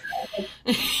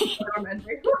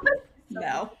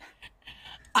 No.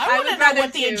 I want to know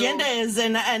what the agenda is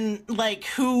and like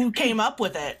who came up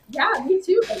with it. Yeah, me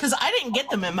too. Because I didn't get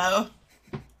the memo.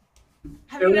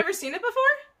 Have you never seen it before?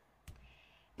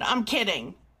 No, I'm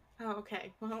kidding. Oh,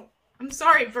 okay. Well, I'm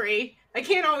sorry, Bree. I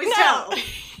can't always tell.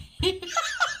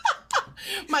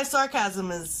 My sarcasm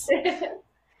is... You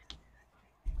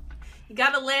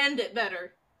gotta land it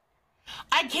better.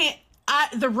 I can't...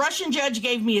 the Russian judge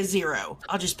gave me a 0.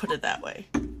 I'll just put it that way.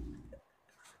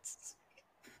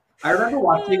 I remember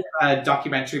watching a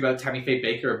documentary about Tammy Faye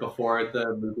Baker before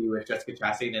the movie with Jessica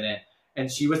Chastain in it,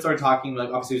 and she was sort of talking, like,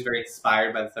 obviously was very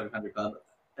inspired by the 700 Club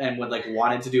and would, like,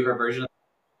 wanted to do her version.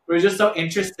 It was just so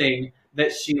interesting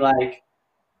that she, like,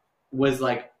 was,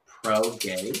 like,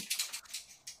 pro-gay.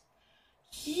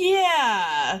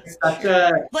 Yeah. Such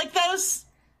a... Like,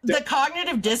 the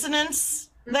cognitive dissonance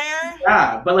there.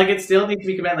 Yeah, but, like, it still needs to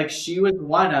be commended. Like, she was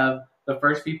one of the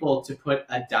first people to put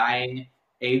a dying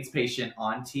AIDS patient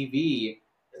on TV,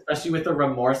 especially with a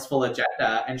remorseful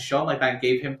agenda, and show him like that and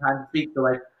gave him time to speak. So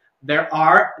like there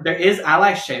is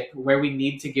allyship where we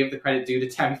need to give the credit due to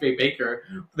Tammy Faye Baker.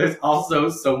 There's also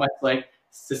so much like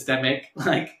systemic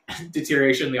like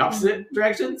deterioration in the opposite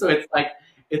direction. So it's like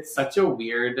it's such a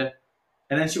weird.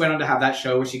 And then she went on to have that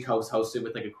show where she co-hosted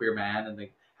with like a queer man and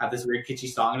they have this weird kitschy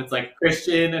song and it's like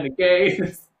Christian and a gay.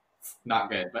 It's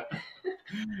not good, but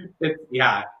it's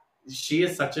she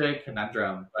is such a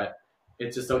conundrum, but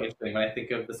it's just so interesting. When I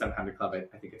think of the 700 Club, I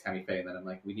think of Tammy Faye, and then I'm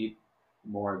like, we need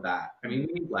more of that. I mean,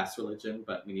 we need less religion,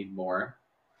 but we need more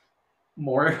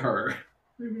of her.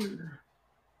 Mm-hmm.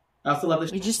 I also love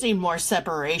this. We just need more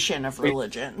separation of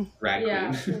religion. Drag queen.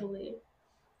 Yeah, totally.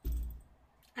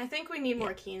 I think we need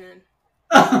more Keenan.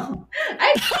 I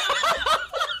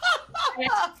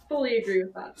fully agree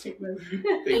with that statement.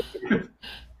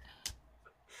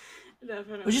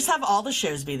 Definitely. We just have all the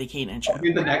shows be the Keenan show.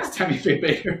 Be the next Tammy Faye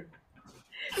Baker.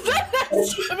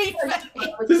 Tammy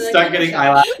Faye. Just start getting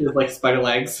eyelashes like spider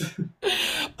legs.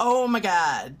 Oh my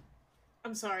god.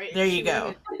 I'm sorry. There you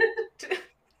go.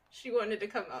 She wanted to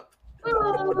come up.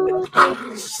 Oh,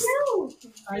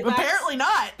 Apparently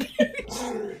not.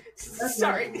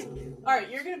 Sorry. Alright,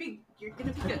 you're gonna be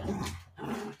good.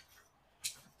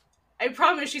 I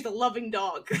promise she's a loving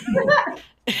dog.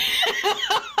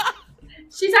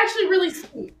 she's actually really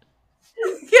sweet.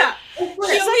 Yeah. She's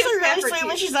actually really sweet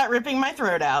when she's not ripping my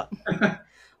throat out.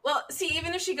 Well, see,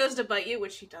 even if she goes to bite you,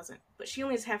 which she doesn't, but she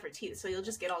only has half her teeth, so you'll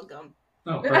just get all gum.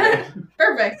 Oh, perfect.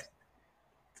 Perfect.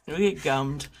 We get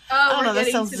gummed. Oh, we're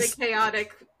getting to the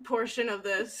chaotic portion of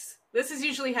this. This is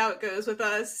usually how it goes with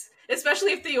us.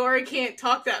 Especially if Theora can't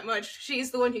talk that much.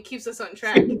 She's the one who keeps us on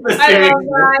track. I love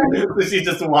that. So she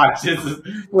just watches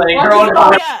playing her own.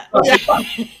 Yeah.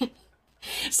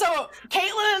 So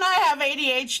Caitlin and I have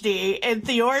ADHD, and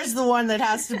Theore's the one that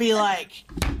has to be like,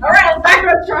 all right, back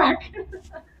on track.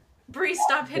 Bree,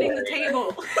 stop hitting the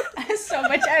table. So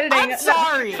much editing. I'm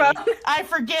sorry. I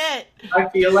forget. I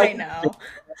feel like I know.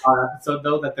 episode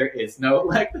though that there is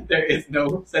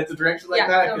no sense of direction like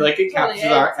that. I feel like it totally,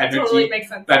 captures our energy totally makes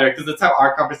sense. better because that's how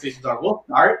our conversations are. We'll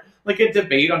start like a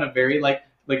debate on a very like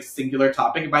singular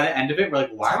topic, and by the end of it, we're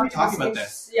like, why are we talking about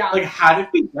this? Yeah. Like, how did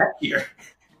we get here?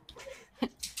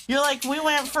 You're like, we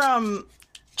went from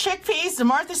chickpeas to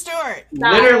Martha Stewart.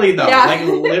 Literally though, Yeah. like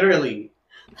literally.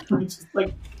 Just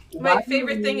like My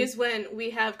favorite thing is when we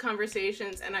have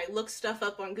conversations and I look stuff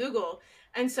up on Google,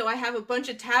 and so I have a bunch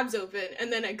of tabs open,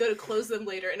 and then I go to close them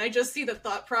later, and I just see the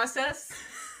thought process.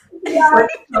 Yeah.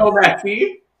 so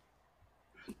messy.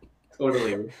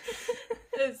 Totally.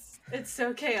 It's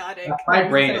so chaotic. That's my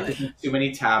brain. It's just too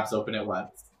many tabs open at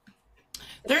once.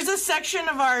 There's a section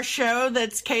of our show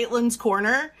that's Caitlin's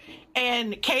Corner,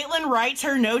 and Caitlin writes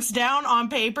her notes down on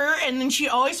paper, and then she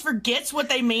always forgets what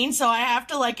they mean, so I have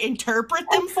to, like, interpret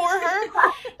them for her.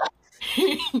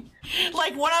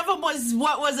 Like, one of them was,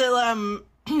 what was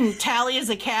it, Tally is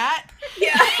a cat?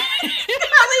 Yeah. Tally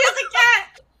is a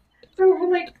cat! So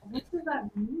we're like, what does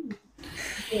that mean?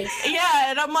 Yeah,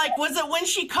 and I'm like, was it when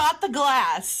she caught the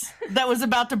glass that was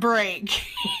about to break?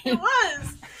 It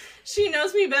was! She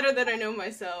knows me better than I know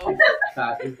myself.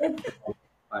 That is so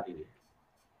funny.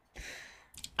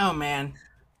 Oh, man.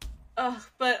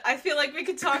 But I feel like we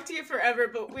could talk to you forever,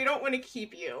 but we don't want to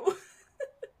keep you.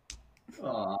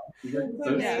 Aw, you guys are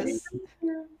so Yes. sweet.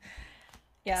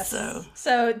 Yes. So,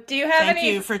 So, do you have thank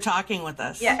any? you for talking with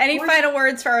us. Yeah. Any final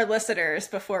words for our listeners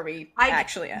before we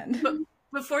actually end?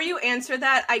 Before you answer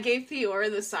that, I gave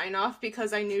Theora the sign off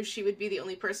because I knew she would be the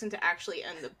only person to actually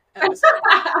end the episode.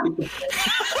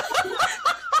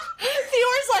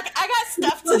 Theore's like, I got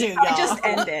stuff to do, y'all. Just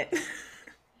end it.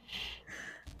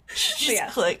 She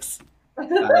just clicks.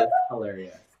 That is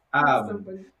hilarious. So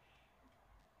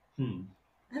funny.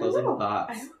 Closing know.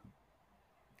 thoughts.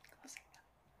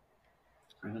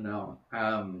 I don't know.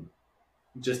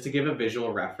 Just to give a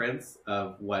visual reference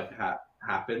of what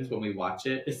happens when we watch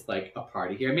it, it's like a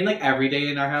party here. I mean, like every day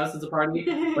in our house is a party,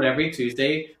 but every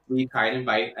Tuesday we try and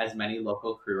invite as many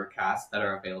local crew or cast that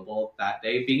are available that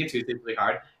day. Being a Tuesday is really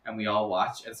hard, and we all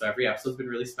watch, and so every episode's been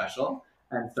really special.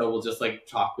 And so we'll just like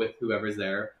talk with whoever's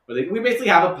there. We basically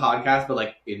have a podcast, but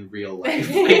like in real life.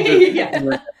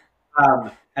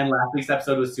 And last week's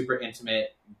episode was super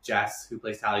intimate. Jess, who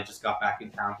plays Tally, just got back in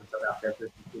town, so after she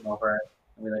came over,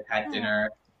 and we like had dinner,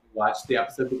 watched the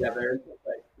episode together. It was,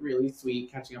 like really sweet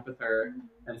catching up with her.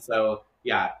 And so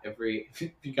yeah, if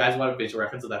you guys want a visual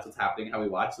reference of that's what's happening, how we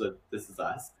watch, so this is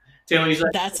us. Taylor usually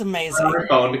that's amazing on her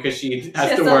phone because she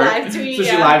has to work, so she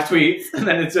live tweets, and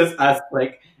then it's just us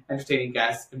like entertaining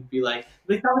guests and be like,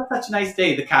 that was such a nice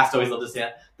day. The cast always loved to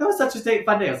say that was such a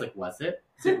fun day. I was like, was it?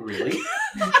 Is it really?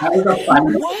 That was a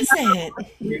fun was it?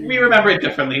 We remember it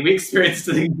differently. We experienced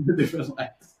things in different ways.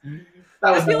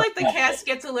 I feel like the cast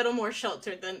gets a little more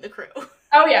sheltered than the crew.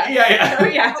 Oh yeah. Yeah. Oh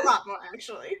yeah. A lot more,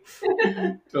 actually.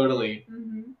 Totally.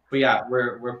 But yeah,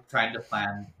 we're trying to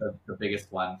plan the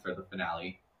biggest one for the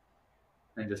finale.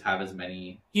 And just have as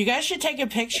many. You guys should take a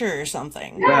picture or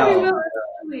something. Yeah, we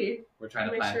will. We're trying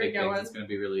to Make plan sure big to go things. on. It's going to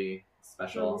be really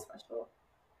special. Really special.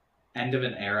 End of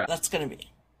an era. That's going to be.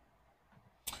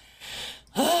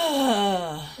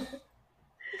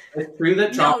 It's true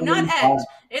that No, Tropical not is end. fun.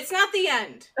 It's not the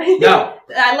end. No.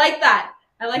 I like that.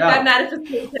 I like No. that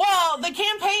manifestation. Well, the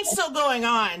campaign's still going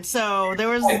on, so there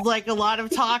was like a lot of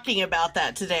talking about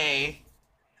that today.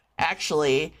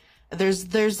 Actually,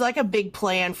 there's like a big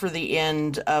plan for the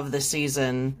end of the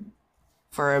season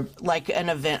for like an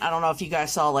event. I don't know if you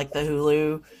guys saw like the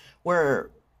Hulu where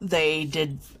they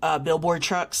did billboard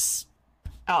trucks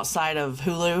outside of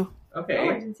Hulu. Okay. Oh,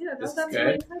 I didn't see that. This That's is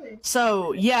really good. exciting.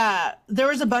 So yeah, there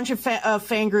was a bunch of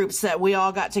fan groups that we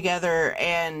all got together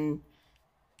and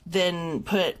then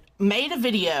made a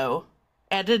video,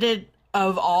 edited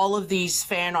of all of these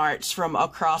fan arts from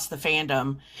across the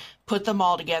fandom, put them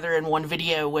all together in one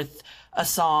video with a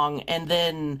song, and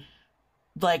then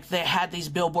like they had these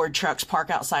billboard trucks park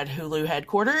outside Hulu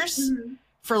headquarters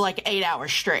for like 8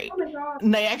 hours straight. Oh my god.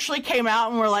 And they actually came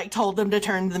out and were like told them to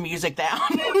turn the music down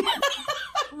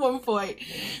at one point.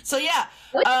 So yeah,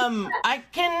 I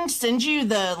can send you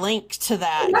the link to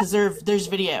that because there's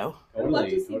video. I'd love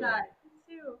to see that.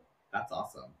 Me too. That's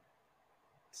awesome.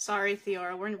 Sorry,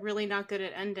 Theora, we're really not good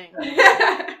at ending.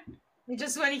 We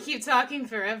just want to keep talking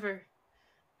forever.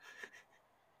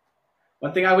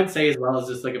 One thing I would say as well is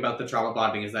just like about the trauma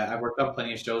bonding is that I've worked on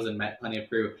plenty of shows and met plenty of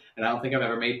crew, and I don't think I've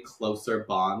ever made closer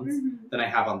bonds than I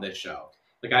have on this show.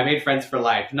 Like, I made friends for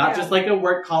life. Not just like a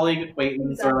work colleague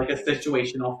acquaintance or like a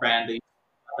situational friend that you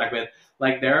contact with.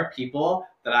 Like, there are people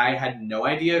that I had no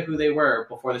idea who they were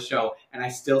before the show, and I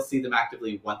still see them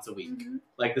actively once a week.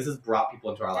 Like, this has brought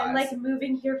people into our lives. And like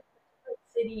moving here from the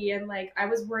city, and like I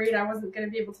was worried I wasn't going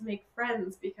to be able to make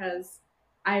friends because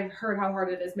I've heard how hard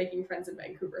it is making friends in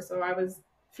Vancouver. So I was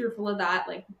fearful of that,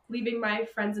 like leaving my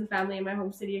friends and family in my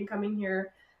home city and coming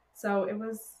here. So it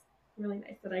was really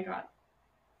nice that I got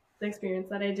the experience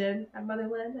that I did at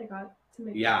Motherland. I got to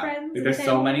make friends. There's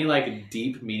so many like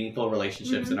deep, meaningful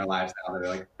relationships in our lives now that are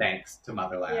like thanks to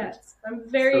Motherland. Yes, I'm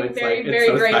very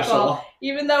grateful. Special.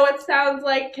 Even though it sounds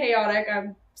like chaotic,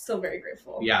 I'm still very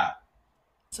grateful. Yeah.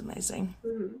 It's amazing.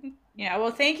 Yeah,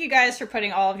 well, thank you guys for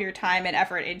putting all of your time and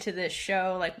effort into this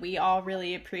show. Like, we all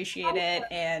really appreciate it.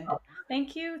 And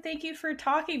thank you for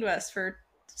talking to us for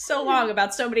so long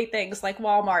about so many things like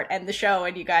Walmart and the show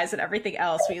and you guys and everything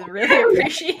else. We really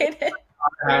appreciate it. Thanks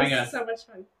for having us. So much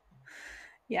fun.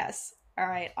 Yes. All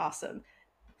right. Awesome.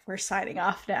 We're signing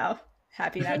off now.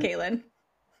 Happy now, Caitlin.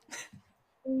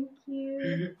 Thank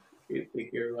you.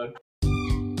 Thank you, everyone.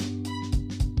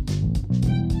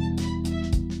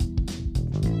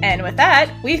 And with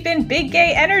that, we've been Big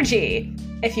Gay Energy.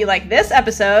 If you like this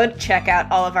episode, check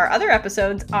out all of our other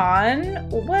episodes on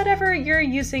whatever you're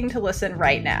using to listen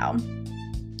right now.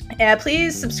 And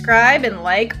please subscribe and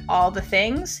like all the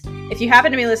things. If you happen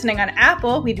to be listening on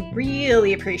Apple, we'd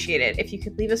really appreciate it if you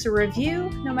could leave us a review,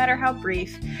 no matter how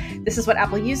brief. This is what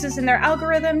Apple uses in their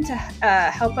algorithm to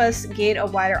help us gain a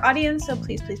wider audience, so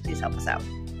please help us out.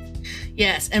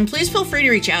 Yes, and please feel free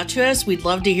to reach out to us. We'd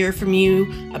love to hear from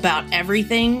you about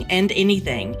everything and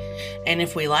anything. And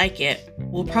if we like it,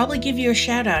 we'll probably give you a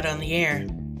shout out on the air.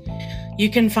 You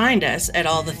can find us at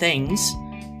all the things: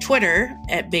 Twitter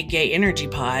at Big Gay Energy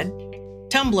Pod,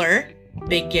 Tumblr,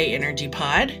 Big Gay Energy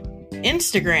Pod,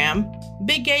 Instagram,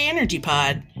 Big Gay Energy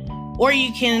Pod, or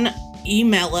you can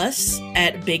email us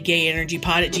at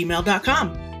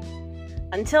biggayenergypod@gmail.com.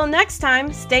 Until next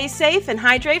time, stay safe and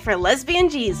hydrate for Lesbian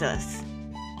Jesus.